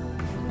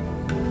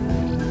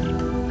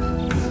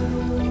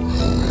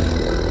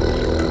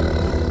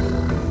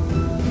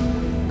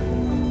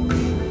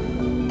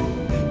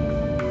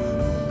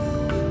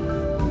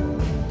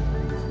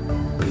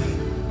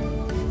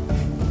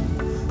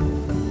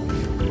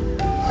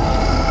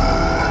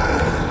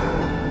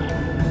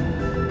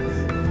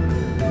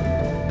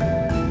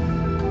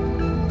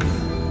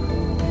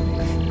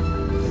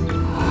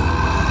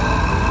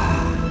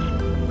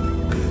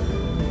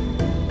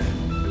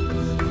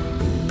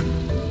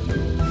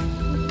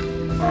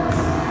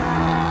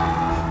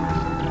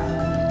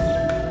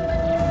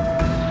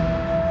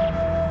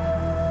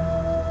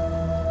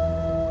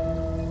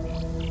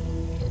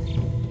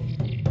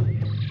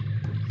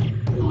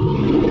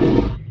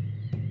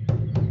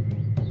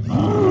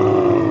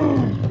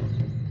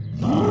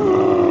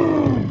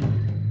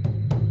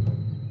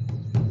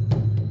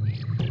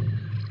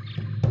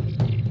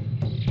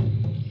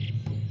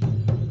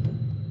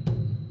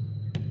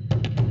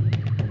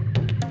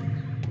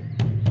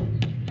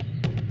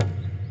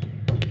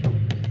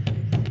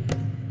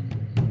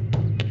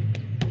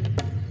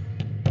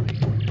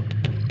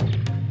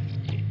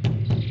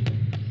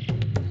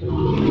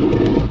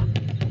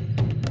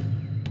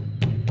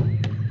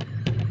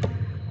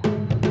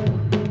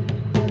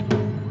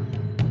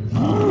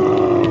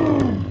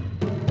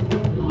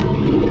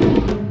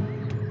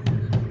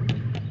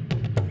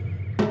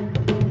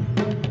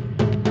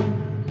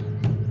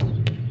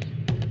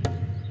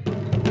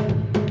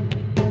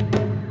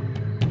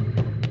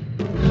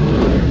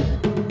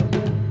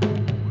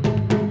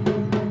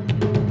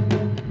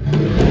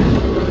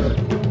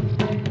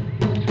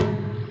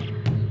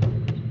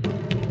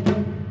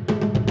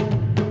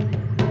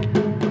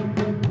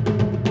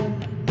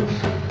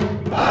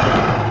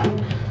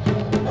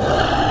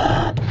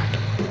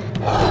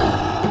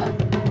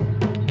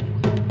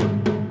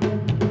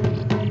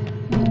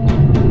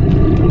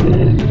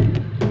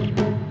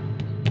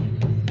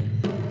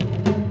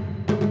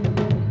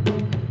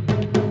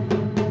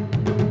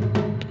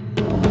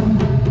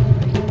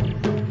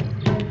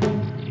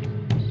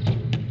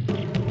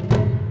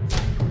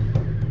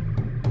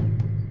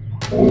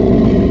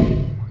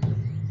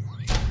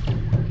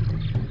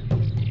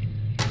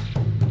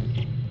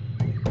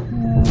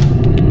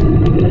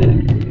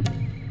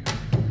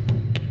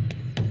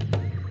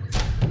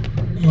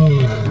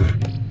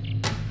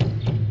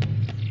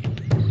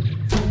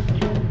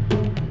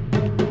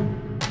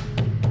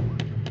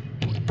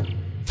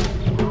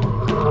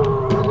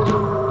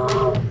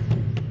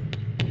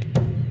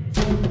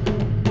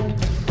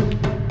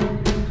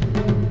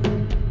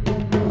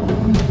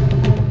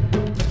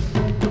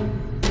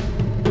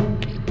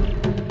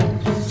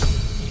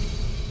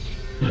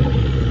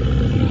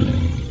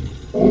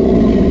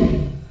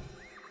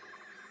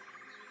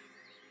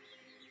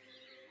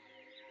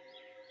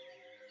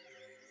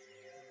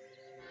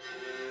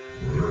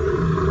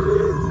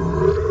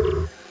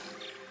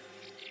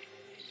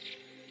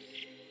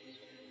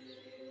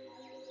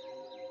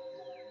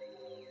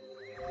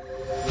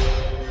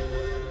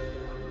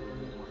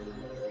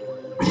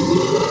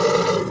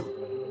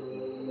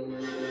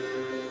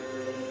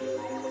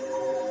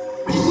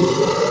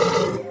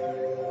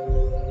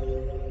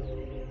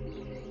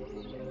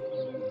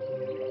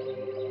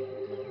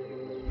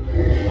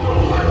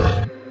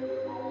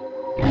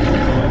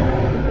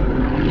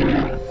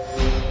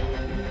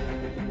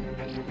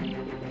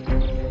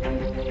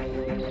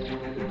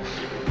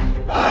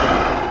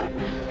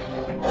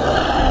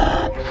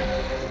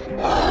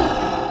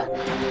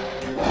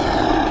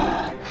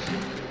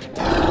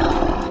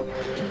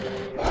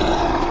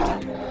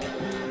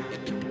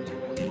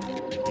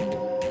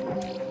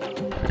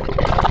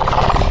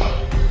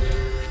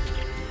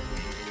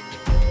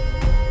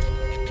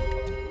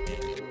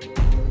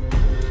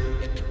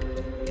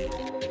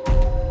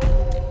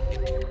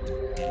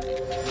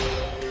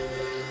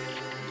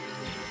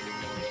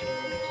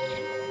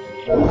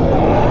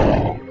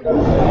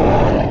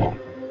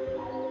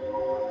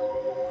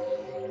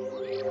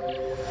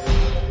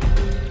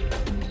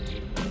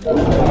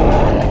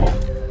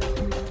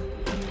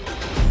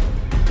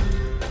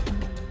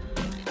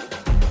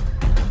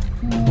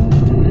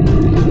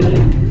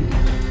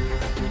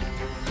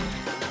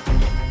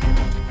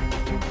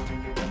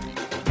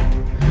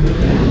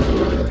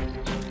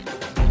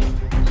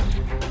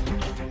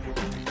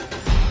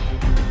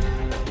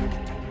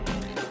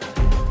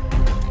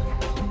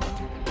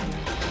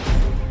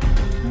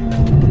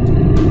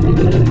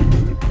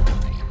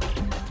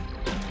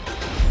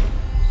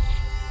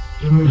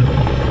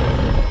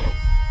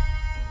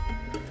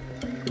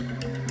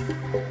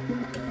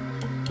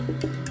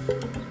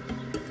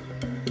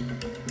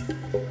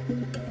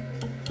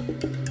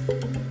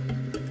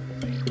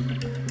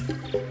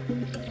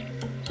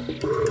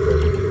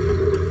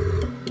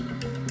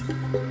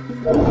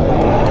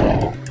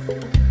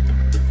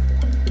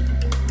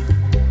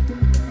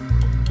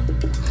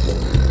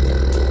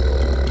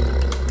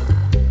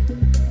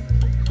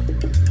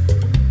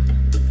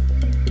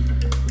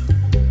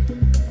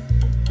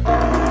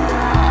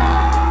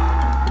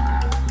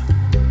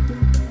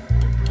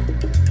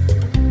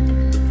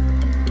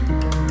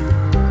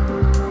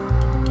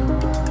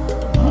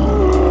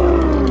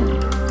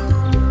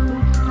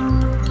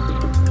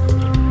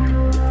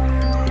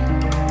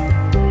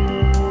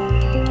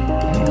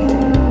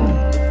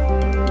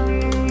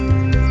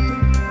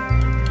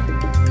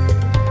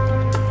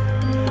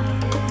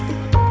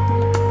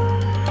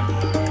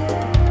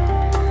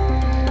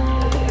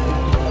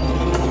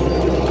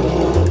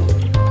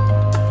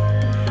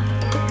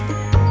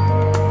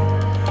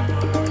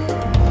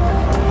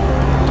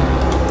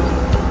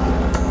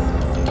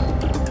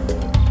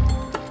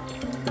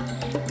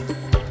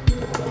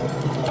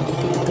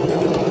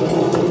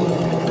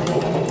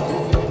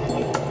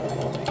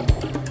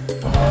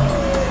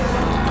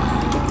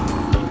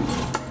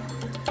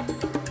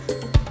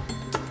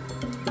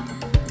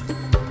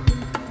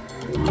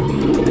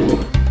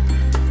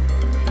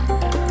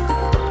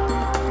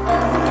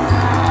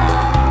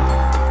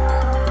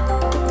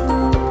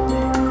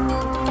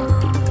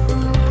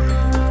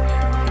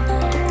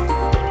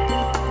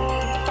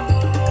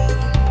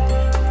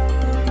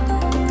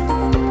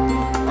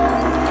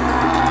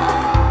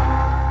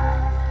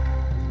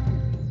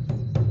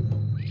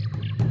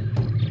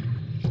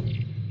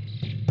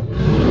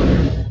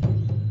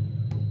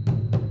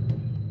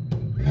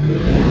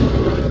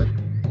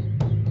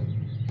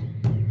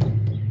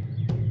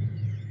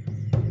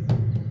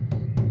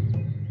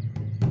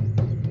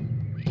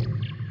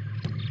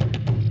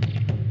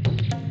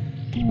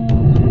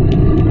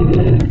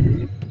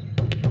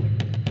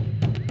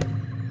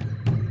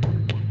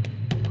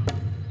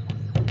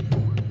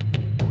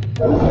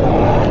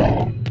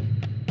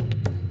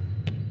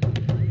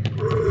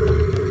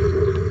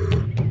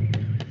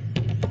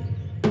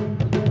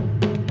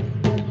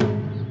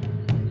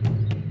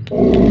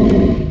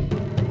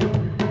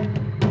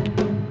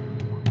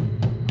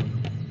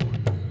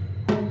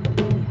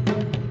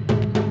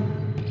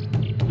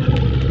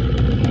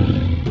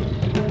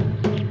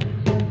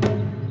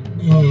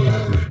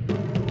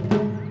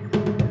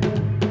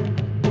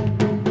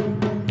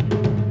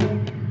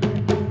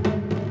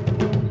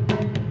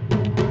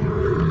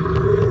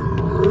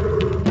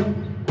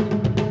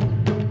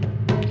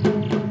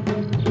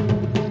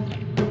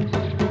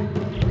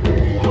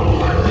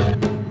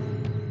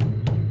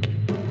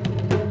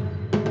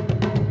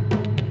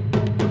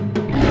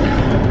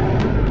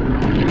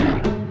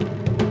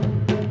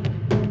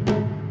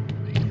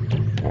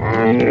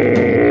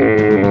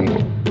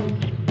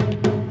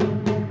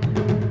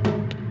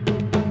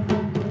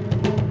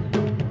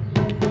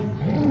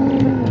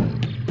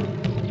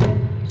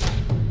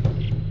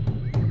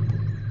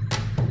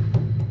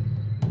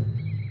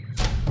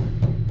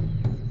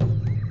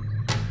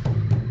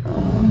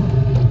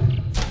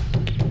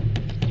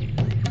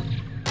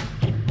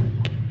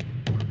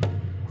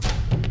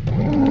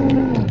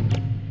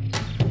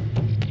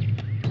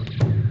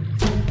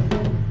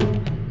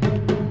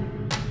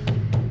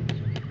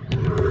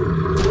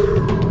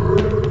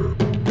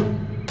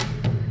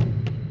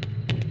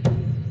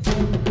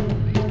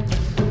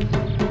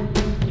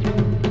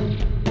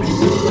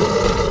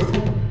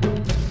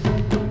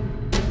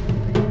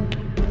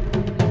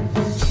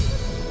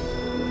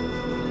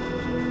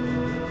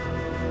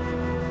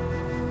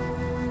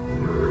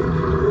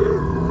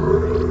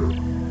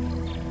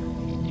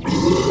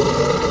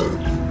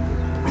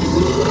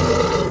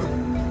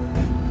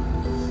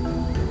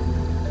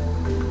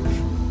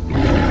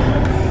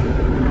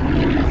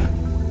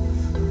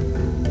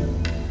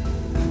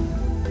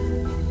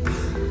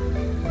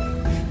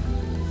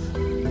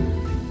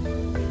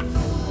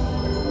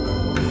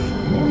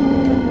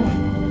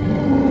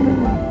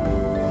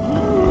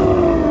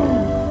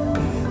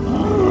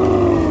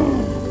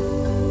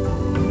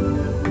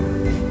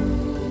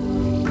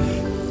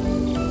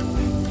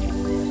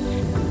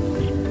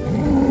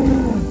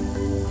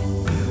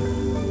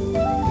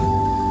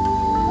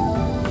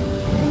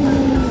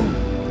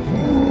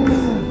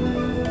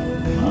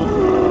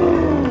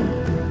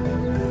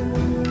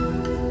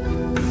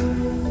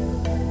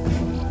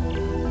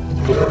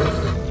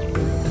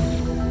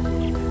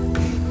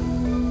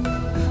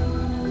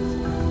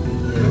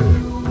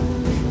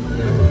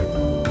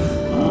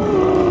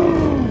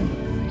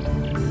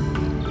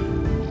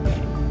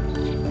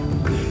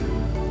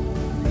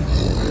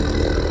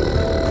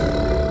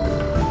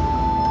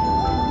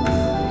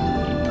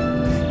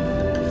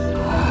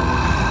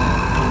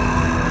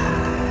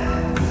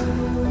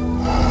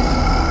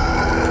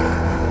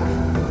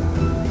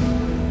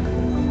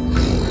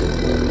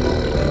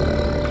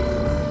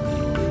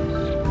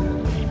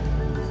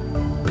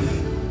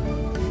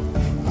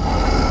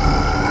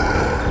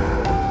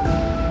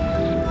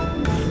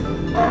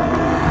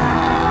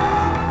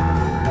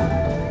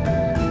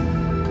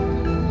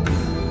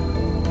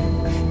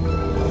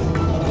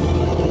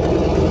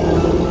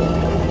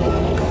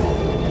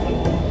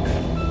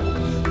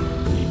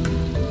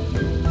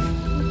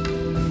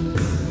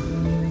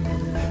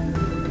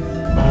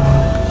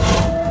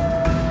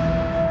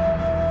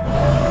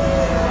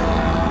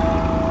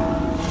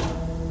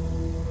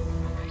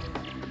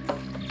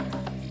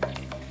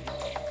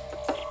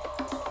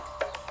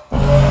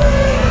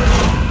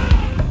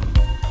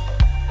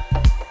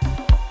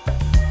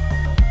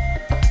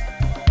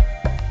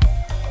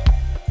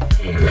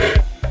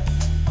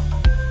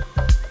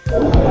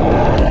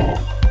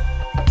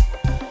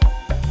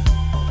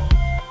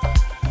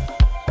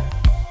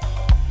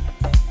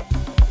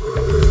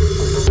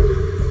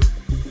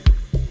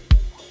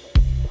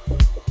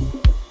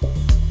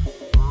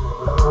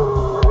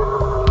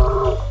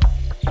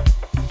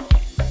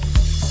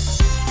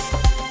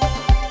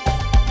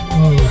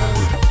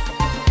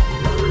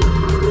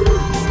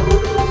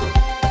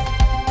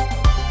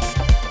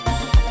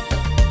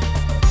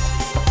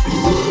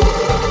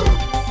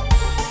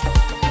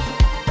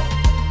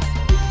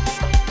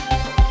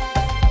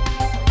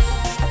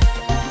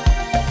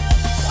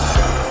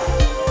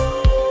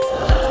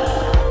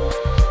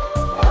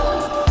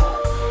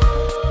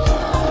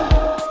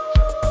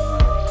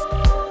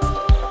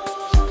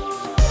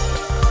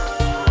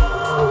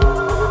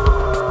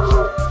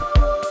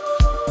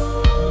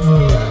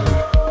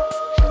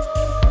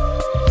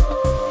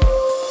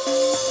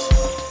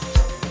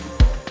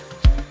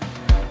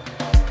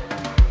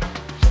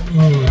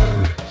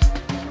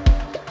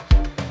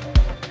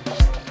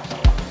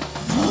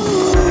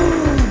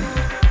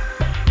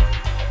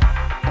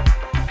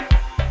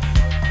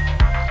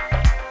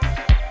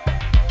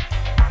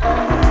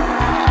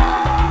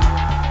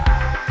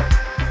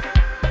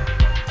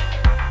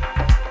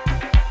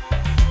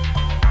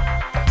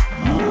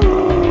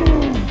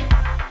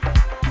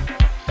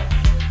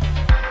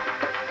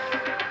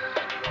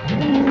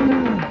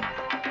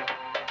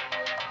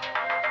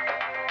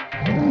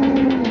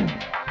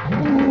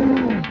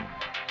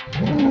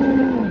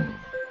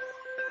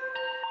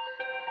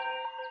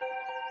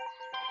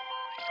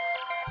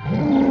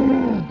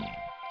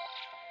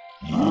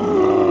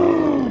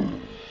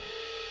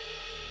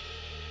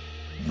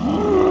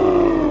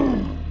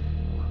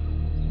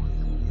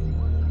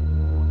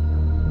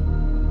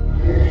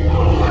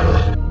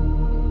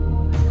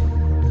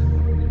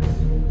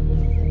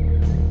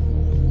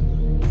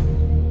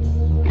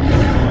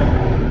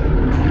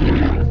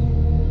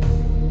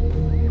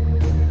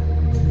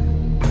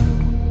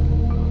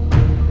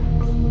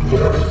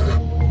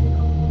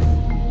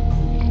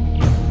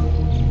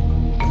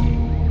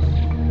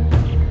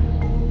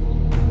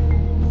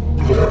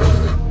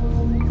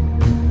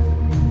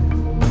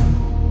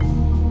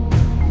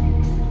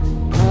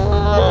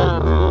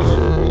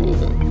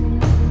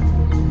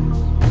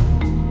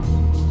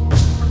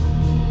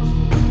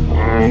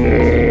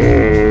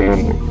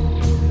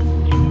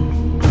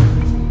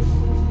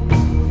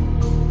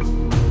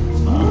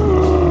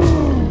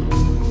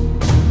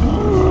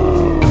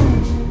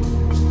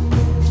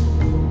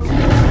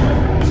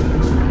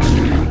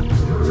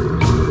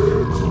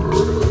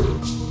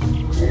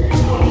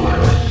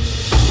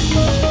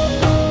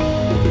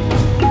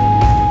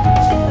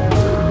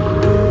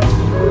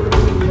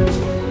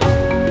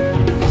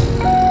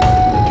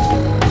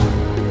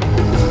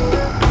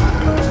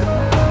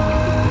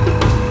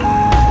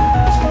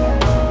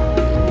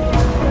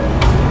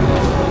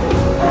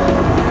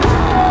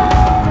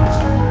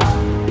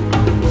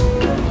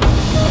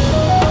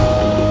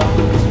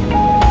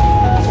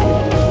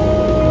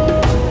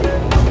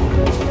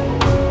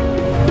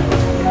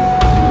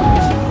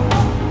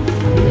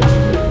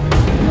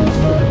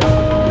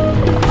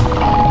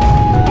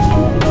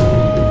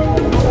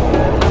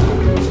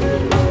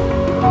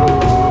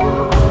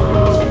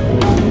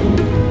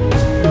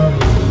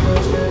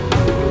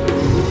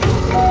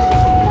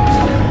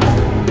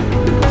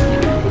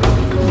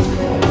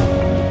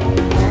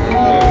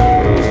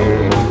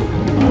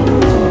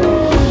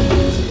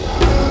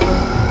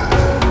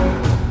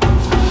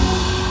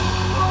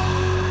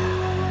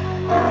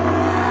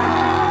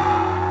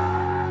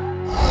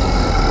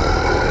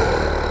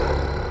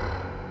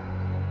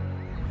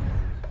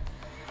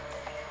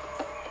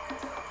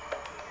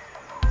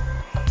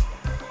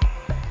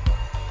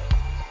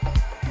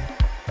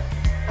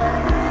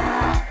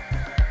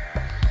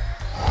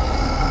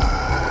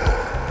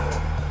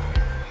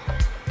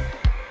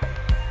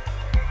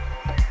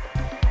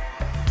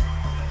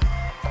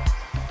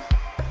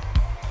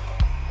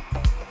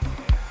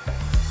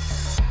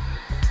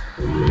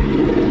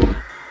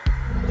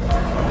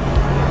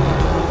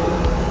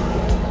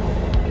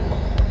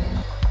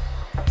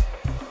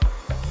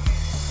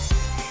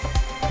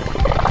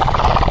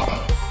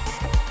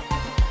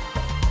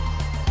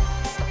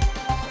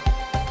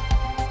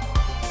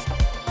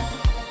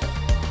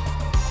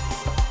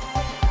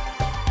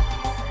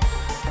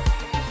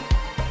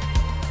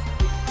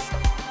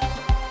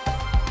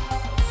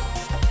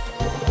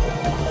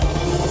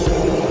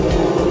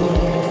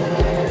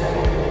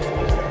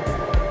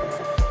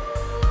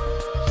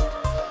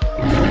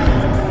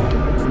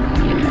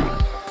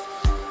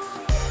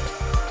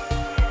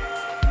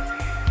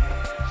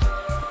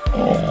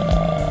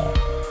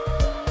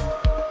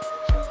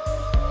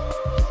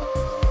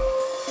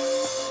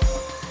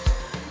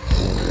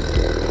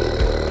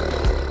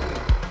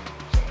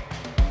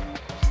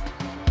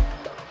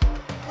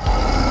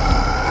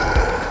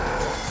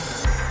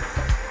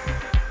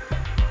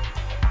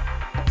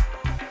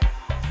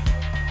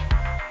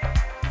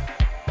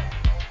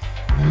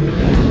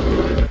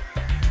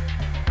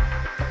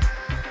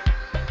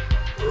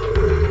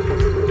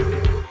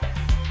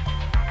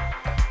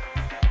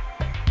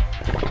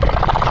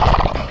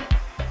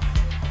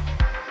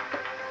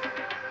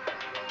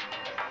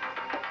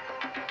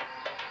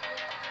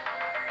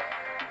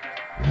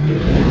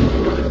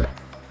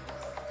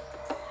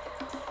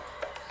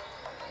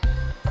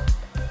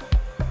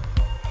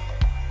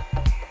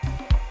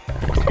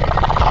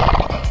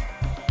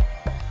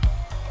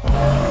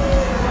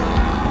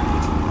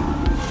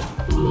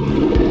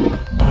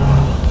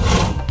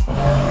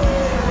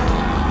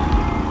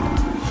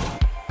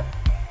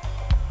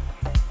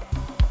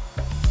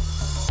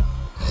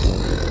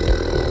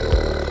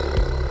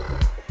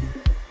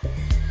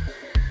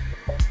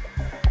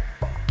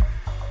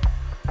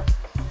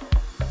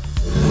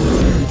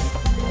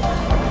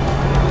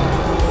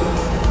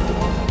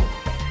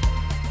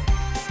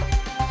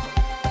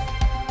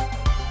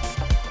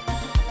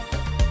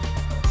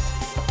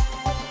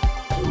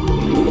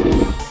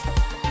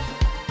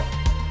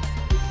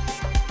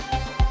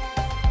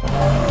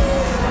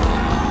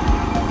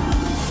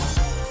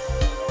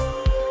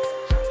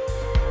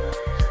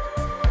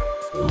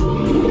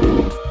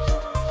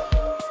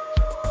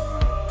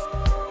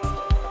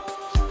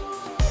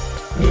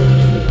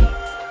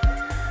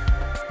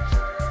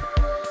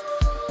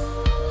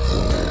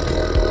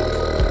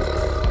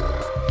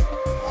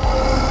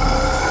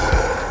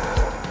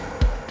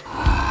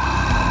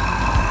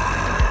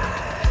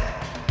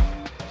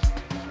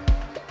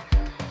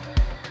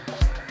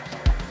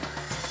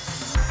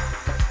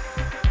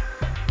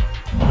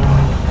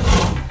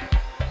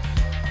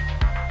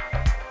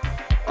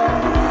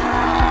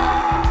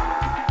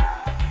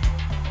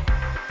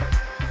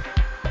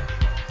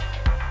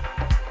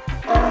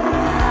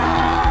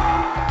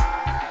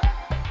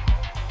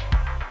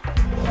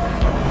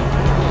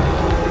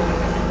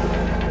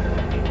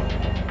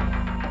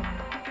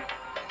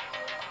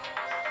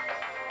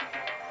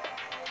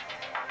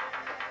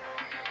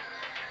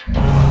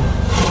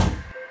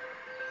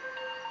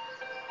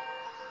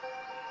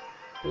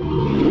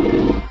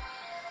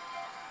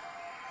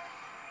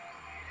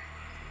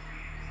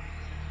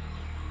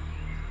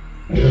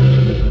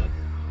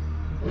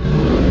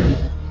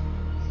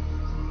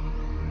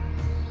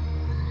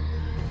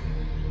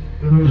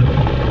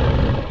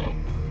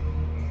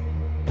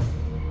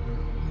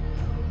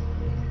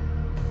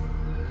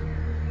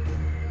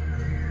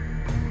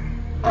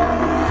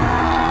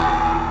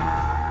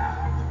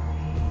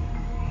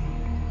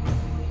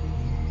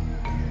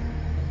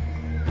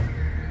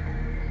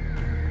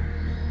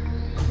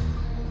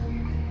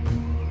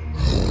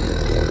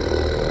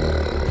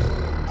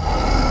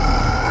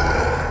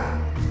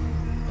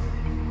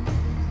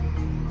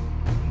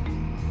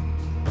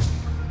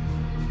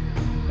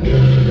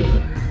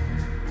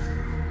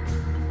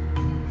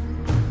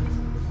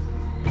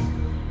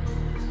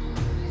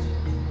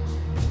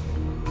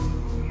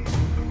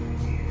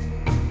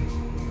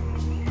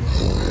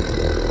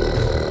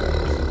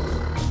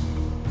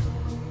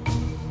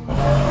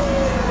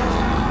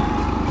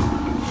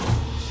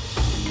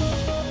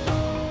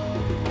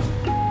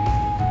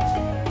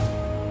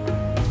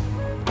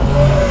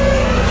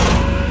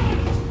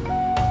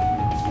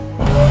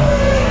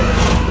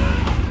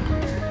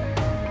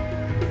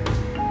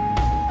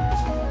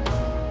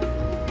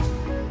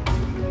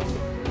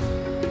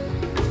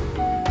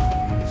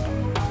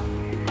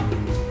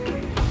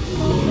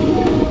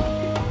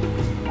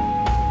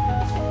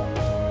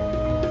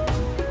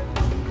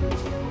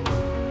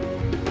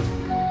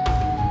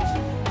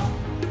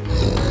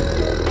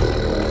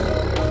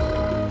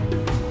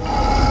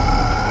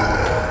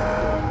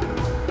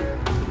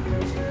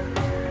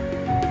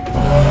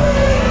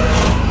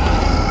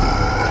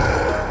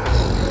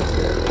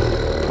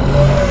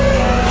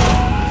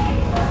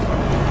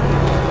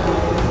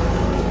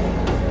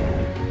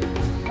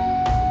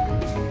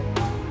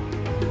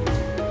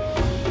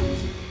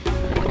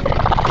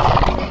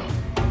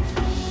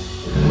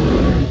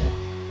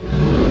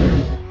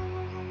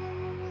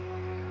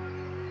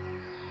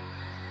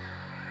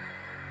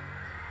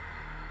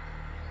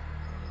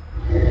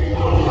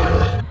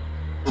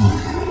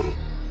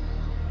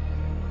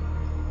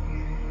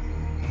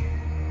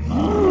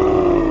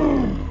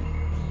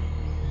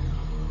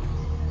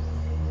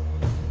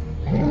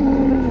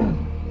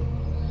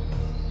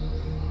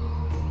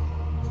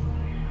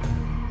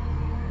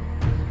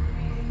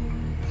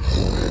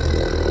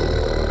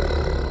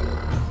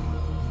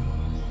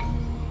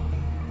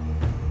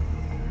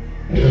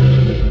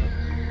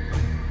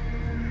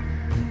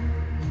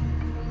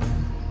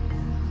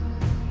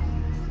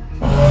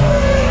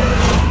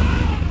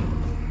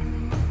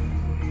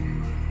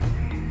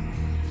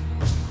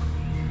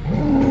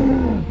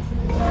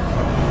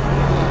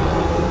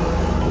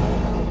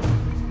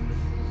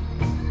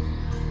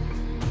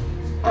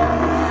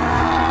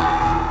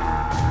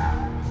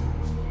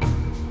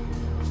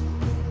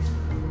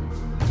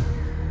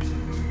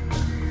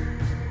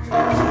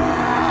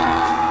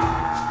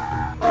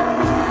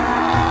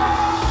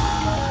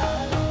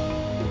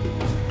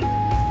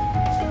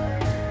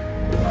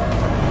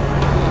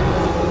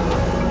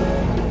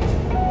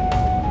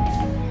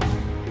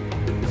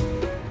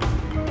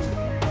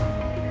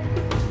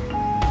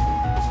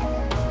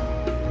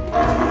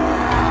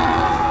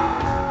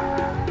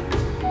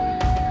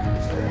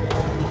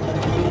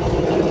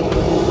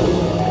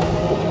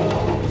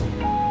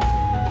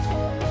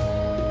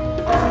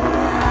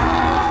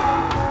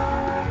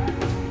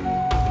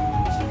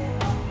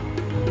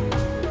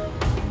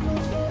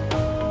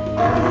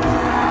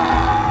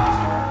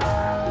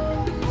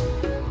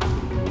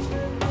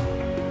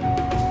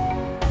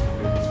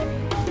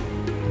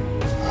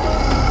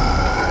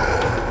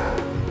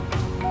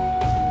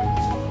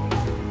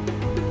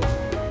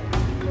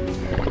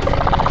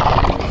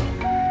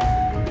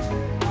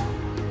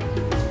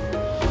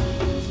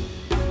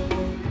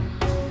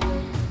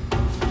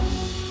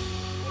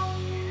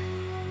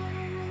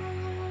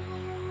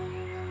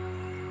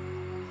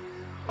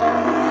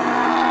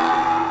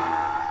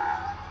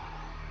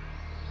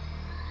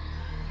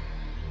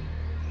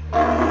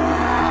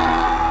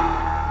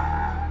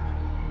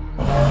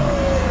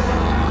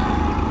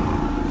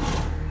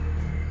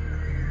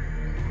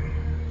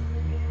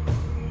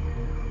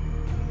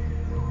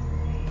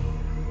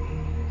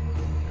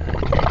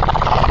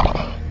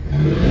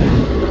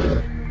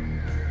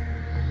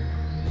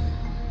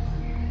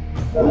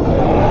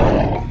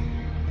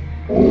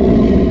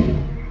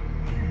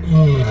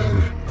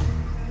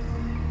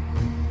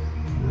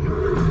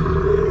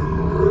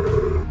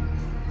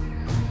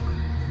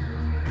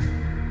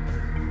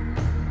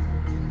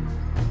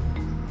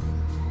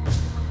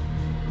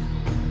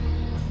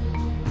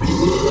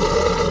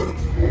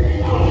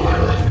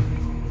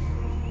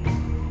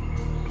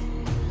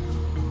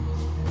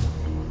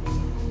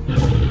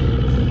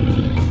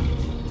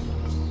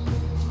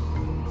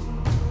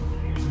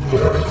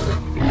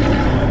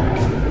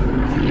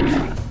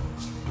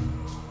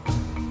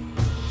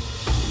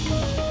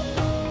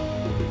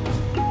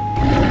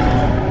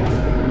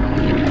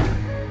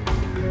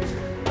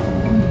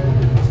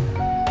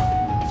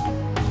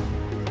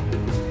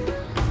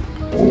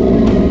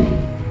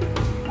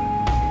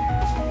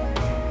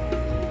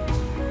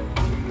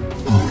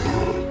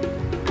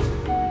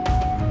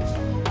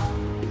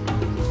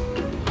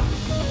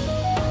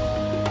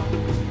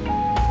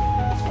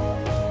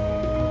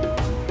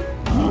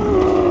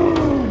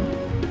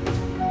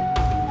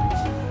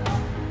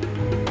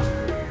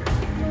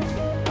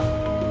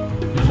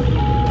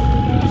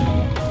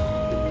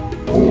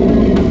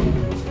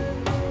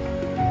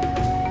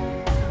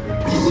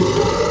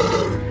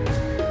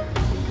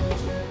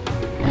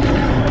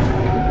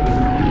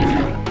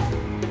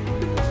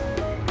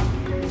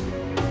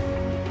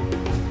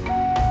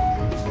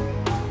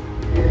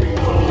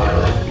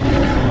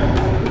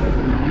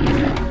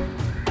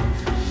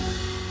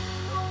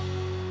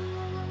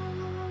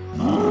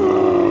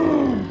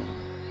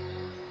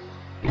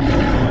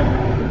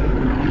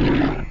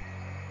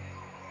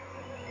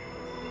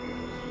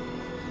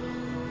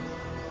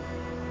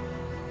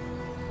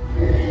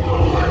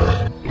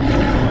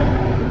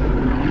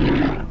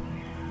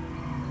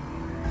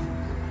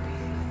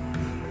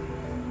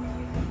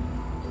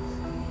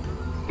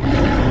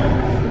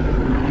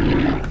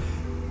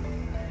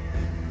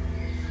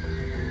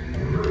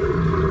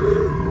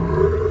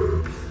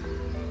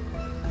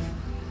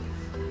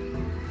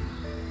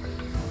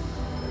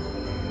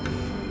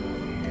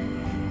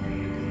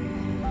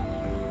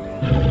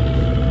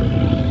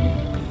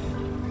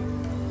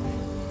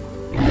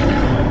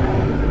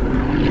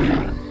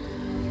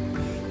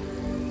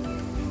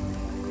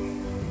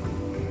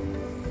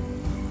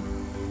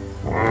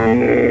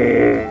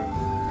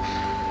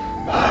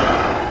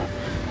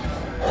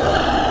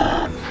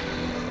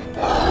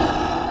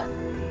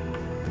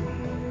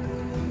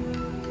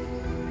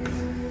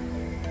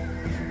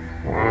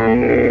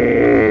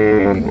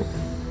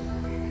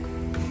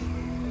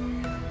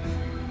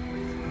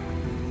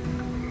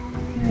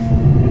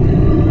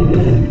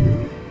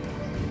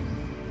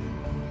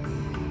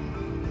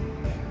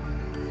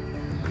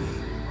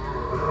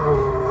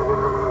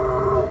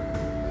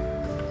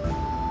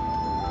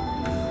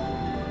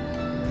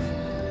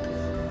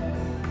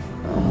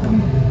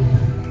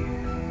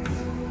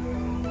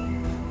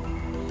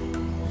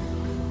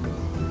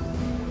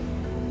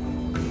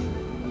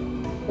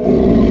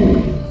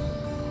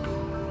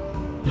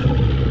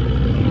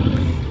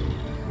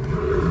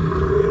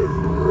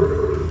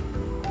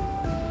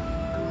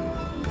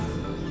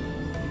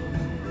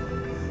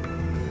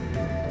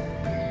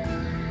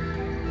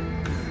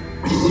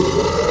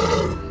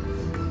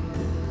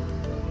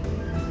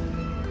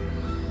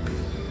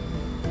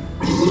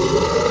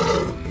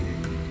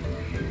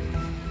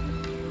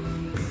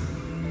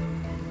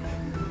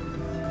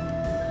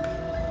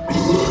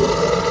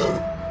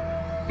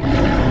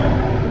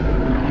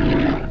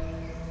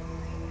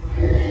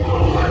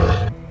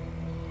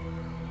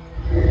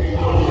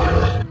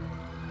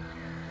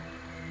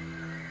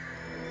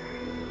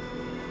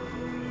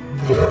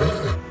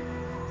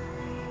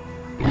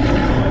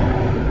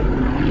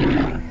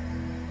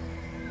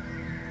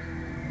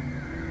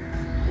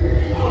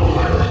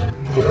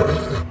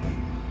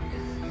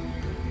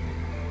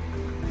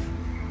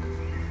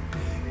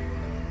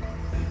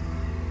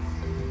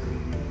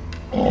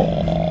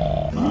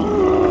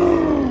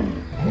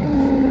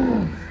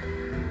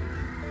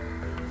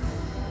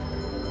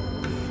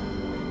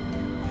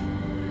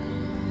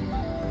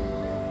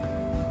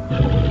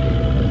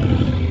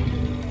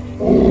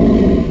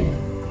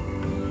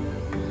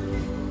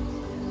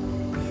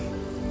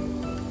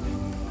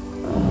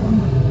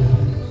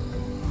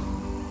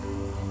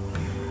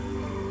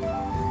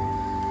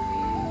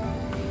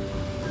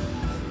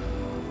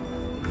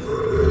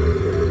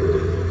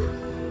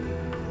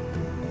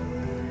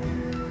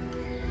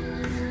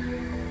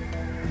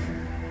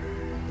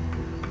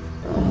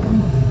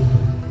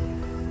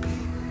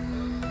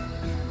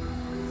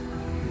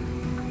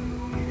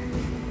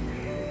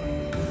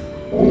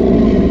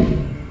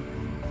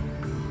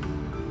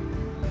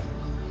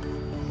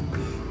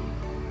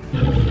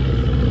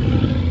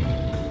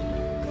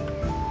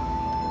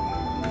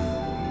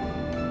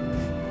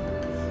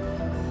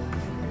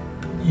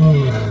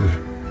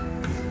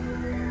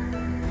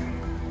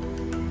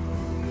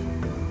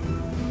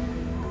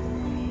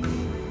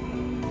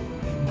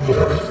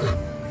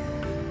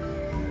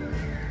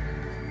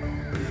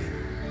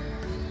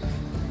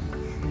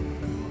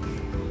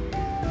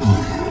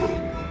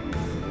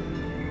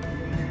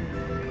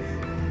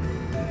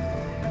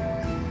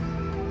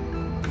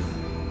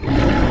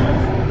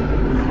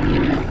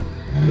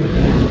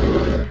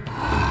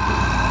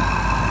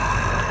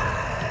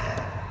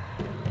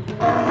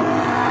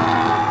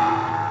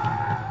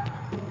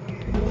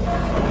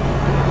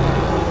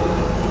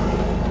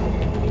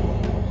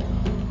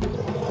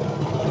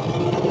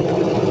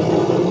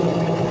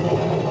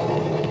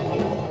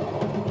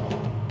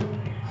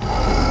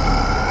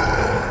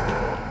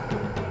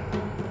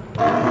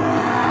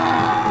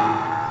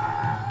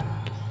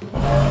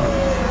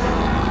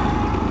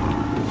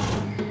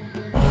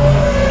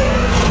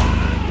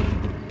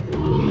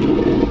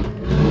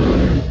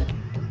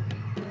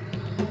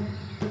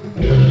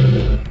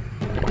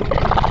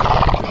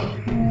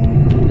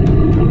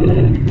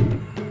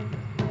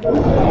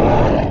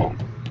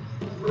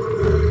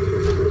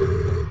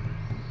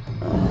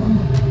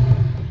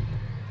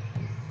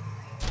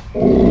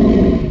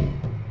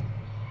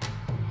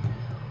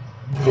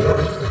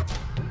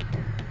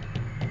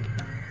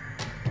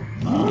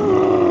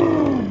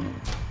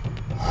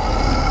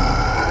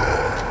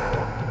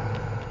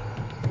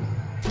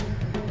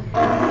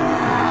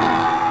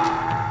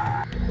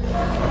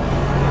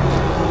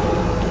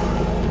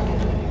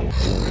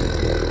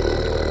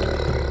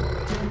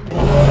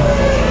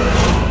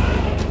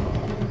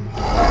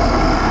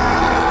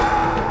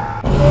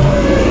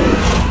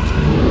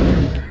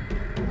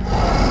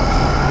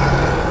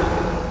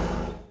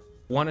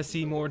 Want to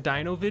see more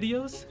dino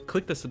videos?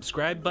 Click the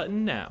subscribe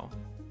button now.